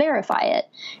can't verify it.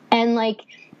 And like,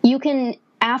 you can,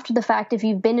 after the fact, if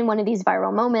you've been in one of these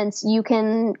viral moments, you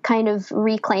can kind of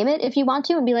reclaim it if you want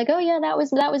to and be like, oh yeah, that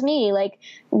was me. Like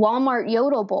Walmart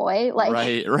Yodel Boy, like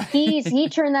right. he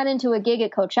turned that into a gig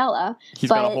at Coachella.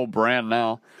 He's got a whole brand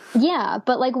now. Yeah,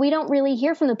 but like, we don't really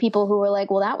hear from the people who were like,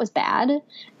 well, that was bad.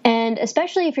 And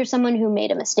especially if you're someone who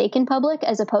made a mistake in public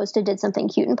as opposed to did something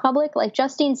cute in public, like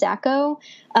Justine Sacco,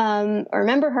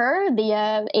 remember her,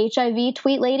 the HIV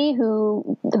tweet lady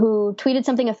who tweeted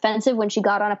something offensive when she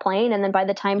got on a plane, and then by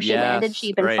the time she landed,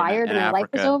 she'd been fired and her life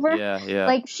was over. Yeah.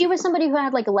 Like, she was somebody who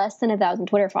had like less than 1,000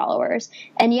 Twitter followers.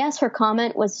 And yes, her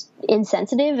comment was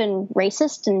insensitive and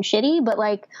racist and shitty, but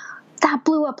like, that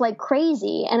blew up like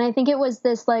crazy. And I think it was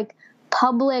this like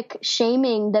public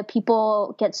shaming that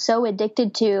people get so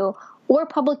addicted to, or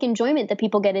public enjoyment that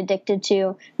people get addicted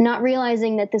to, not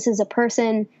realizing that this is a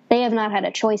person. They have not had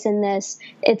a choice in this.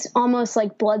 It's almost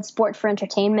like blood sport for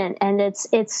entertainment, and it's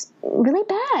really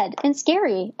bad and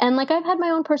scary. And like, I've had my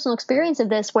own personal experience of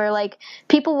this where like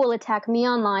people will attack me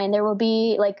online. There will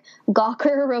be like,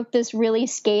 Gawker wrote this really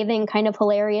scathing, kind of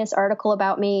hilarious article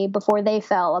about me before they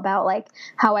fell, about like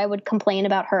how I would complain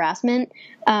about harassment.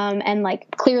 And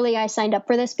like, clearly I signed up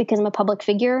for this because I'm a public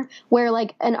figure, where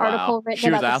like an article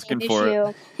written about the same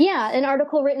issue. Yeah, an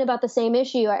article written about the same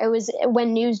issue. It was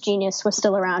when News Genius was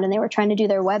still around and they were trying to do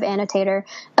their web annotator.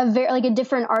 A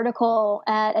different article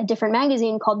at a different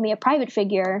magazine called me a private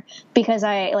figure because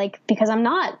I'm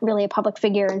not really a public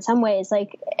figure in some ways.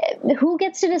 Like, who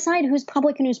gets to decide who's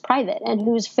public and who's private and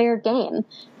who's fair game?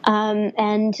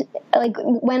 And like,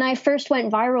 when I first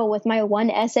went viral with my one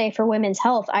essay for women's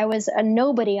health, I was a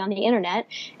nobody on the internet,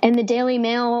 and the Daily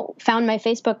Mail found my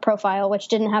Facebook profile, which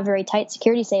didn't have very tight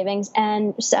security settings,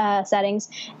 and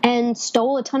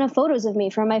stole a ton of photos of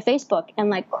me from my Facebook, and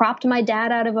like cropped my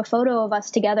dad out of a photo of us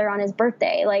together on his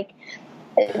birthday. Like,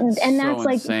 and that's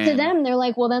like, to them, they're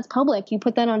like, well, that's public. You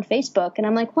put that on Facebook. And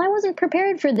I'm like, well, I wasn't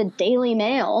prepared for the Daily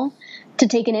Mail to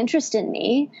take an interest in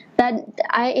me.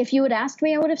 If you had asked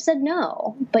me, I would have said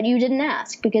no, but you didn't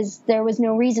ask because there was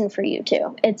no reason for you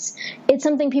to. It's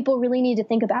something people really need to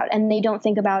think about, and they don't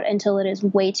think about until it is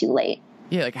way too late.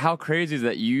 Yeah, like, how crazy is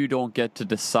that you don't get to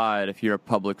decide if you're a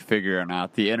public figure or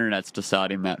not? The internet's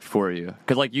deciding that for you.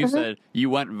 Because like you said, you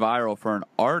went viral for an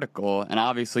article, and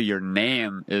obviously your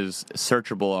name is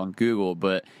searchable on Google,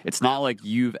 but it's not like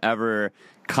you've ever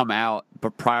come out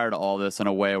but prior to all this in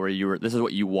a way where this is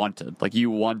what you wanted. Like,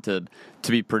 you wanted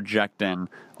to be projecting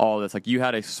all this. Like, you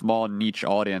had a small niche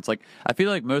audience. Like, I feel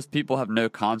like most people have no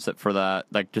concept for that,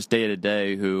 like, just day to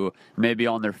day, who maybe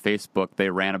on their Facebook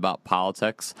they ran about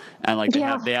politics, and like they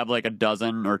have like a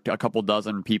dozen or a couple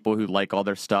dozen people who like all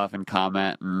their stuff and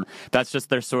comment, and that's just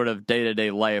their sort of day to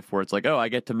day life, where it's like, oh, I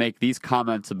get to make these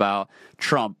comments about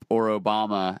Trump or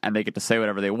Obama, and they get to say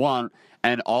whatever they want.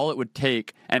 And all it would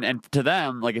take, and to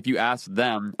them, like, if you asked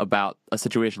them about a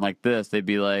situation like this, they'd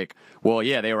be like, well,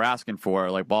 yeah, they were asking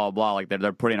for, like, blah, blah, blah, like,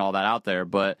 they're putting all that out there.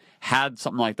 But had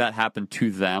something like that happen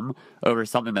to them over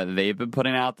something that they've been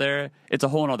putting out there, it's a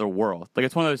whole other world. Like,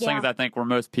 it's one of those things, I think, where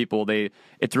most people,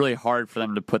 it's really hard for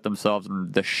them to put themselves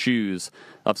in the shoes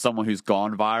of someone who's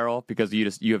gone viral, because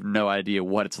you have no idea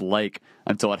what it's like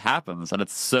until it happens. And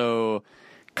it's so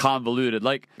convoluted.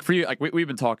 Like for you, like we've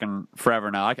been talking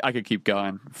forever now. I could keep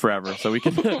going forever, so we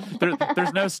can.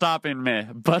 There's no stopping me.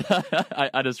 But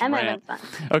I just ran.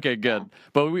 Okay, good.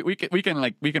 But we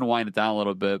can wind it down a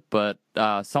little bit. But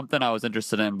something I was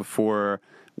interested in before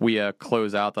we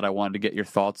close out that I wanted to get your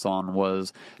thoughts on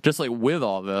was just like with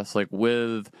all this, like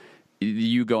with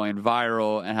you going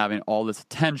viral and having all this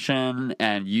attention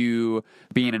and you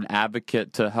being an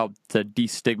advocate to help to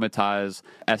destigmatize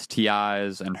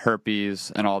STIs and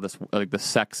herpes and all this, like the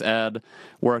sex ed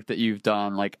work that you've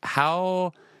done, like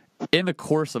how in the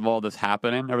course of all this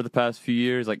happening over the past few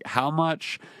years, like how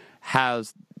much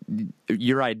has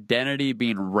your identity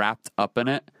being wrapped up in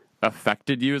it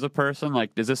affected you as a person?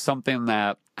 Like, is this something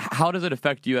that, how does it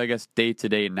affect you, I guess, day to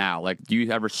day now? Like, do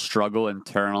you ever struggle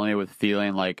internally with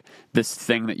feeling like this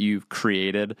thing that you've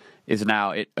created is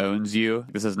now, it owns you?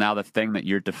 This is now the thing that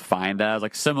you're defined as?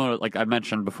 Like, similar, like I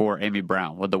mentioned before, Amy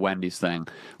Brown with the Wendy's thing,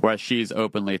 whereas she's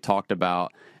openly talked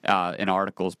about in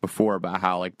articles before about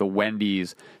how like the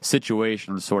Wendy's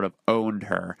situation sort of owned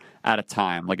her at a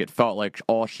time. Like it felt like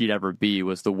all she'd ever be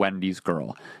was the Wendy's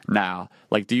girl now.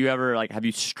 Like, do you ever, like, have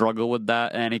you struggled with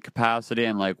that in any capacity?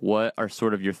 And like, what are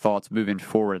sort of your thoughts moving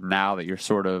forward now that you're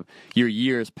sort of, your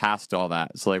years past all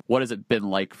that? So like, what has it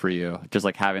been like for you? Just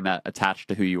like having that attached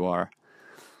to who you are?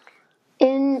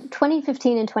 In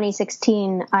 2015 and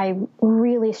 2016, I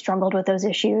really struggled with those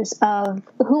issues of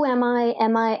who am I?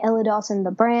 Am I Ella Dawson,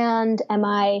 the brand?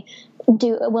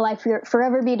 Will I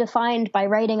forever be defined by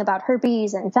writing about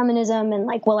herpes and feminism? And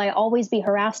like, will I always be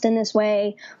harassed in this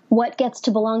way? What gets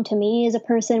to belong to me as a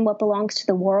person? What belongs to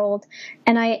the world?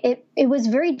 And it was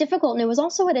very difficult. And it was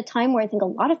also at a time where I think a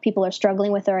lot of people are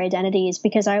struggling with their identities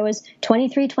because I was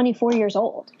 23, 24 years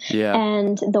old. Yeah.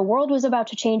 And the world was about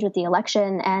to change with the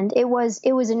election. And it was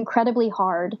incredibly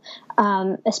hard,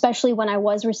 especially when I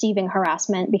was receiving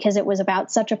harassment because it was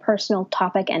about such a personal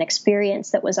topic and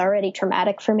experience that was already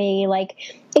traumatic for me. Like,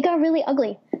 it got really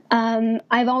ugly.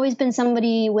 I've always been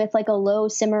somebody with like a low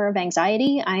simmer of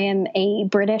anxiety. I am a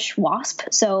British WASP.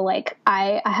 So like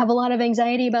I have a lot of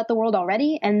anxiety about the world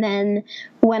already. And then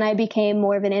when I became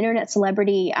more of an internet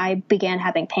celebrity, I began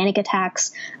having panic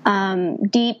attacks,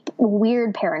 deep,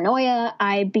 weird paranoia.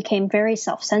 I became very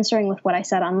self-censoring with what I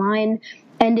said online.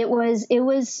 And it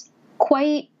was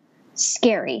quite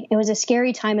scary. It was a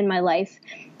scary time in my life.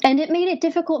 And it made it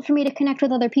difficult for me to connect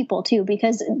with other people too,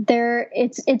 because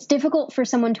it's difficult for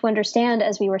someone to understand,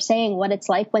 as we were saying, what it's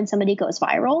like when somebody goes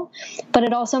viral. But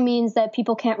it also means that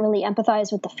people can't really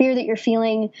empathize with the fear that you're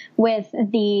feeling, with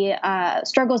the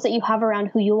struggles that you have around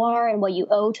who you are and what you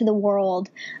owe to the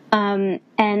world.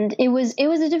 And it was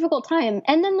a difficult time.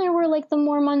 And then there were like the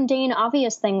more mundane,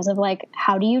 obvious things of like,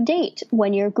 how do you date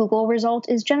when your Google result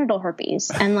is genital herpes?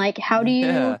 And like, how do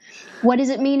you, what does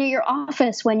it mean at your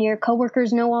office when your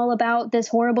coworkers know all about this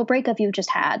horrible breakup you've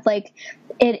just had? Like,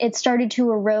 it started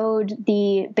to erode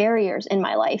the barriers in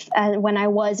my life when I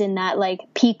was in that like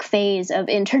peak phase of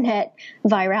internet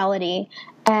virality.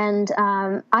 And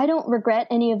I don't regret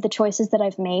any of the choices that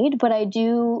I've made, but I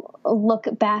do look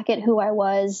back at who I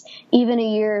was even a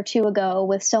year or two ago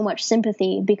with so much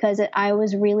sympathy because I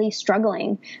was really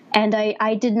struggling. And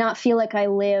I did not feel like I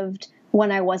lived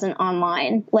when I wasn't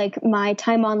online. Like, my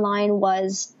time online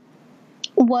was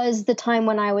the time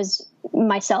when I was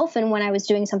myself and when I was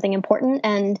doing something important.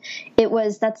 And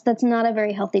that's not a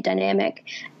very healthy dynamic.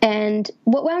 And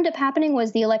what wound up happening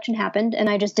was the election happened and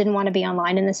I just didn't want to be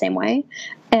online in the same way.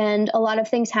 And a lot of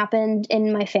things happened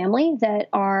in my family that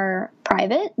are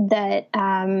private, that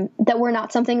were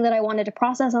not something that I wanted to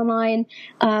process online.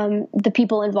 The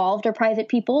people involved are private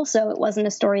people, so it wasn't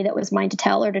a story that was mine to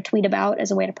tell or to tweet about as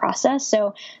a way to process.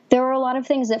 So there were a lot of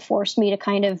things that forced me to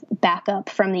kind of back up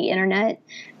from the internet.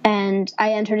 And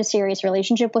I entered a serious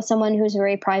relationship with someone who's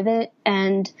very private,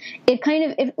 and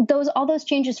all those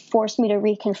changes forced me to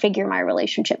reconfigure my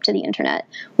relationship to the internet.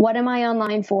 What am I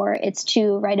online for? It's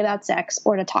to write about sex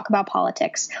or to talk about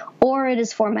politics, or it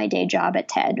is for my day job at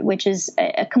TED, which is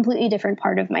a completely different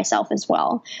part of myself as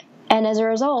well. And as a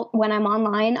result, when I'm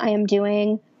online, I am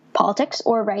doing politics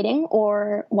or writing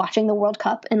or watching the World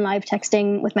Cup and live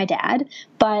texting with my dad.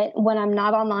 But when I'm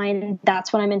not online,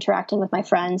 that's when I'm interacting with my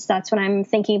friends. That's when I'm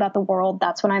thinking about the world.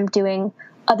 That's when I'm doing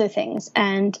other things.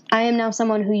 And I am now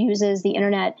someone who uses the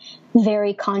internet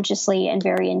very consciously and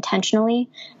very intentionally.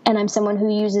 And I'm someone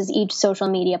who uses each social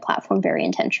media platform very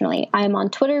intentionally. I am on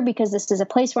Twitter because this is a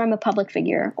place where I'm a public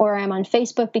figure, or I'm on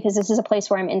Facebook because this is a place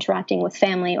where I'm interacting with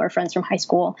family or friends from high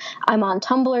school. I'm on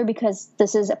Tumblr because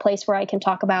this is a place where I can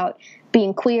talk about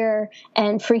being queer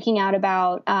and freaking out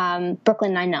about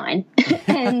Brooklyn Nine-Nine.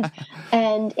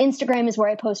 and Instagram is where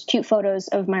I post cute photos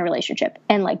of my relationship.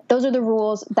 And like, those are the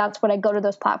rules. That's what I go to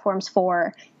those platforms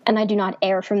for. And I do not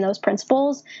err from those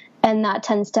principles. And that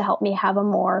tends to help me have a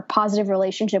more positive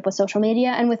relationship with social media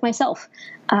and with myself.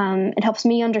 It helps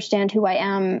me understand who I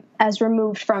am as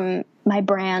removed from my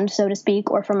brand, so to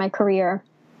speak, or from my career.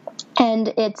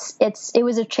 And it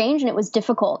was a change, and it was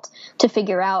difficult to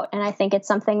figure out. And I think it's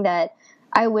something that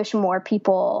I wish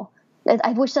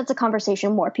that's a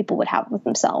conversation more people would have with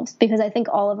themselves, because I think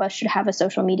all of us should have a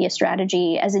social media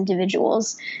strategy as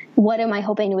individuals. What am I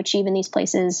hoping to achieve in these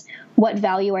places? What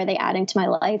value are they adding to my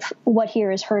life? What here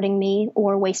is hurting me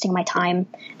or wasting my time?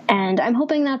 And I'm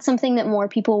hoping that's something that more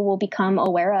people will become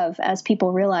aware of as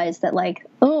people realize that, like,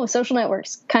 oh, social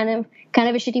networks, kind of a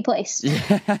shitty place.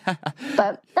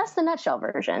 But that's the nutshell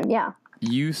version. Yeah.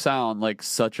 You sound like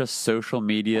such a social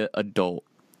media adult.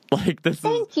 Like, this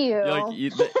Thank you.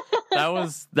 Like,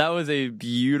 that was a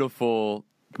beautiful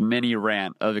mini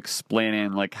rant of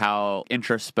explaining like how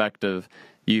introspective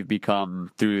you've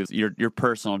become through your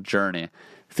personal journey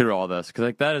through all this, because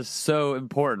like that is so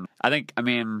important. I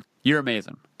mean, you're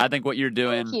amazing. I think what you're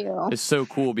doing is so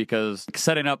cool, because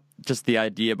setting up just the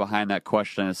idea behind that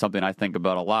question is something I think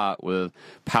about a lot, with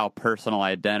how personal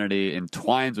identity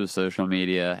entwines with social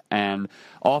media. And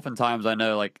oftentimes I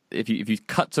know, like, if you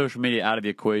cut social media out of the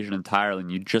equation entirely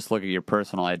and you just look at your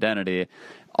personal identity,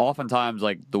 oftentimes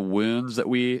like the wounds that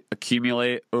we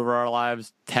accumulate over our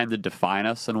lives tend to define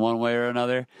us in one way or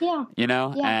another. Yeah. You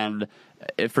know? Yeah. And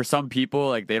for some people,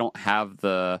 like, they don't have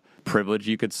the privilege,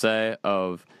 you could say,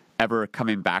 of ever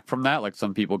coming back from that. Like,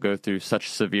 some people go through such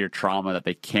severe trauma that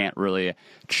they can't really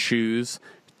choose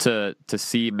to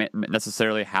see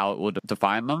necessarily how it will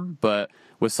define them. But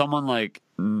with someone like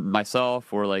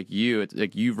myself or like you, it's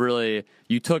like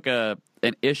you took an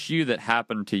issue that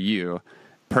happened to you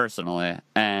personally,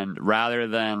 and rather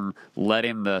than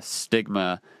letting the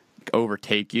stigma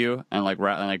overtake you and like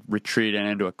retreating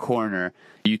into a corner,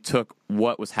 you took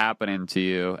what was happening to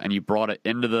you and you brought it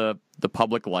into the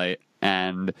public light,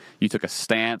 and you took a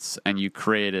stance and you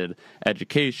created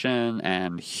education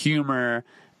and humor,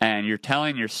 and you're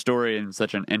telling your story in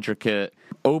such an intricate,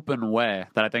 open way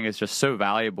that I think is just so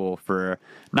valuable for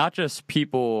not just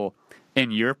people in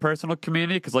your personal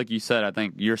community, because like you said, I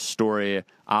think your story,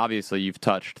 obviously you've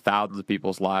touched thousands of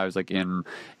people's lives, like in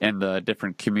the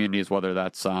different communities, whether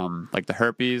that's like the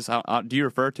herpes. Do you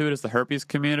refer to it as the herpes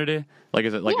community? Like,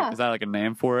 is it like, is that like a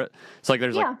name for it? So like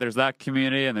there's that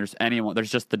community, and there's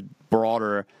just the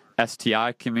broader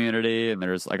STI community, and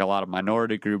there's like a lot of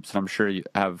minority groups, and I'm sure you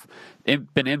have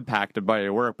been impacted by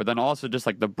your work, but then also just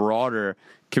like the broader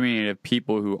community of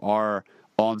people who are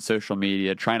on social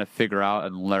media trying to figure out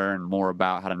and learn more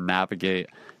about how to navigate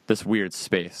this weird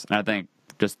space. And I think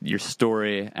just your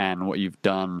story and what you've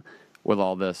done with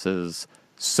all this is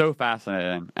so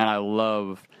fascinating, and I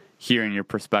love hearing your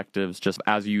perspectives just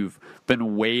as you've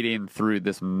been wading through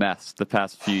this mess the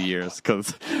past few years,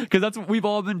 because that's what we've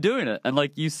all been doing it. And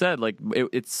like you said, like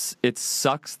it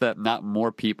sucks that not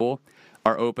more people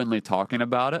are openly talking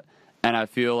about it, and I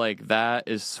feel like that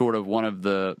is sort of one of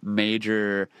the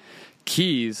major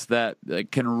keys that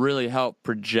can really help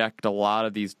project a lot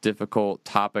of these difficult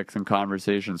topics and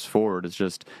conversations forward, is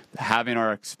just having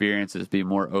our experiences be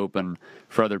more open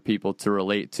for other people to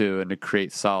relate to and to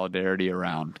create solidarity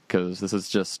around, because this is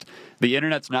just, the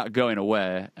internet's not going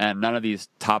away, and none of these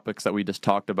topics that we just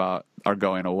talked about are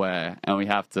going away, and we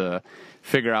have to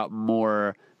figure out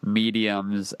more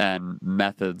mediums and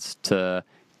methods to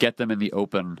get them in the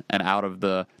open and out of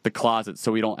the closet,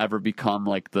 so we don't ever become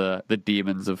like the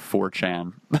demons of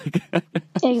 4chan.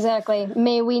 Exactly.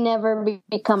 May we never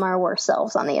become our worst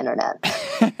selves on the internet.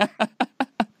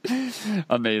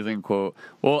 Amazing quote.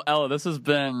 Well, Ella, this has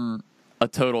been a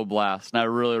total blast, and I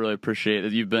really, really appreciate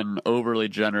that you've been overly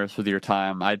generous with your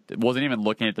time. I wasn't even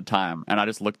looking at the time, and I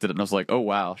just looked at it and I was like, oh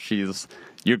wow,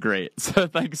 you're great. So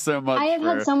thanks so much. I have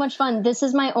had so much fun. This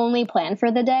is my only plan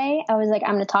for the day. I was like,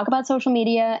 I'm going to talk about social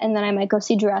media, and then I might go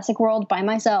see Jurassic World by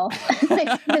myself.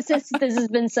 This has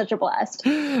been such a blast.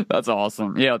 That's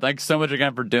awesome. Yeah, thanks so much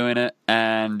again for doing it.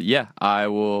 And yeah, I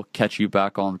will catch you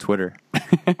back on Twitter.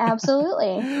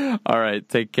 Absolutely. All right,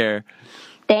 take care.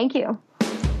 Thank you.